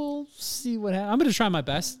we'll see what happens. I'm going to try my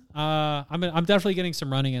best. I'm definitely getting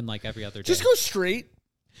some running in like every other day. Just go straight.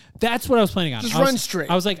 That's what I was planning on. Just run straight.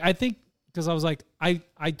 I was like, I think, because I was like, I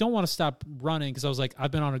don't want to stop running because I was like,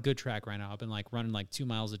 I've been on a good track right now. I've been like running like 2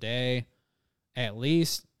 miles a day at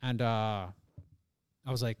least. And I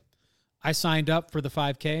was like, I signed up for the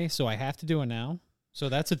 5K, so I have to do it now. So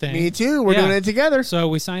that's a thing. Me too. We're doing it together. So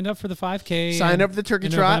we signed up for the 5K. Signed up for the turkey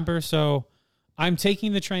in trot. November, so I'm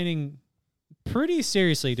taking the training pretty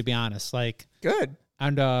seriously, to be honest. Like, good.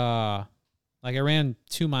 And like I ran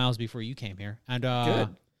 2 miles before you came here. And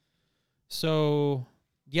good. So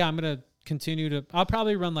yeah, I'm gonna continue to. I'll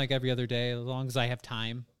probably run like every other day as long as I have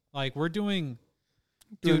time. Like we're doing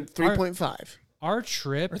 3.5. Our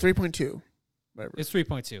trip or 3.2. Whatever. It's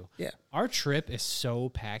 3.2. Yeah. Our trip is so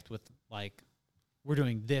packed with like we're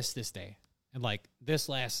doing this day and like this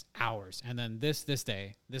last hours and then this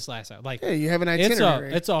day, this last hour. Like you have an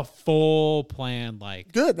itinerary. It's a full plan.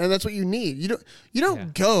 Like good, and that's what you need. You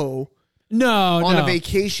don't go on a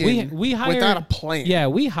vacation we hired, without a plan. Yeah,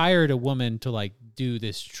 we hired a woman to like do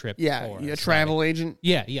this trip. Yeah, for a us, travel agent.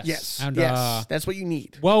 Yeah, yes, and that's what you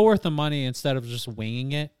need. Well worth the money instead of just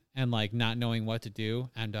winging it and like not knowing what to do.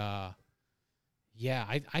 And yeah,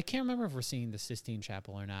 I can't remember if we're seeing the Sistine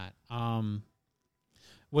Chapel or not.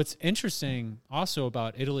 What's interesting also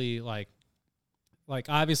about Italy, like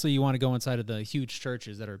obviously you want to go inside of the huge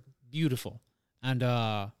churches that are beautiful, and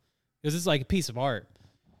because it's like a piece of art.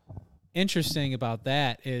 Interesting about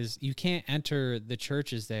that is you can't enter the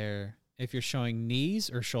churches there if you're showing knees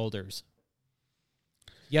or shoulders.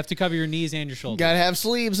 You have to cover your knees and your shoulders. Gotta have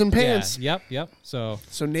sleeves and pants. Yeah, yep. So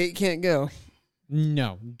Nate can't go.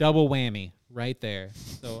 No, double whammy right there.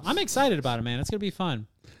 So I'm excited about it, man. It's gonna be fun.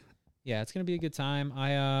 Yeah, it's gonna be a good time.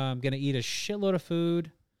 I'm gonna eat a shitload of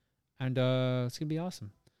food, and it's gonna be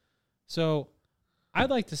awesome. So I'd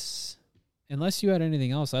like to, unless you had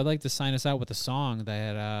anything else, I'd like to sign us out with a song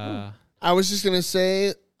that. I was just gonna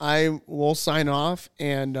say I will sign off,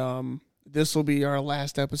 and this will be our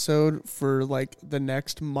last episode for like the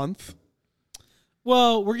next month.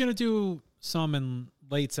 Well, we're gonna do some in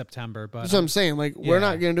late September, but that's what I'm saying. Like we're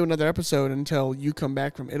not gonna do another episode until you come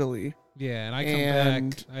back from Italy. Yeah, and I come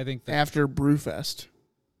back. I think after Brewfest.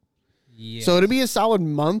 Yeah. So it'll be a solid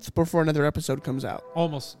month before another episode comes out.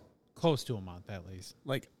 Almost close to a month at least.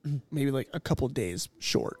 Like maybe like a couple days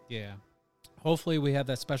short. Yeah. Hopefully we have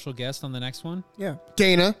that special guest on the next one. Yeah.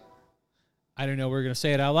 Dana. I don't know we're going to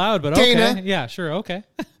say it out loud, but Dana. Okay. Yeah, sure. Okay.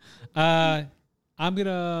 I'm going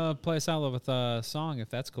to play us out with a song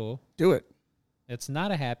if that's cool. Do it. It's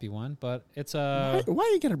not a happy one, but it's Why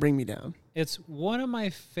are you going to bring me down? It's one of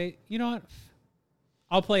my You know what?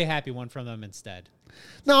 I'll play a happy one from them instead.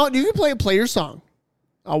 No, you can play your song.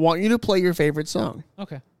 I want you to play your favorite song.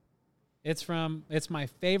 Okay. It's my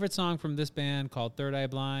favorite song from this band called Third Eye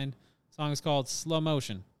Blind. The song is called Slow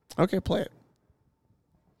Motion. Okay, play it.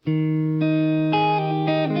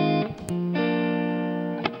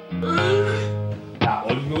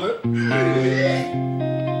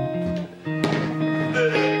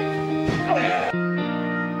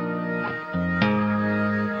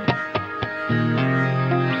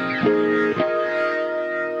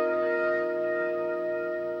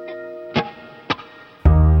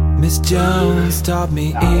 Miss Jones taught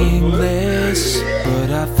me English,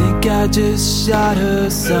 but I think I just shot her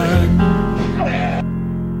son.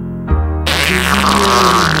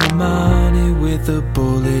 Giving money with a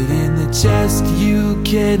bullet in the chest, you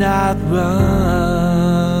cannot run.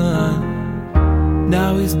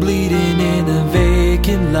 Now he's bleeding in a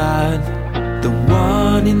vacant lot, the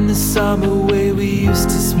one in the summer where we used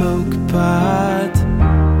to smoke pot.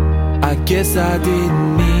 I guess I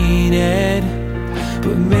didn't mean it,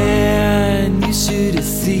 but man, you should have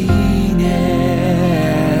seen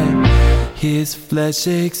it. His flesh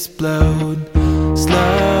explode,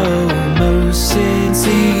 slow motion,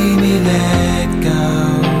 see me let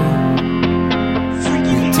go.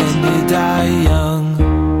 Pretend to die young,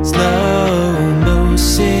 slow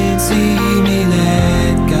motion, see me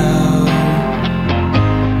let go.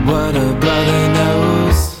 What a brother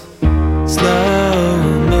knows, slow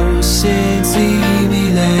motion, see me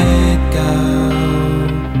let go.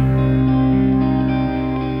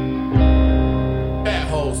 Fat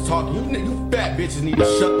hoes talking. You fat bitches need to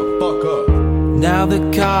shut the fuck up. Now the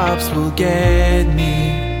cops will get me,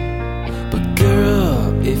 but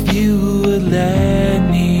girl, if you would let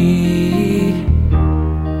me,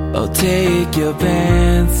 I'll take your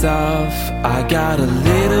pants off. I got a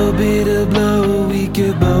little bit of blow, we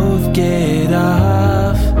could both get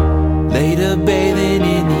off. Later bathing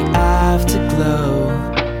in the afterglow,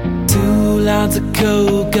 2 lines of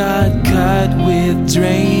coke got cut with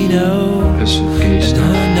Drano, and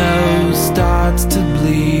her nose starts to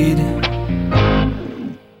bleed.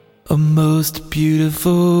 A most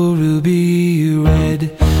beautiful ruby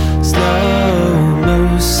red, slow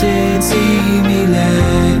motion, see me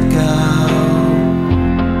let go.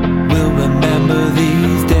 We'll remember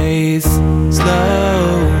these days,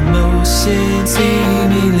 slow motion, see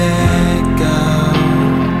me let go.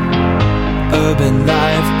 Urban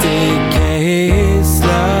life decays,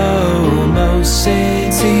 slow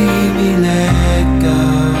motion, see me let go.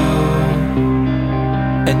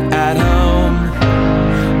 And at home,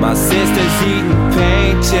 my sister's eating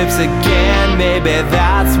paint chips again. Maybe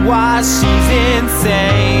that's why she's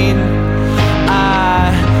insane.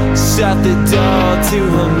 I shut the door to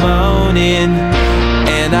her moaning,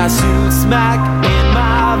 and I shoot smack in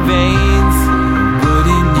my veins.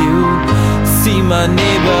 Wouldn't you see my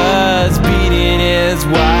neighbor's beating his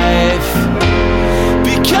wife?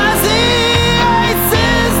 Because he hates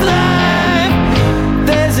his life.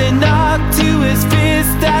 There's a knock to his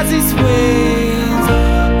fist as he swings.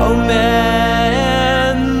 Oh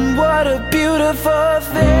man, what a beautiful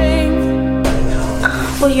thing.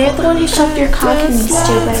 Well, you're the one who shoved your cock in me,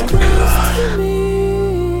 stupid.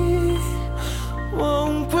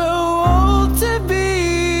 Won't grow old to be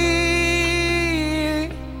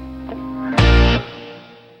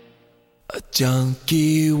a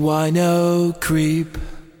junkie wino creep.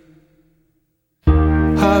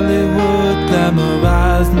 Hollywood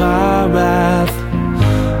glamorized my wrath.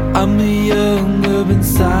 I'm a young urban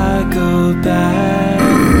psychopath.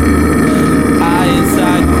 I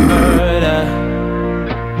incite murder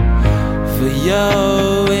for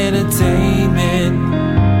your entertainment,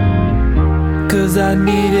 'cause I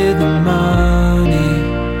needed the money.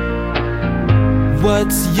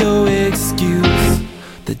 What's your excuse?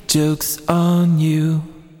 The joke's on you.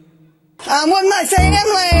 I'm with my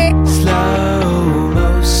family. Slow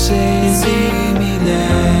motion, see me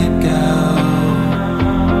let go.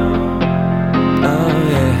 Oh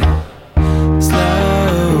yeah.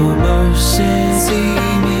 Slow motion, see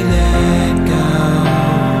me let go.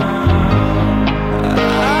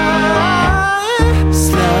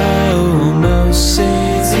 Slow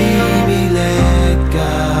motion, see me let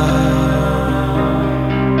go.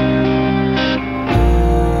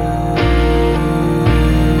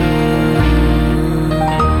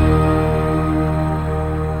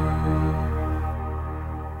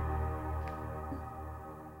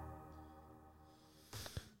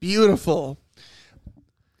 Beautiful.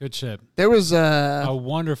 Good shit. There was a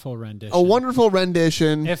wonderful rendition. A wonderful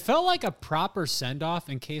rendition. It felt like a proper send off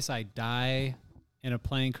in case I die in a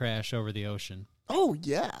plane crash over the ocean. Oh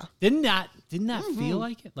yeah. Didn't that feel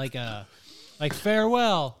like it? Like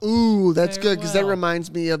farewell. Ooh, that's good, because that reminds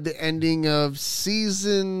me of the ending of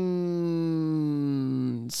season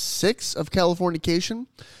 6 of Californication,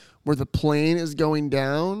 where the plane is going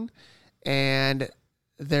down and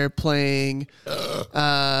they're playing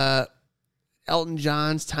Elton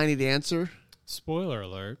John's Tiny Dancer. Spoiler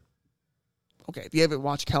alert. Okay, if you haven't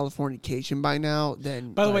watched Californication by now,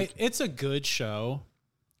 then... By the way, it's a good show.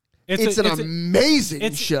 It's an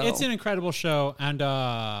amazing show. It's an incredible show, and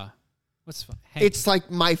it's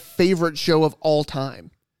like my favorite show of all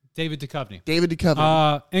time. David Duchovny. David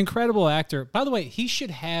Duchovny. Incredible actor. By the way, he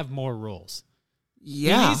should have more roles.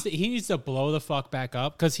 Yeah. He needs to blow the fuck back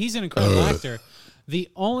up because he's an incredible actor. The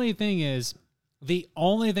only thing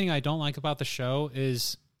I don't like about the show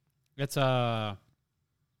is it's a,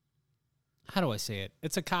 how do I say it?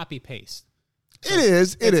 It's a copy paste. It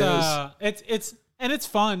is. It's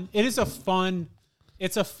fun.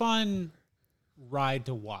 It's a fun ride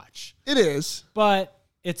to watch. It is. But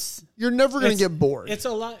you're never going to get bored. It's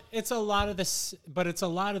a lot of this, but it's a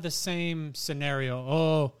lot of the same scenario.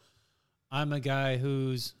 Oh, I'm a guy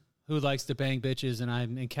who likes to bang bitches, and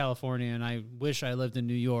I'm in California, and I wish I lived in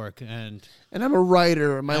New York, and I'm a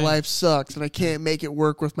writer, and my life sucks, and I can't make it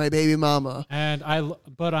work with my baby mama.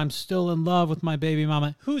 But I'm still in love with my baby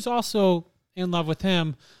mama, who's also in love with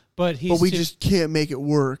him, but we just can't make it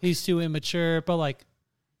work. He's too immature, but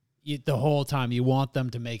the whole time you want them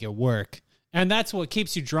to make it work. And that's what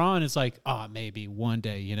keeps you drawn. It's like, maybe one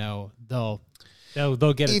day, they'll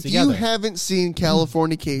get it together. If you haven't seen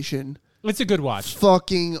Californication, it's a good watch.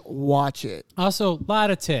 Fucking watch it. Also, a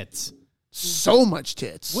lot of tits. So much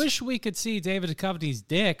tits. Wish we could see David Duchovny's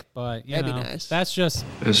dick, but that'd be nice. That's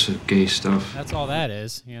gay stuff. That's all that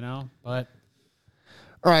is, But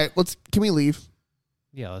all right, can we leave?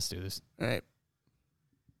 Yeah, let's do this. All right.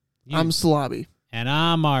 I'm Slobby. And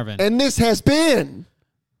I'm Marvin. And this has been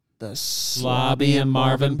the Slobby and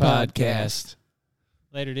Marvin podcast.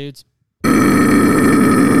 Later, dudes.